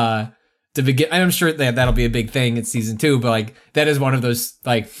mean, to begin, I'm sure that'll be a big thing in season 2, but like that is one of those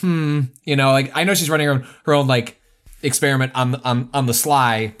like, like I know she's running her own like experiment on the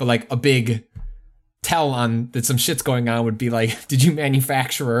sly, but like a big tell on that some shit's going on would be like, did you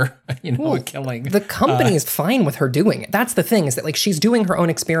manufacture a killing? The company is fine with her doing it. That's the thing, is that like she's doing her own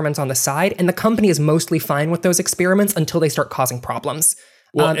experiments on the side, and the company is mostly fine with those experiments until they start causing problems.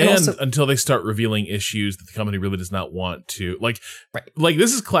 Well, until they start revealing issues that the company really does not want to. Like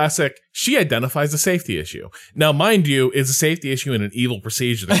this is classic. She identifies a safety issue. Now, mind you, it's a safety issue in an evil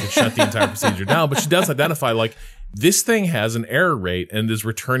procedure that could shut the entire procedure down, but she does identify like, this thing has an error rate and is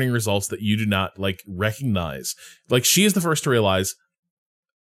returning results that you do not like recognize. Like, she is the first to realize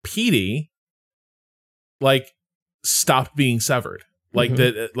Petey like stopped being severed. Like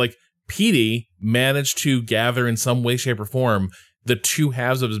that, like Petey managed to gather in some way, shape, or form the two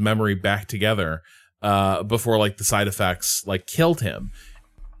halves of his memory back together before like the side effects like killed him.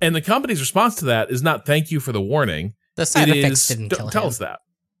 And the company's response to that is not thank you for the warning. The side effects didn't kill him. Tell us that.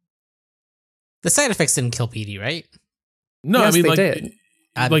 The side effects didn't kill Petey, right? No, Yes, I mean, they like, did.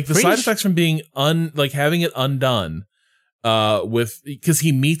 like the side effects from being having it undone, because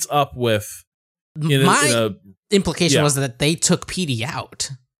he meets up with. My implication yeah. was that they took Petey out.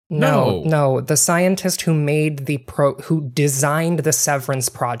 No. The scientist who made who designed the Severance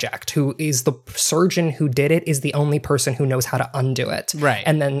project, who is the surgeon who did it, is the only person who knows how to undo it. Right.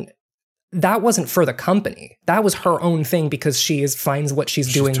 And then that wasn't for the company. That was her own thing because she finds what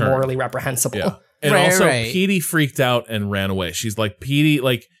she's doing turned. morally reprehensible. Yeah. And Right, also, right. Petey freaked out and ran away. She's like, Petey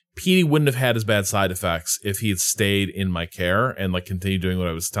wouldn't have had as bad side effects if he had stayed in my care and continued doing what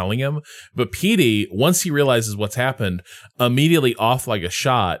I was telling him. But Petey, once he realizes what's happened, immediately off like a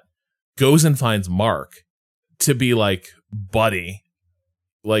shot, goes and finds Mark to be like, buddy,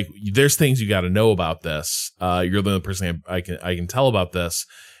 there's things you got to know about this. You're the only person I can tell about this.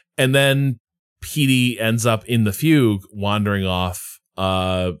 And then Petey ends up in the fugue, wandering off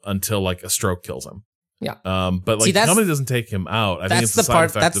until a stroke kills him. Yeah. But the company doesn't take him out. I think it's the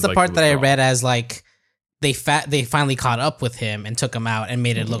part. That's the part that I read as they finally caught up with him and took him out and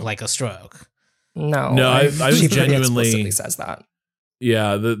made it look like a stroke. No, I she genuinely explicitly says that.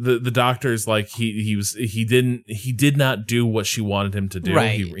 Yeah, the doctor's he did not do what she wanted him to do.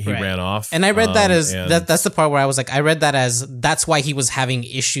 Right, he ran off. And I read that as that's the part where I was like, I read that as that's why he was having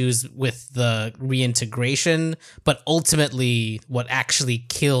issues with the reintegration, but ultimately what actually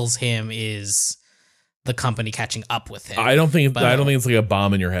kills him is the company catching up with him. I don't think it's like a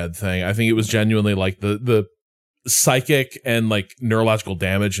bomb in your head thing. I think it was genuinely the psychic and neurological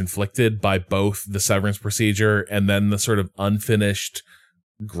damage inflicted by both the severance procedure and then the sort of unfinished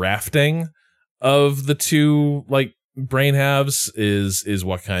grafting of the two brain halves is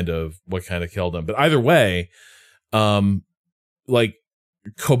what kind of killed him. But either way, Cobell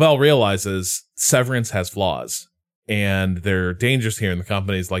realizes severance has flaws and they're dangerous here, and the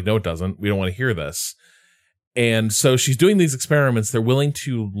company's like, no, it doesn't. We don't want to hear this. And so she's doing these experiments. They're willing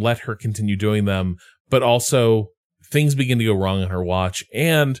to let her continue doing them, but also things begin to go wrong on her watch,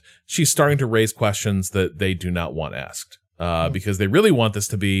 and she's starting to raise questions that they do not want asked because they really want this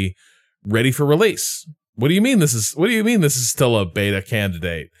to be ready for release. What do you mean this is still a beta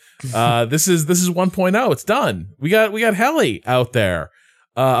candidate? This is 1.0. It's done. We got Helly out there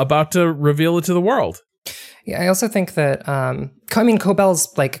about to reveal it to the world. Yeah, I also think that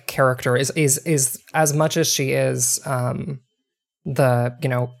Cobell's character is as much as she is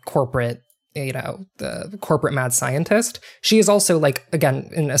the corporate, the corporate mad scientist, she is also again,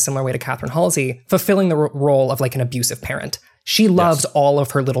 in a similar way to Catherine Halsey, fulfilling the role of an abusive parent. She loves all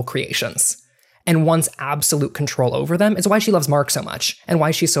of her little creations and wants absolute control over them. It's why she loves Mark so much, and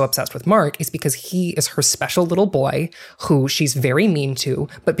why she's so obsessed with Mark is because he is her special little boy who she's very mean to,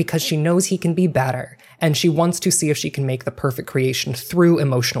 but because she knows he can be better, and she wants to see if she can make the perfect creation through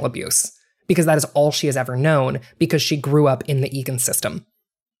emotional abuse, because that is all she has ever known, because she grew up in the Egan system.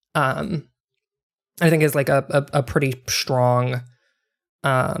 I think is a pretty strong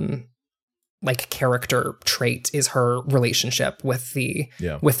character trait is her relationship with the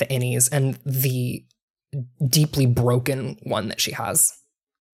innies, and the deeply broken one that she has.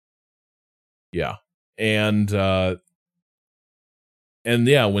 Yeah. And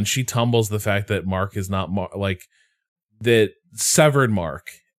yeah, when she tumbles the fact that Mark is not that severed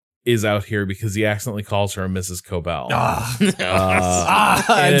Mark is out here because he accidentally calls her Mrs. Cobell.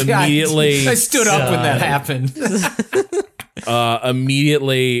 And immediately I stood up when that happened.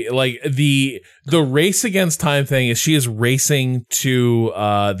 Immediately, the race against time thing is she is racing to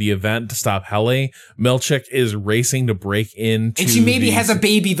the event to stop Helly. Milchick is racing to break into, and she maybe has a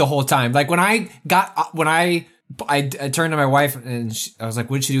baby the whole time. When I turned to my wife and I was like,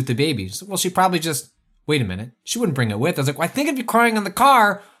 "What'd she do with the baby?" She said, "Well, she probably just wait a minute. She wouldn't bring it with." I was like, "Well, I think it'd be crying in the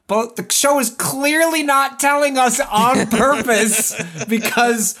car." But the show is clearly not telling us on purpose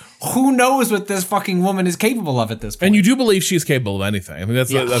because who knows what this fucking woman is capable of at this point. And you do believe she's capable of anything. I mean,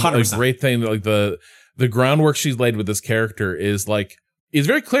 that's a 100%. great thing. The groundwork she's laid with this character is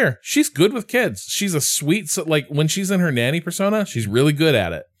very clear. She's good with kids. She's a sweet, when she's in her nanny persona, she's really good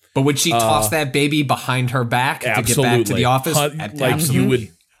at it. But would she toss that baby behind her back to get back to the office? Absolutely. You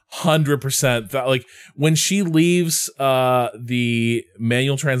would 100%. When she leaves the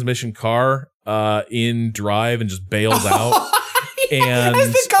manual transmission car in drive and just bails out, and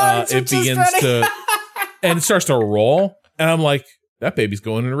it begins to and it starts to roll, and I'm like, that baby's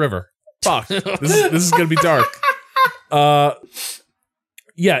going in a river. Fuck, this is gonna be dark. Yeah,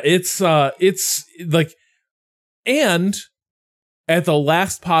 it's and at the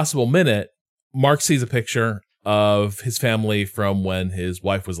last possible minute, Mark sees a picture of his family from when his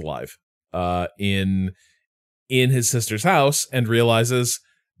wife was alive in his sister's house, and realizes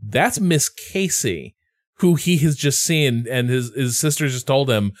that's Miss Casey, who he has just seen, and his sister just told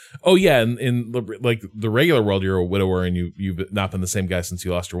him, oh yeah, in like the regular world, you're a widower and you've not been the same guy since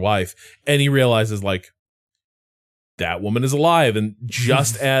you lost your wife. And he realizes, like, that woman is alive. And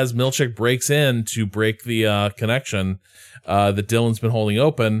just as Milchick breaks in to break the connection that Dylan's been holding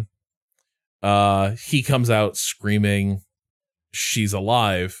open, he comes out screaming she's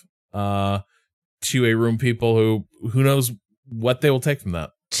alive to a room people who knows what they will take from that.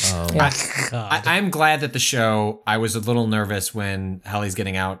 I'm glad that the show, I was a little nervous when Helly's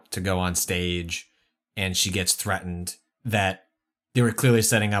getting out to go on stage and she gets threatened, that they were clearly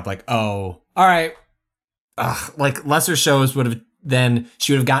setting up like, oh, all right. Like lesser shows would have, then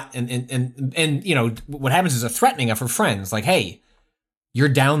she would have gotten, and you know, what happens is a threatening of her friends. Like, hey, you're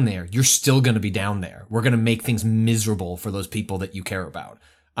down there. You're still going to be down there. We're going to make things miserable for those people that you care about.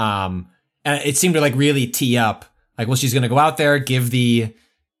 And it seemed to like really tee up, like, well, she's going to go out there, give the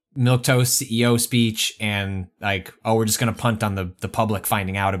Milquetoast CEO speech, and like, oh, we're just going to punt on the public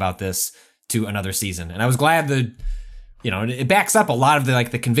finding out about this to another season. And I was glad that, you know, it backs up a lot of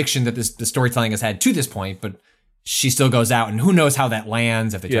the conviction that the storytelling has had to this point, but she still goes out, and who knows how that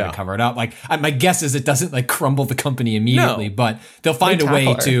lands if they try to cover it up. Like, my guess is it doesn't like crumble the company immediately, but they'll find a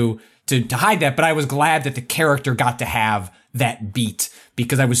way to hide that. But I was glad that the character got to have that beat,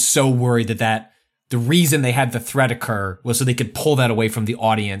 because I was so worried that the reason they had the threat occur was so they could pull that away from the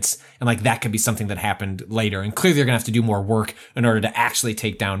audience, and like that could be something that happened later. And clearly they're gonna have to do more work in order to actually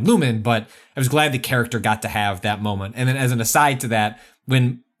take down Lumen, but I was glad the character got to have that moment. And then as an aside to that,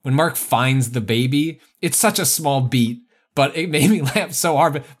 when Mark finds the baby, it's such a small beat, but it made me laugh so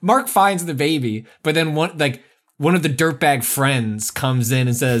hard. But Mark finds the baby, but then one of the dirtbag friends comes in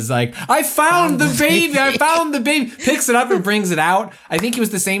and says, like, I found the baby, picks it up and brings it out. I think it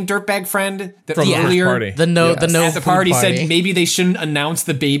was the same dirtbag friend that from earlier party. at the party said maybe they shouldn't announce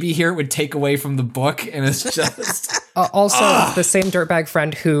the baby here. It would take away from the book. And it's just also the same dirtbag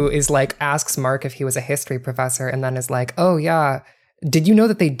friend who is like, asks Mark if he was a history professor, and then is like, oh yeah, did you know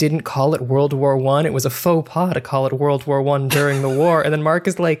that they didn't call it World War I? It was a faux pas to call it World War I during the war. And then Mark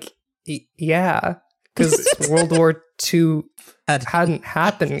is like, yeah, because World War II hadn't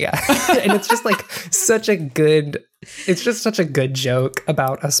happened yet. And it's just like such a good joke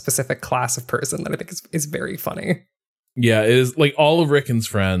about a specific class of person that I think is very funny. Yeah, it is like all of Rickon's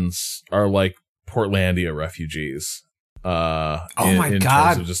friends are like Portlandia refugees. My God,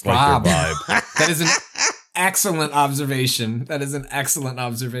 terms of just like Rob. their vibe. That is an excellent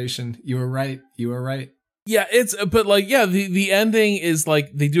observation. You were right. Yeah, but like, yeah, the ending is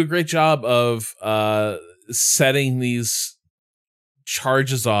like, they do a great job of setting these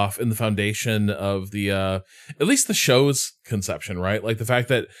charges off in the foundation of the at least the show's conception, right? Like the fact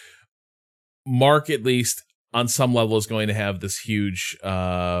that Mark, at least on some level, is going to have this huge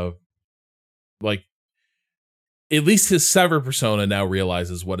like, at least his Sever persona now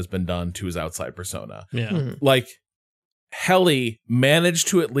realizes what has been done to his outside persona. Yeah. Mm-hmm. Like, Helly managed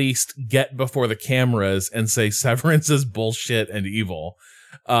to at least get before the cameras and say Severance is bullshit and evil.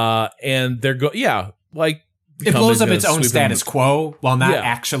 And they're like, it blows up its own status quo while not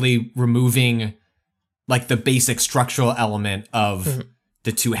actually removing like the basic structural element of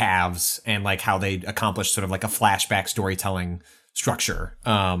the two halves and like how they accomplish sort of like a flashback storytelling structure.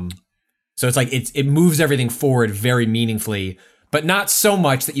 So it's like it moves everything forward very meaningfully, but not so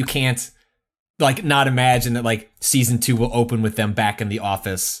much that you can't like not imagine that like season 2 will open with them back in the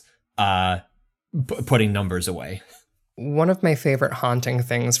office putting numbers away. One of my favorite haunting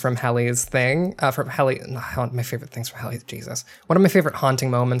things from Helly's thing, my favorite things from Helly's, Jesus. One of my favorite haunting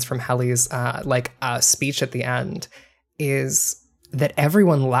moments from Helly's speech at the end is that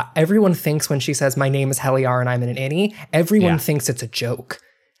everyone thinks when she says, my name is Helly R and I'm an innie, everyone thinks it's a joke.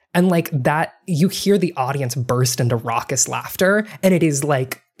 And like that, you hear the audience burst into raucous laughter, and it is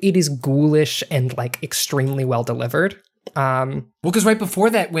ghoulish and like extremely well delivered. Well, because right before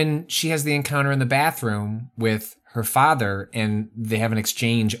that, when she has the encounter in the bathroom with her father, and they have an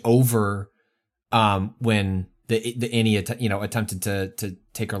exchange over when the innie attempted to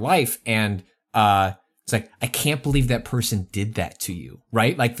take her life, and it's like, I can't believe that person did that to you,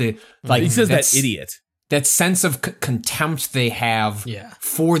 right? Like he says that idiot. That sense of contempt they have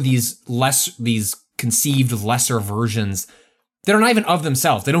for these conceived lesser versions that are not even of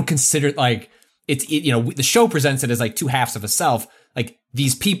themselves. They don't consider like the show presents it as like two halves of a self. Like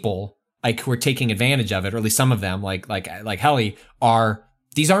these people like who are taking advantage of it, or at least some of them, like Helly,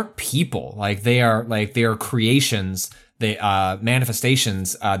 these aren't people. Like they are creations, they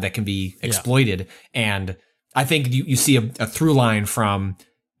manifestations that can be exploited. And I think you see a through line from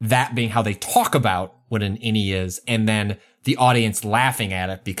that being how they talk about what an innie is, and then the audience laughing at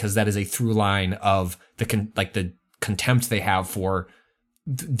it because that is a through line of the contempt they have for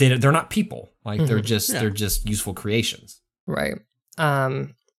they're not people. Like they're just useful creations. Right.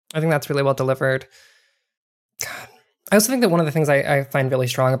 I think that's really well delivered. God. I also think that one of the things I find really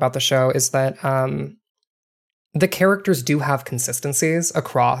strong about the show is that the characters do have consistencies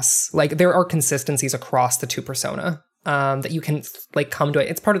across, like there are consistencies across the two persona that you can like come to it.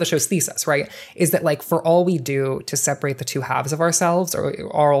 It's part of the show's thesis, right? Is that like for all we do to separate the two halves of ourselves, or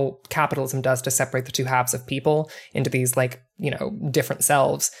all capitalism does to separate the two halves of people into these like, different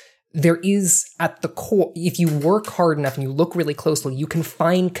selves, there is at the core, if you work hard enough and you look really closely, you can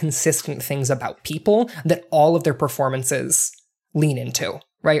find consistent things about people that all of their performances lean into,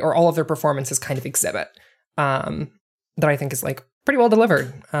 right? Or all of their performances kind of exhibit. That I think is like pretty well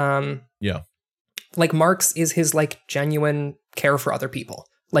delivered. Yeah. Like Mark's is his like genuine care for other people.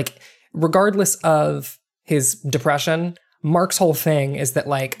 Like regardless of his depression, Mark's whole thing is that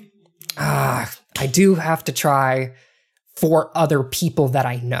like, I do have to try for other people that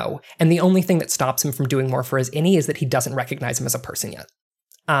I know. And the only thing that stops him from doing more for his innie is that he doesn't recognize him as a person yet.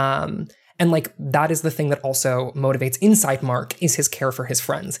 And like, that is the thing that also motivates inside Mark is his care for his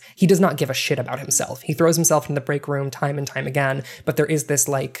friends. He does not give a shit about himself. He throws himself in the break room time and time again, but there is this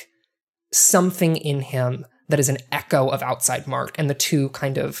like something in him that is an echo of outside Mark, and the two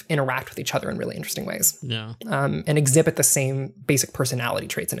kind of interact with each other in really interesting ways. Yeah. And exhibit the same basic personality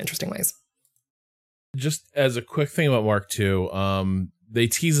traits in interesting ways. Just as a quick thing about Mark too, they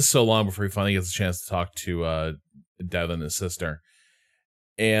tease us so long before he finally gets a chance to talk to Devin and his sister.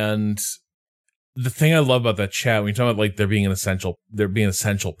 And the thing I love about that chat, when you talk about like they're being an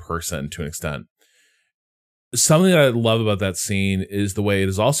essential person to an extent. Something that I love about that scene is the way it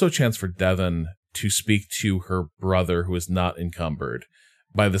is also a chance for Devin to speak to her brother, who is not encumbered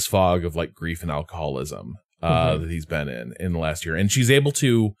by this fog of like grief and alcoholism that he's been in the last year. And she's able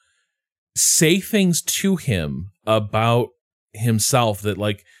to say things to him about himself that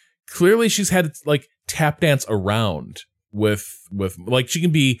like clearly she's had like tap dance around with like she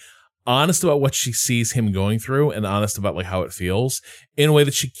can be honest about what she sees him going through and honest about like how it feels in a way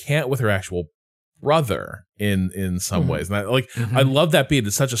that she can't with her actual brother in some ways. And I love that beat.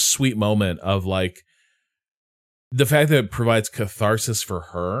 It's such a sweet moment of like the fact that it provides catharsis for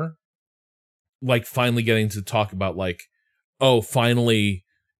her, like finally getting to talk about like, oh, finally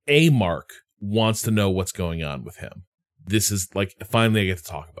a Mark wants to know what's going on with him. This is like finally I get to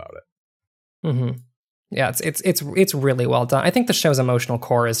talk about it. Mm-hmm. Yeah, it's really well done. I think the show's emotional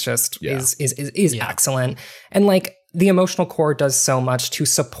core is just is excellent, and like the emotional core does so much to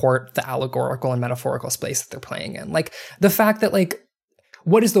support the allegorical and metaphorical space that they're playing in. Like the fact that like,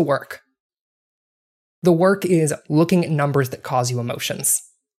 what is the work? The work is looking at numbers that cause you emotions.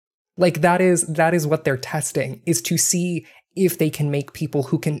 Like that is what they're testing, is to see if they can make people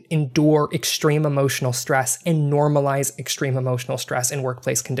who can endure extreme emotional stress and normalize extreme emotional stress in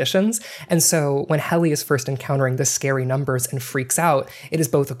workplace conditions. And so when Helly is first encountering the scary numbers and freaks out, it is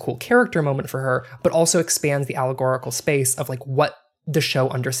both a cool character moment for her, but also expands the allegorical space of like what the show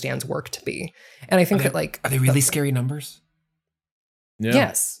understands work to be. And I think are they really scary numbers? Yeah.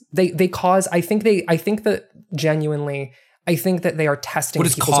 Yes, they cause. I think that genuinely. I think that they are testing. What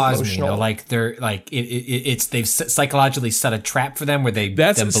does people's cause emotional... mean? Like they're like it's they've psychologically set a trap for them where they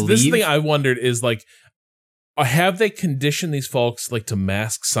believe. This thing I wondered is like, have they conditioned these folks like to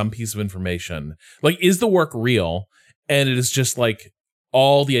mask some piece of information? Like, is the work real? And it is just like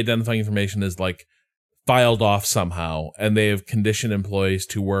all the identifying information is like filed off somehow, and they have conditioned employees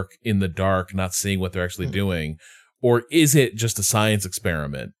to work in the dark, not seeing what they're actually doing, or is it just a science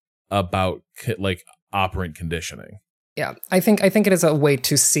experiment about like operant conditioning? Yeah, I think it is a way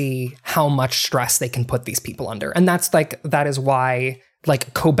to see how much stress they can put these people under. And that is why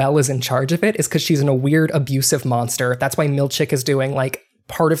like Cobell is in charge of it, is because she's in a weird abusive monster. That's why Milchick is doing like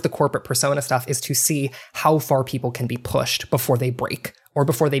part of the corporate persona stuff, is to see how far people can be pushed before they break or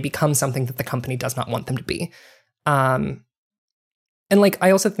before they become something that the company does not want them to be. And like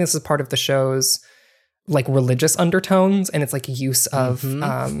I also think this is part of the show's like religious undertones and its like use of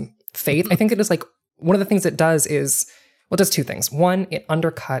faith. I think it is like one of the things it does is, well, it does two things. One, it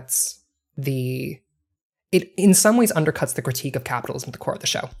in some ways undercuts the critique of capitalism at the core of the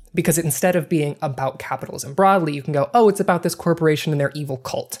show, because instead of being about capitalism broadly, you can go, oh, it's about this corporation and their evil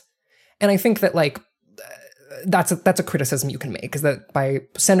cult. And I think that like, that's a criticism you can make, is that by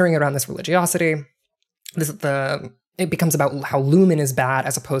centering it around this religiosity, it becomes about how Lumen is bad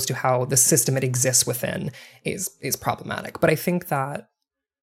as opposed to how the system it exists within is problematic. But I think that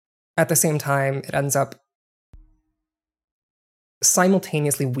at the same time, it ends up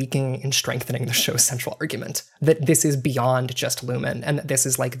simultaneously weakening and strengthening the show's central argument that this is beyond just Lumen and that this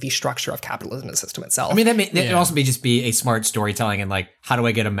is like the structure of capitalism and the system itself. I mean, that also may just be a smart storytelling and like, how do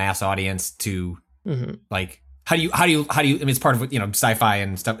I get a mass audience to like, how do you, I mean, it's part of what, you know, sci-fi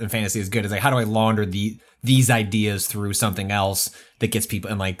and stuff and fantasy is good. Is like, how do I launder these ideas through something else that gets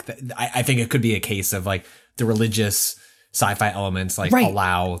people, and like, I think it could be a case of like the religious sci-fi elements like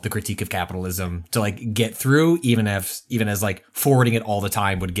allow the critique of capitalism to like get through, even as like forwarding it all the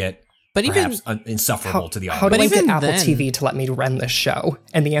time would get perhaps insufferable to the audience. How do I get Apple TV to let me run this show?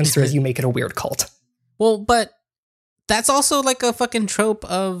 And the answer is you make it a weird cult. Well, but that's also like a fucking trope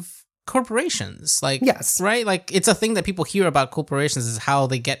of corporations. Like, yes, right? Like, it's a thing that people hear about corporations is how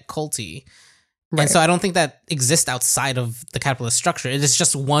they get culty. Right. And so I don't think that exists outside of the capitalist structure. It is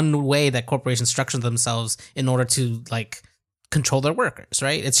just one way that corporations structure themselves in order to like control their workers,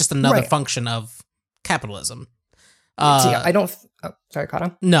 right? It's just another function of capitalism. I don't... sorry,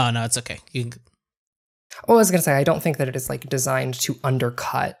 Kato? No, it's okay. I was going to say, I don't think that it is like designed to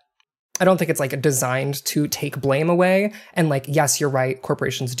undercut. I don't think it's like designed to take blame away. And like, yes, you're right,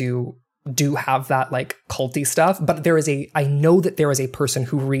 corporations do have that like culty stuff, but I know that there is a person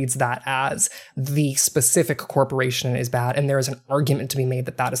who reads that as the specific corporation is bad, and there is an argument to be made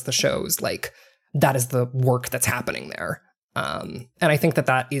that that is the show's, like, that is the work that's happening there. And I think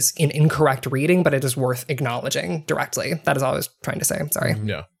that is an incorrect reading, but it is worth acknowledging directly. That is all I was trying to say. I'm sorry.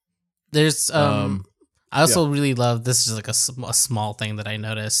 Yeah. There's, I also really love, this is like a small thing that I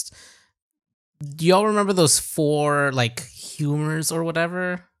noticed. Do y'all remember those 4 like humors or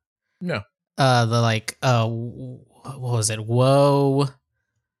whatever? No. The like what was it? Whoa.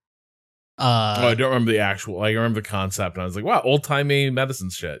 I don't remember the actual. Like, I remember the concept, and I was like, "Wow, old timey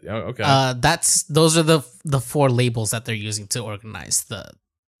medicine shit." Yeah, okay. Those are the 4 labels that they're using to organize the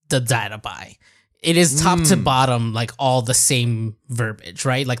data by. It is top to bottom, like all the same verbiage,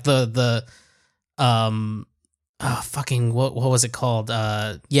 right? Like the fucking what was it called?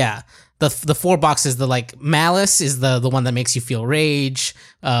 The 4 boxes, the like malice is the one that makes you feel rage.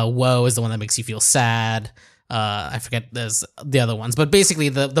 Woe is the one that makes you feel sad. I forget there's the other ones, but basically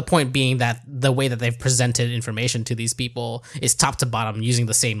the point being that the way that they've presented information to these people is top to bottom using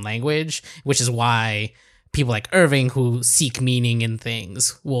the same language, which is why people like Irving who seek meaning in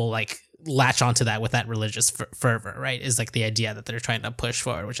things will like latch onto that with that religious fervor, right? Is like the idea that they're trying to push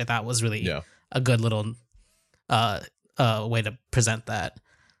forward, which I thought was really a good little way to present that.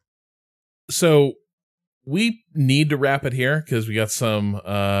 So we need to wrap it here because we got some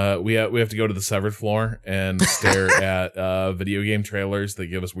we have to go to the severed floor and stare at video game trailers that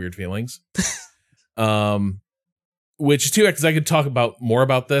give us weird feelings. Which is too, because I could talk about more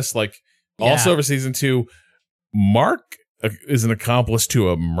about this. Like, also over season 2, Mark is an accomplice to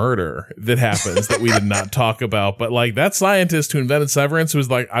a murder that happens that we did not talk about. But like, that scientist who invented Severance was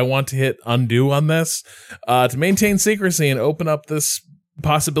like, I want to hit undo on this to maintain secrecy and open up this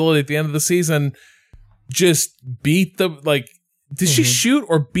possibility at the end of the season. Just beat the, like, did she shoot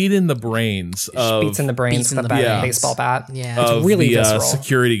or beat in the brains? She beats in the brains with a baseball bat. Yeah, it's really visceral.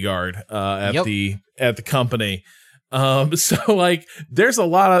 Security guard at the company. So like, there's a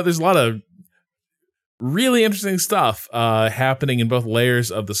lot of really interesting stuff happening in both layers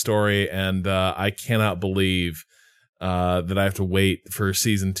of the story, and I cannot believe that I have to wait for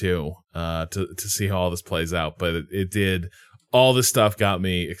season 2 to see how all this plays out. But it did. All this stuff got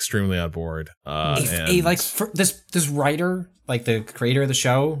me extremely on board. Like, for this writer, like the creator of the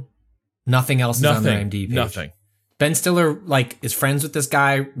show, nothing else is on their IMDb page. Nothing. Ben Stiller, like, is friends with this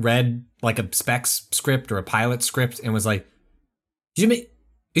guy, read like a specs script or a pilot script, and was like, "You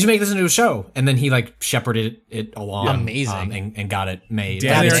should make this into a show." And then he like shepherded it along, amazing, and got it made.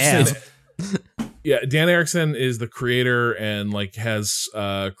 Dan Erickson is the creator and like has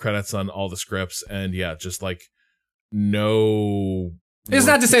credits on all the scripts, and just like. No, it's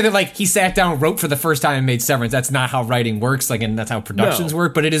not to say that like he sat down, wrote for the first time, and made Severance. That's not how writing works. Like, and that's how productions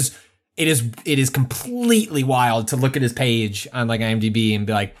work. But it is completely wild to look at his page on like IMDb and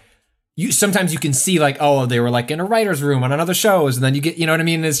be like, sometimes you can see like, oh, they were like in a writer's room on another shows, and then you get, you know what I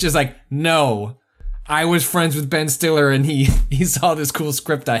mean? And it's just like, no, I was friends with Ben Stiller, and he saw this cool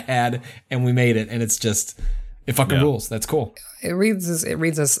script I had, and we made it, and it's just, it fucking rules. That's cool. It reads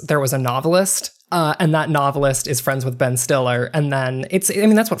as there was a novelist. And that novelist is friends with Ben Stiller. And then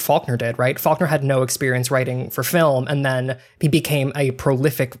that's what Faulkner did, right? Faulkner had no experience writing for film. And then he became a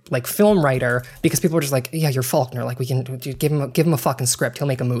prolific like film writer because people were just like, yeah, you're Faulkner. Like, we can give him a fucking script. He'll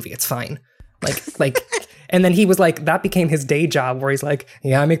make a movie. It's fine. Like, and then he was like, that became his day job where he's like,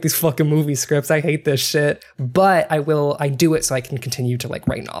 yeah, I make these fucking movie scripts. I hate this shit, but I do it so I can continue to like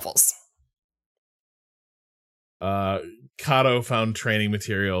write novels. Kato found training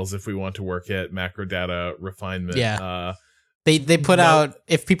materials if we want to work at macro data refinement. Yeah. They put out,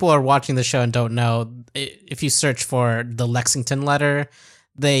 if people are watching the show and don't know, if you search for the Lexington letter,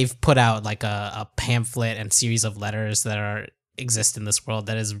 they've put out like a pamphlet and series of letters that exist in this world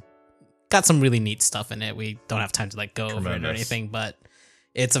that is got some really neat stuff in it. We don't have time to like go over it or anything, but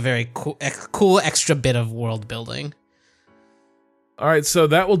it's a very cool extra bit of world building. All right, so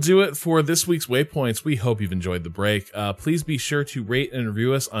that will do it for this week's Waypoints. We hope you've enjoyed the break. Please be sure to rate and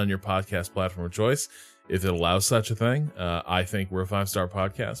review us on your podcast platform of choice, if it allows such a thing. I think we're a 5-star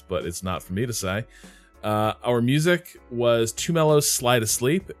podcast, but it's not for me to say. Our music was Too Mellow's Slide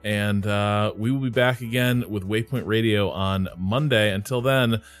Asleep, and we will be back again with Waypoint Radio on Monday. Until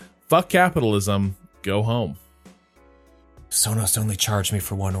then, fuck capitalism. Go home. Sonos only charged me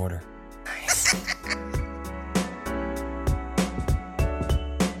for one order. Nice.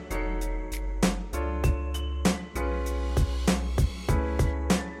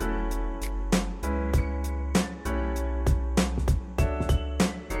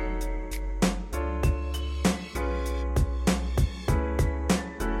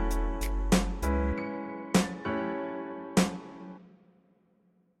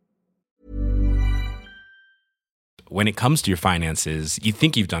 When it comes to your finances, you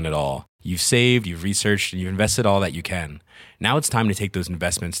think you've done it all. You've saved, you've researched, and you've invested all that you can. Now it's time to take those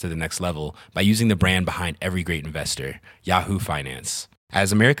investments to the next level by using the brand behind every great investor, Yahoo Finance.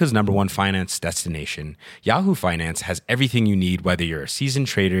 As America's #1 finance destination, Yahoo Finance has everything you need, whether you're a seasoned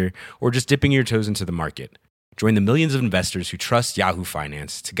trader or just dipping your toes into the market. Join the millions of investors who trust Yahoo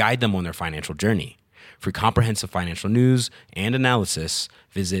Finance to guide them on their financial journey. For comprehensive financial news and analysis,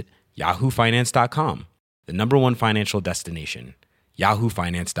 visit yahoofinance.com. The #1 financial destination,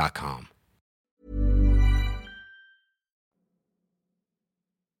 yahoofinance.com.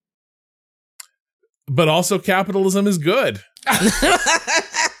 But also capitalism is good.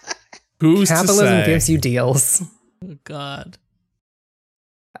 Who's Capitalism to say? gives you deals. Oh, God.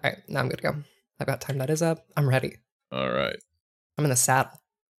 All right, now I'm good to go. I've got Time That Is up. I'm ready. All right. I'm in the saddle.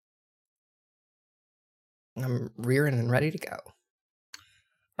 I'm rearing and ready to go.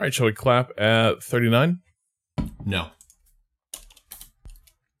 All right, shall we clap at 39? No.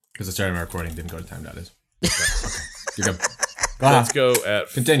 Because I started my recording, didn't go to time, that is. Okay. You're good. Go on. Let's go at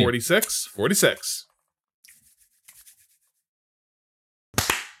Continue. 46. 46.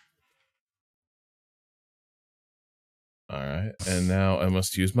 All right, and now I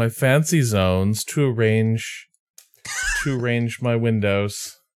must use my fancy zones to arrange my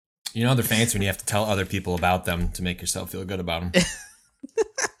windows. You know they're fancy when you have to tell other people about them to make yourself feel good about them.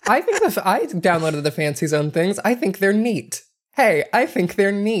 I think I downloaded the Fancy Zone things. I think they're neat. Hey, I think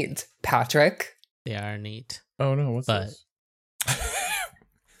they're neat, Patrick. They are neat. Oh no, what's this?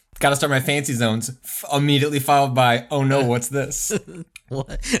 Gotta start my fancy zones. Immediately followed by, oh no, what's this?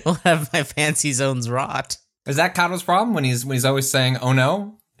 What have my fancy zones wrought? Is that Kato's problem when he's always saying, oh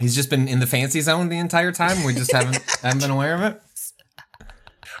no? He's just been in the fancy zone the entire time? We just haven't been aware of it?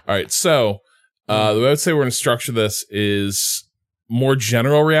 All right, so the way I would say we're going to structure this is more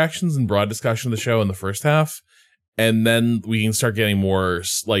general reactions and broad discussion of the show in the first half, and then we can start getting more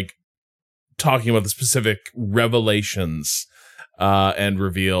like talking about the specific revelations and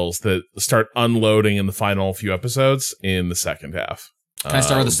reveals that start unloading in the final few episodes in the second half. Can I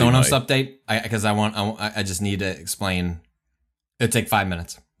start with the Sonos update? Because I just need to explain. It'll take 5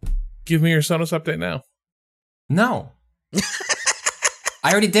 minutes. Give me your Sonos update now. No.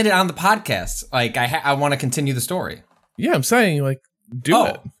 I already did it on the podcast. Like, I want to continue the story. Yeah, I'm saying, like, do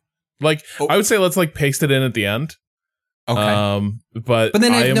it. Like, I would say let's, like, paste it in at the end. Okay. But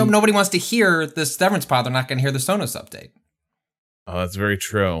then if nobody wants to hear the Severance pod, they're not going to hear the Sonos update. Oh, that's very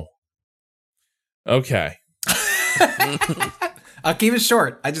true. Okay. I'll keep it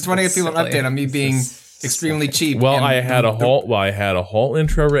short. I just want to get people an update on me being extremely cheap. Well, I had a whole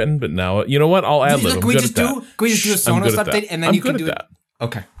intro written, but now, you know what? I'll ad lib. Can we just do a Sonos update and then you can do it?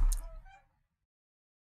 Okay.